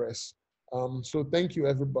progress. So thank you,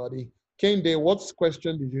 everybody. Kende, what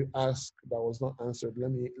question did you ask that was not answered?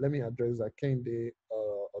 Let me address that. Kende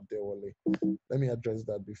Odewole. Let me address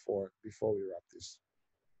that before we wrap this.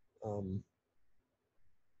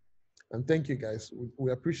 And thank you, guys.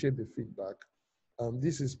 We appreciate the feedback.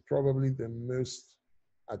 This is probably the most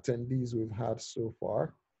attendees we've had so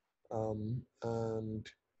far. And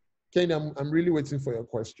Kende, I'm really waiting for your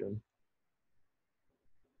question.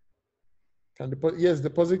 Yes,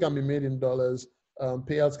 deposit can be made in dollars,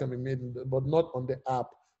 payouts can be made, but not on the app.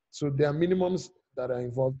 So there are minimums that are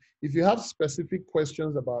involved. If you have specific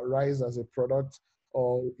questions about Rise as a product,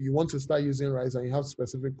 or you want to start using Rise and you have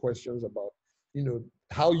specific questions about,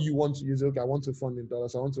 how you want to use it. Okay, I want to fund in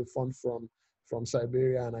dollars. I want to fund from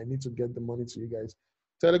Siberia, and I need to get the money to you guys.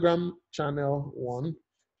 Telegram channel 1.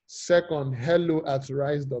 Second,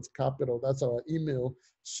 hello@rise.capital. That's our email.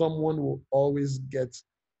 Someone will always get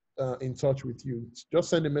in touch with you. Just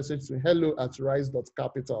send a message to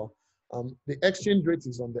hello@rise.capital. The exchange rate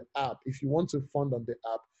is on the app. If you want to fund on the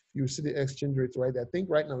app, you see the exchange rate right there. I think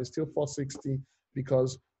right now it's still 460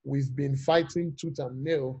 because we've been fighting tooth and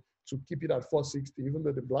nail to keep it at 460, even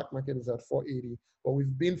though the black market is at 480. But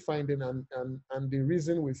we've been finding, and the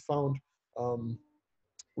reason we found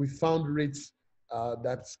rates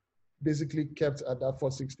that's basically kept at that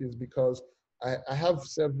 460 is because I have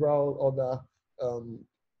several other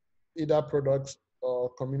either products or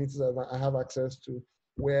communities that I have access to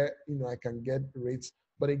where I can get rates.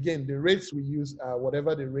 But again, the rates we use are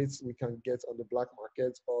whatever the rates we can get on the black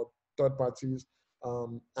market or third parties.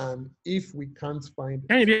 And if we can't find,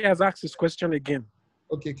 Kende has asked this question again.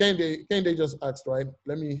 Okay, Kende just asked, right?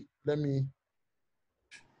 Let me.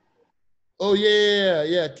 Oh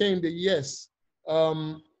yeah, Kende, yes.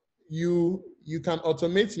 You can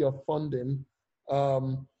automate your funding.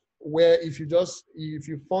 Where if you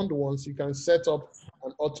fund once, you can set up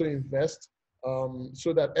an auto invest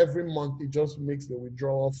so that every month it just makes the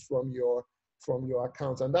withdrawals from your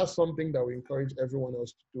account. And that's something that we encourage everyone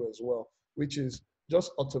else to do as well, which is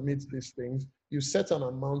just automate these things. You set an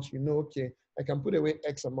amount, okay, I can put away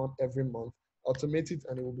X amount every month, automate it,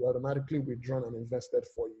 and it will be automatically withdrawn and invested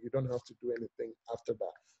for you. You don't have to do anything after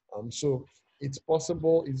that. So it's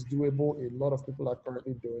possible, it's doable. A lot of people are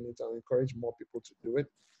currently doing it. I encourage more people to do it.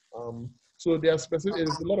 So there's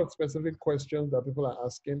a lot of specific questions that people are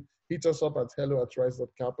asking. Hit us up at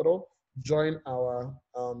hello@rise.capital. Join our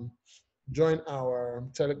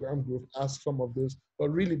Telegram group, ask some of those. But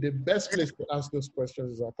really the best place to ask those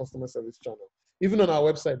questions is our customer service channel. Even on our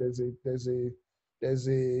website, there's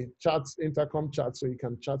a chat, intercom chat, so you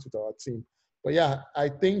can chat with our team. But yeah, I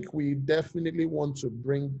think we definitely want to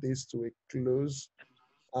bring this to a close.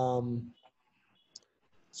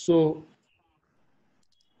 So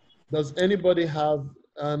does anybody have,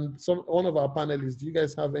 one of our panelists, do you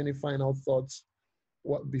guys have any final thoughts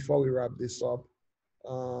before we wrap this up?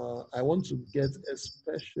 I want to get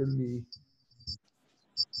especially.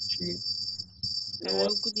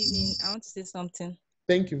 Good evening. I want to say something.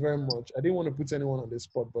 Thank you very much. I didn't want to put anyone on the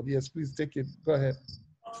spot, but yes, please take it. Go ahead.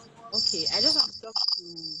 Okay, I just want to talk to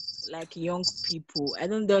like young people.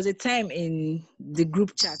 There was a time in the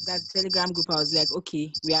group chat, that Telegram group, I was like,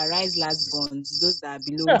 okay, we are Rise last bonds, those that are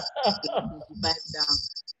below 25 down.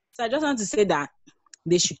 So I just want to say that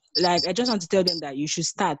they should, I just want to tell them that you should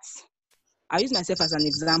start. I'll use myself as an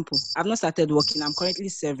example. I've not started working. I'm currently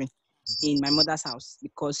serving in my mother's house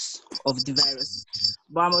because of the virus.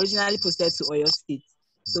 But I'm originally posted to Oyo State.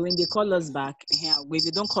 So when they call us back, when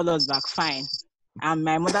they don't call us back, fine. And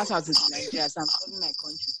my mother's house is in Nigeria, so I'm serving my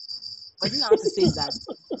country. But you know how to say that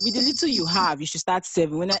with the little you have, you should start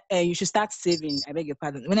saving. You should start saving. I beg your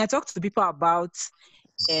pardon. When I talk to people about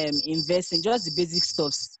investing, just the basic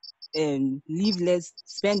stuffs, live less,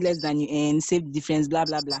 spend less than you earn, save the difference, blah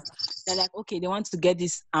blah blah. They're like, okay, they want to get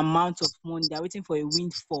this amount of money. They're waiting for a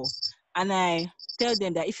windfall, and I tell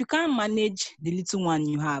them that if you can't manage the little one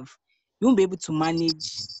you have, you won't be able to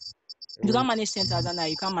manage. You can't manage 10,000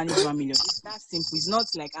 naira, you can't manage 1 million. It's that simple. It's not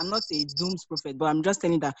like I'm not a dooms prophet, but I'm just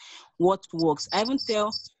telling that what works. I even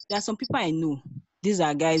tell there are some people I know. These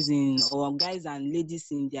are guys and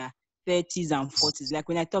ladies in their 30s and 40s. Like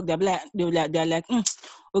when I talk, they're like,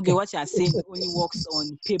 okay, what you're saying only works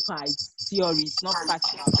on paper, it's theory, it's not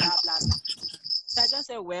practical, blah blah blah. So I just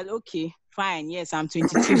said, well, okay, fine. Yes, I'm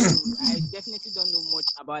 22, so I definitely don't know much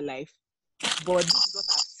about life. But this is what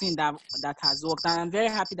I've seen that has worked. And I'm very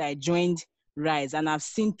happy that I joined Rise, and I've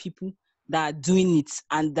seen people that are doing it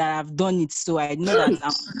and that have done it. So I know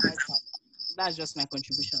that that's just my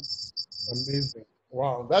contribution. Amazing.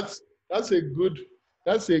 Wow. That's a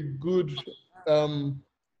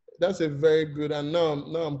very good, and now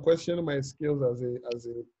I'm questioning my skills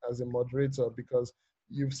as a moderator, because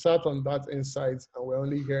you've sat on that insight and we're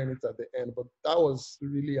only hearing it at the end, but that was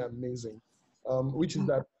really amazing. Which is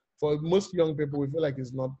that for most young people, we feel like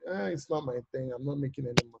it's not my thing. I'm not making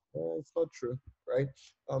any money. It's not true, right?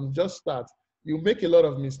 Just start. You make a lot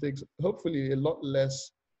of mistakes, hopefully a lot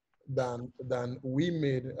less than we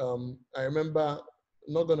made. I remember,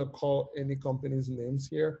 I'm not gonna call any company's names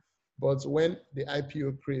here, but when the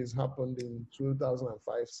IPO craze happened in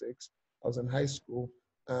 2005-6, I was in high school,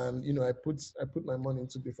 and I put my money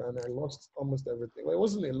into DeFi and I lost almost everything. Well, it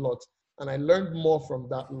wasn't a lot, and I learned more from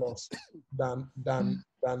that loss than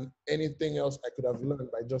anything else I could have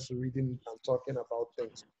learned by just reading and talking about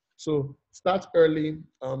things. So start early.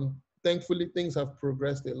 Thankfully, things have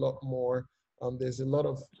progressed a lot more. There's a lot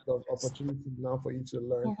of opportunities now for you to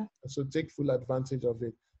learn. Yeah. So take full advantage of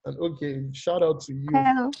it. And okay, shout out to you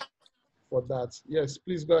for that. Yes,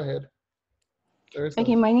 please go ahead. Teresa.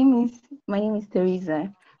 Okay, my name is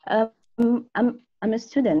Teresa. I'm a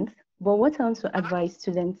student, but what I want to advise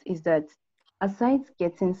students is that aside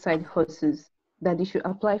getting side hustles, that they should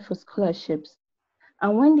apply for scholarships.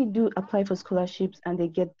 And when they do apply for scholarships and they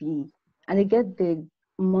get the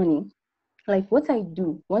money, like what I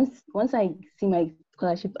do, once I see my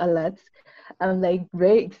scholarship alert, I'm like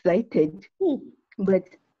very excited. But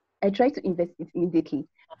I try to invest it immediately,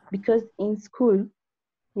 because in school,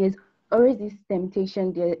 there's always this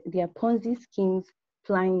temptation. There are Ponzi schemes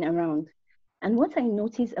flying around. And what I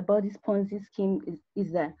notice about this Ponzi scheme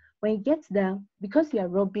is that when you get there, because you are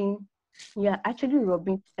actually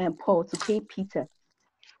robbing Paul to pay Peter.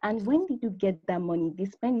 And when they do get that money, they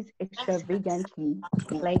spend it extravagantly.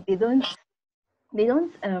 Like they don't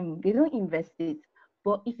invest it.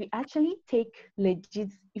 But if you actually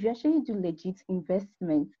do legit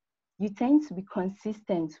investment, you tend to be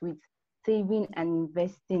consistent with saving and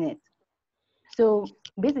investing it. So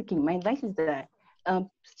basically, my advice is that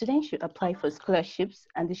students should apply for scholarships,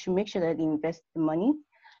 and they should make sure that they invest the money,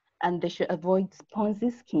 and they should avoid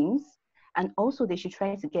Ponzi schemes, and also they should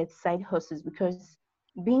try to get side hustles, because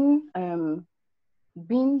being on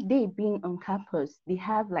campus, they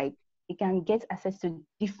have you can get access to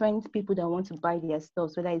different people that want to buy their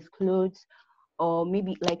stuff, whether it's clothes or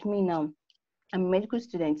maybe like me now, I'm a medical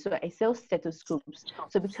student, so I sell stethoscopes.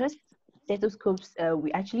 So because stethoscopes,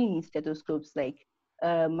 we actually need stethoscopes,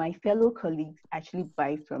 my fellow colleagues actually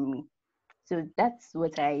buy from me. So that's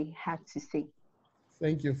what I have to say.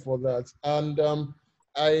 Thank you for that. And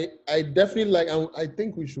I definitely I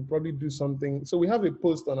think we should probably do something. So we have a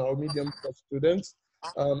post on our Medium for students.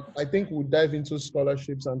 I think we'll dive into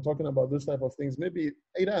scholarships and talking about those type of things, maybe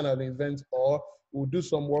either at an event, or we'll do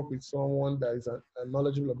some work with someone that is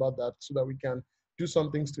knowledgeable about that, so that we can do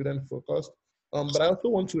something student focused. But I also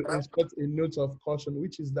want to insert a note of caution,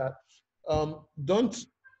 which is that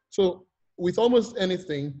so with almost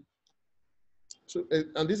anything,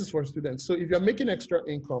 and this is for students. So if you're making extra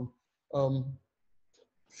income,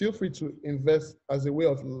 feel free to invest as a way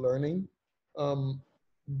of learning. But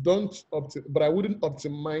I wouldn't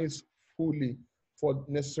optimize fully for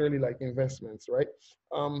necessarily investments, right?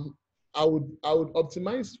 I would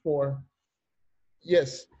optimize for,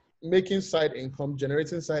 yes, making side income,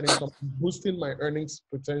 generating side income, boosting my earnings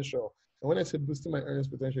potential. And when I say boosting my earnings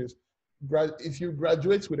potential, is if you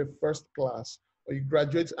graduate with a first class, or you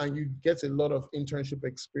graduate and you get a lot of internship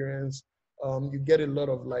experience, you get a lot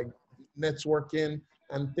of networking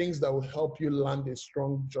and things that will help you land a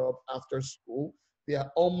strong job after school, they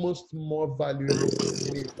are almost more valuable than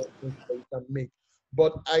any investments that you can make.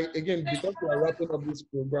 But because we are wrapping up this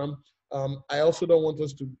program, I also don't want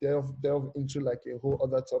us to delve into like a whole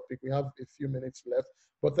other topic. We have a few minutes left.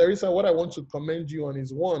 But Teresa, what I want to commend you on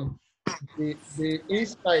is one, the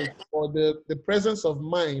insight or the presence of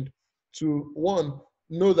mind to one,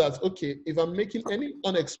 know that, okay, if I'm making any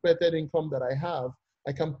unexpected income that I have,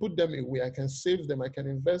 I can put them away, I can save them, I can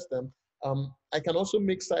invest them. I can also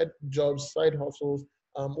make side jobs, side hustles.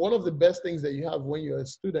 One of the best things that you have when you're a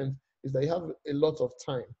student is that you have a lot of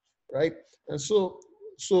time, right? And so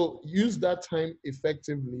use that time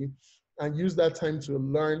effectively and use that time to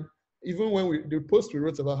learn. Even when the post we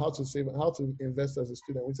wrote about how to save and how to invest as a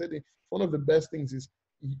student, we said one of the best things is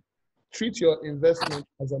treat your investment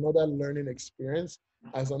as another learning experience,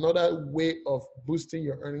 as another way of boosting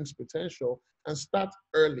your earnings potential, and start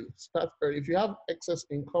early. Start early. If you have excess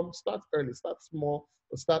income, start early. Start small,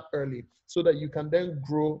 but start early so that you can then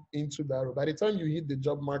grow into that. By the time you hit the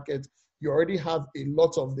job market, you already have a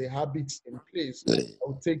lot of the habits in place that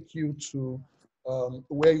will take you to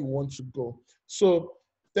where you want to go. So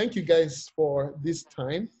thank you guys for this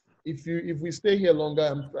time. If we stay here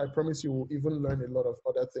longer, I promise you we'll even learn a lot of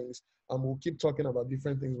other things. We'll keep talking about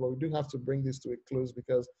different things, but we do have to bring this to a close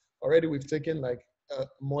because already we've taken like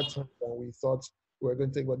more time than we thought we were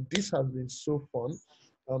going to take. But this has been so fun.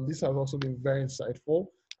 This has also been very insightful.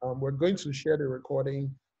 We're going to share the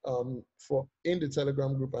recording in the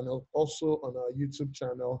Telegram group and also on our YouTube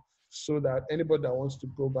channel so that anybody that wants to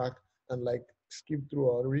go back and like skip through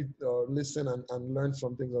or read or listen and learn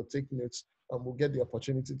something or take notes, will get the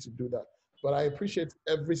opportunity to do that. But I appreciate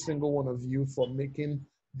every single one of you for making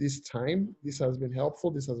this time. This has been helpful.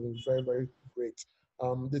 This has been very, very great.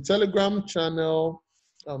 The Telegram channel,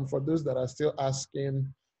 for those that are still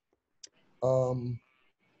asking,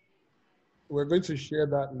 we're going to share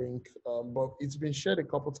that link, but it's been shared a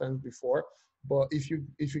couple times before. But if you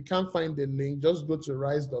can't find the link, just go to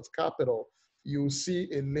rise.capital. You'll see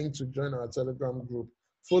a link to join our Telegram group.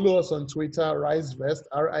 Follow us on Twitter, RiseVest,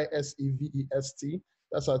 RISEVEST.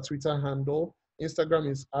 That's our Twitter handle. Instagram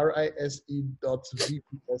is rise.vest.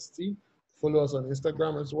 Follow us on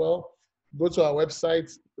Instagram as well. Go to our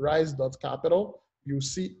website, rise.capital. You'll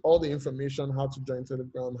see all the information, how to join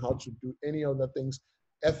Telegram, how to do any other things,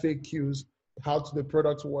 FAQs, how the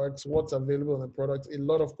product works, what's available in the product. A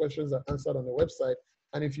lot of questions are answered on the website.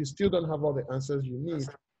 And if you still don't have all the answers you need,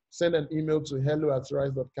 send an email to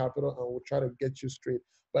hello@rise.capital and we'll try to get you straight.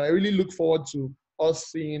 But I really look forward to us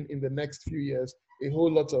seeing in the next few years a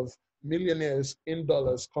whole lot of millionaires in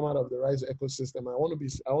dollars come out of the Rise ecosystem. I want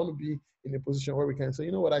to be in a position where we can say,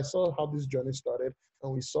 you know what, I saw how this journey started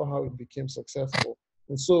and we saw how it became successful.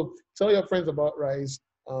 And so tell your friends about Rise.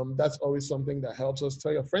 That's always something that helps us.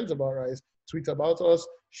 Tell your friends about Rise, tweet about us,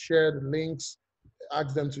 share the links,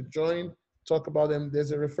 ask them to join, talk about them.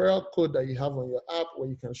 There's a referral code that you have on your app where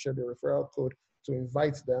you can share the referral code to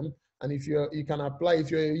invite them. And if you can apply, if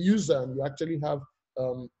you're a user and you actually have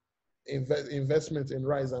investment in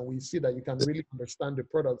Rise and we see that you can really understand the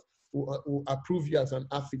product, we'll approve you as an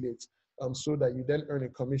affiliate, so that you then earn a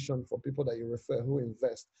commission for people that you refer who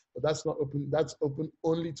invest. But that's not open, that's open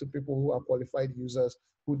only to people who are qualified users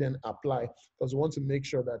who then apply, because we want to make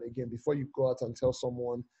sure that, again, before you go out and tell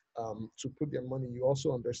someone to put their money, you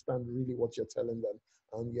also understand really what you're telling them,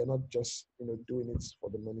 and you're not just doing it for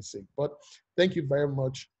the money's sake. But thank you very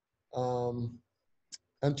much.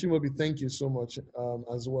 And Chimaobi, thank you so much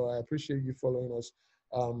as well. I appreciate you following us,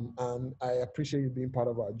 and I appreciate you being part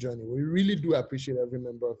of our journey. We really do appreciate every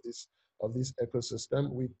member of this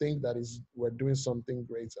ecosystem. We think that we're doing something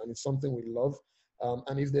great, and it's something we love.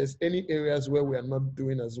 And if there's any areas where we are not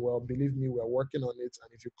doing as well, believe me, we are working on it.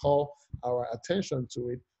 And if you call our attention to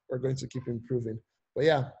it, we're going to keep improving. But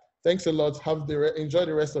yeah, thanks a lot. Enjoy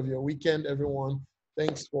the rest of your weekend, everyone.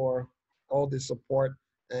 Thanks for all the support,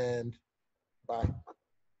 and bye.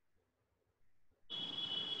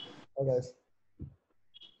 Bye, guys.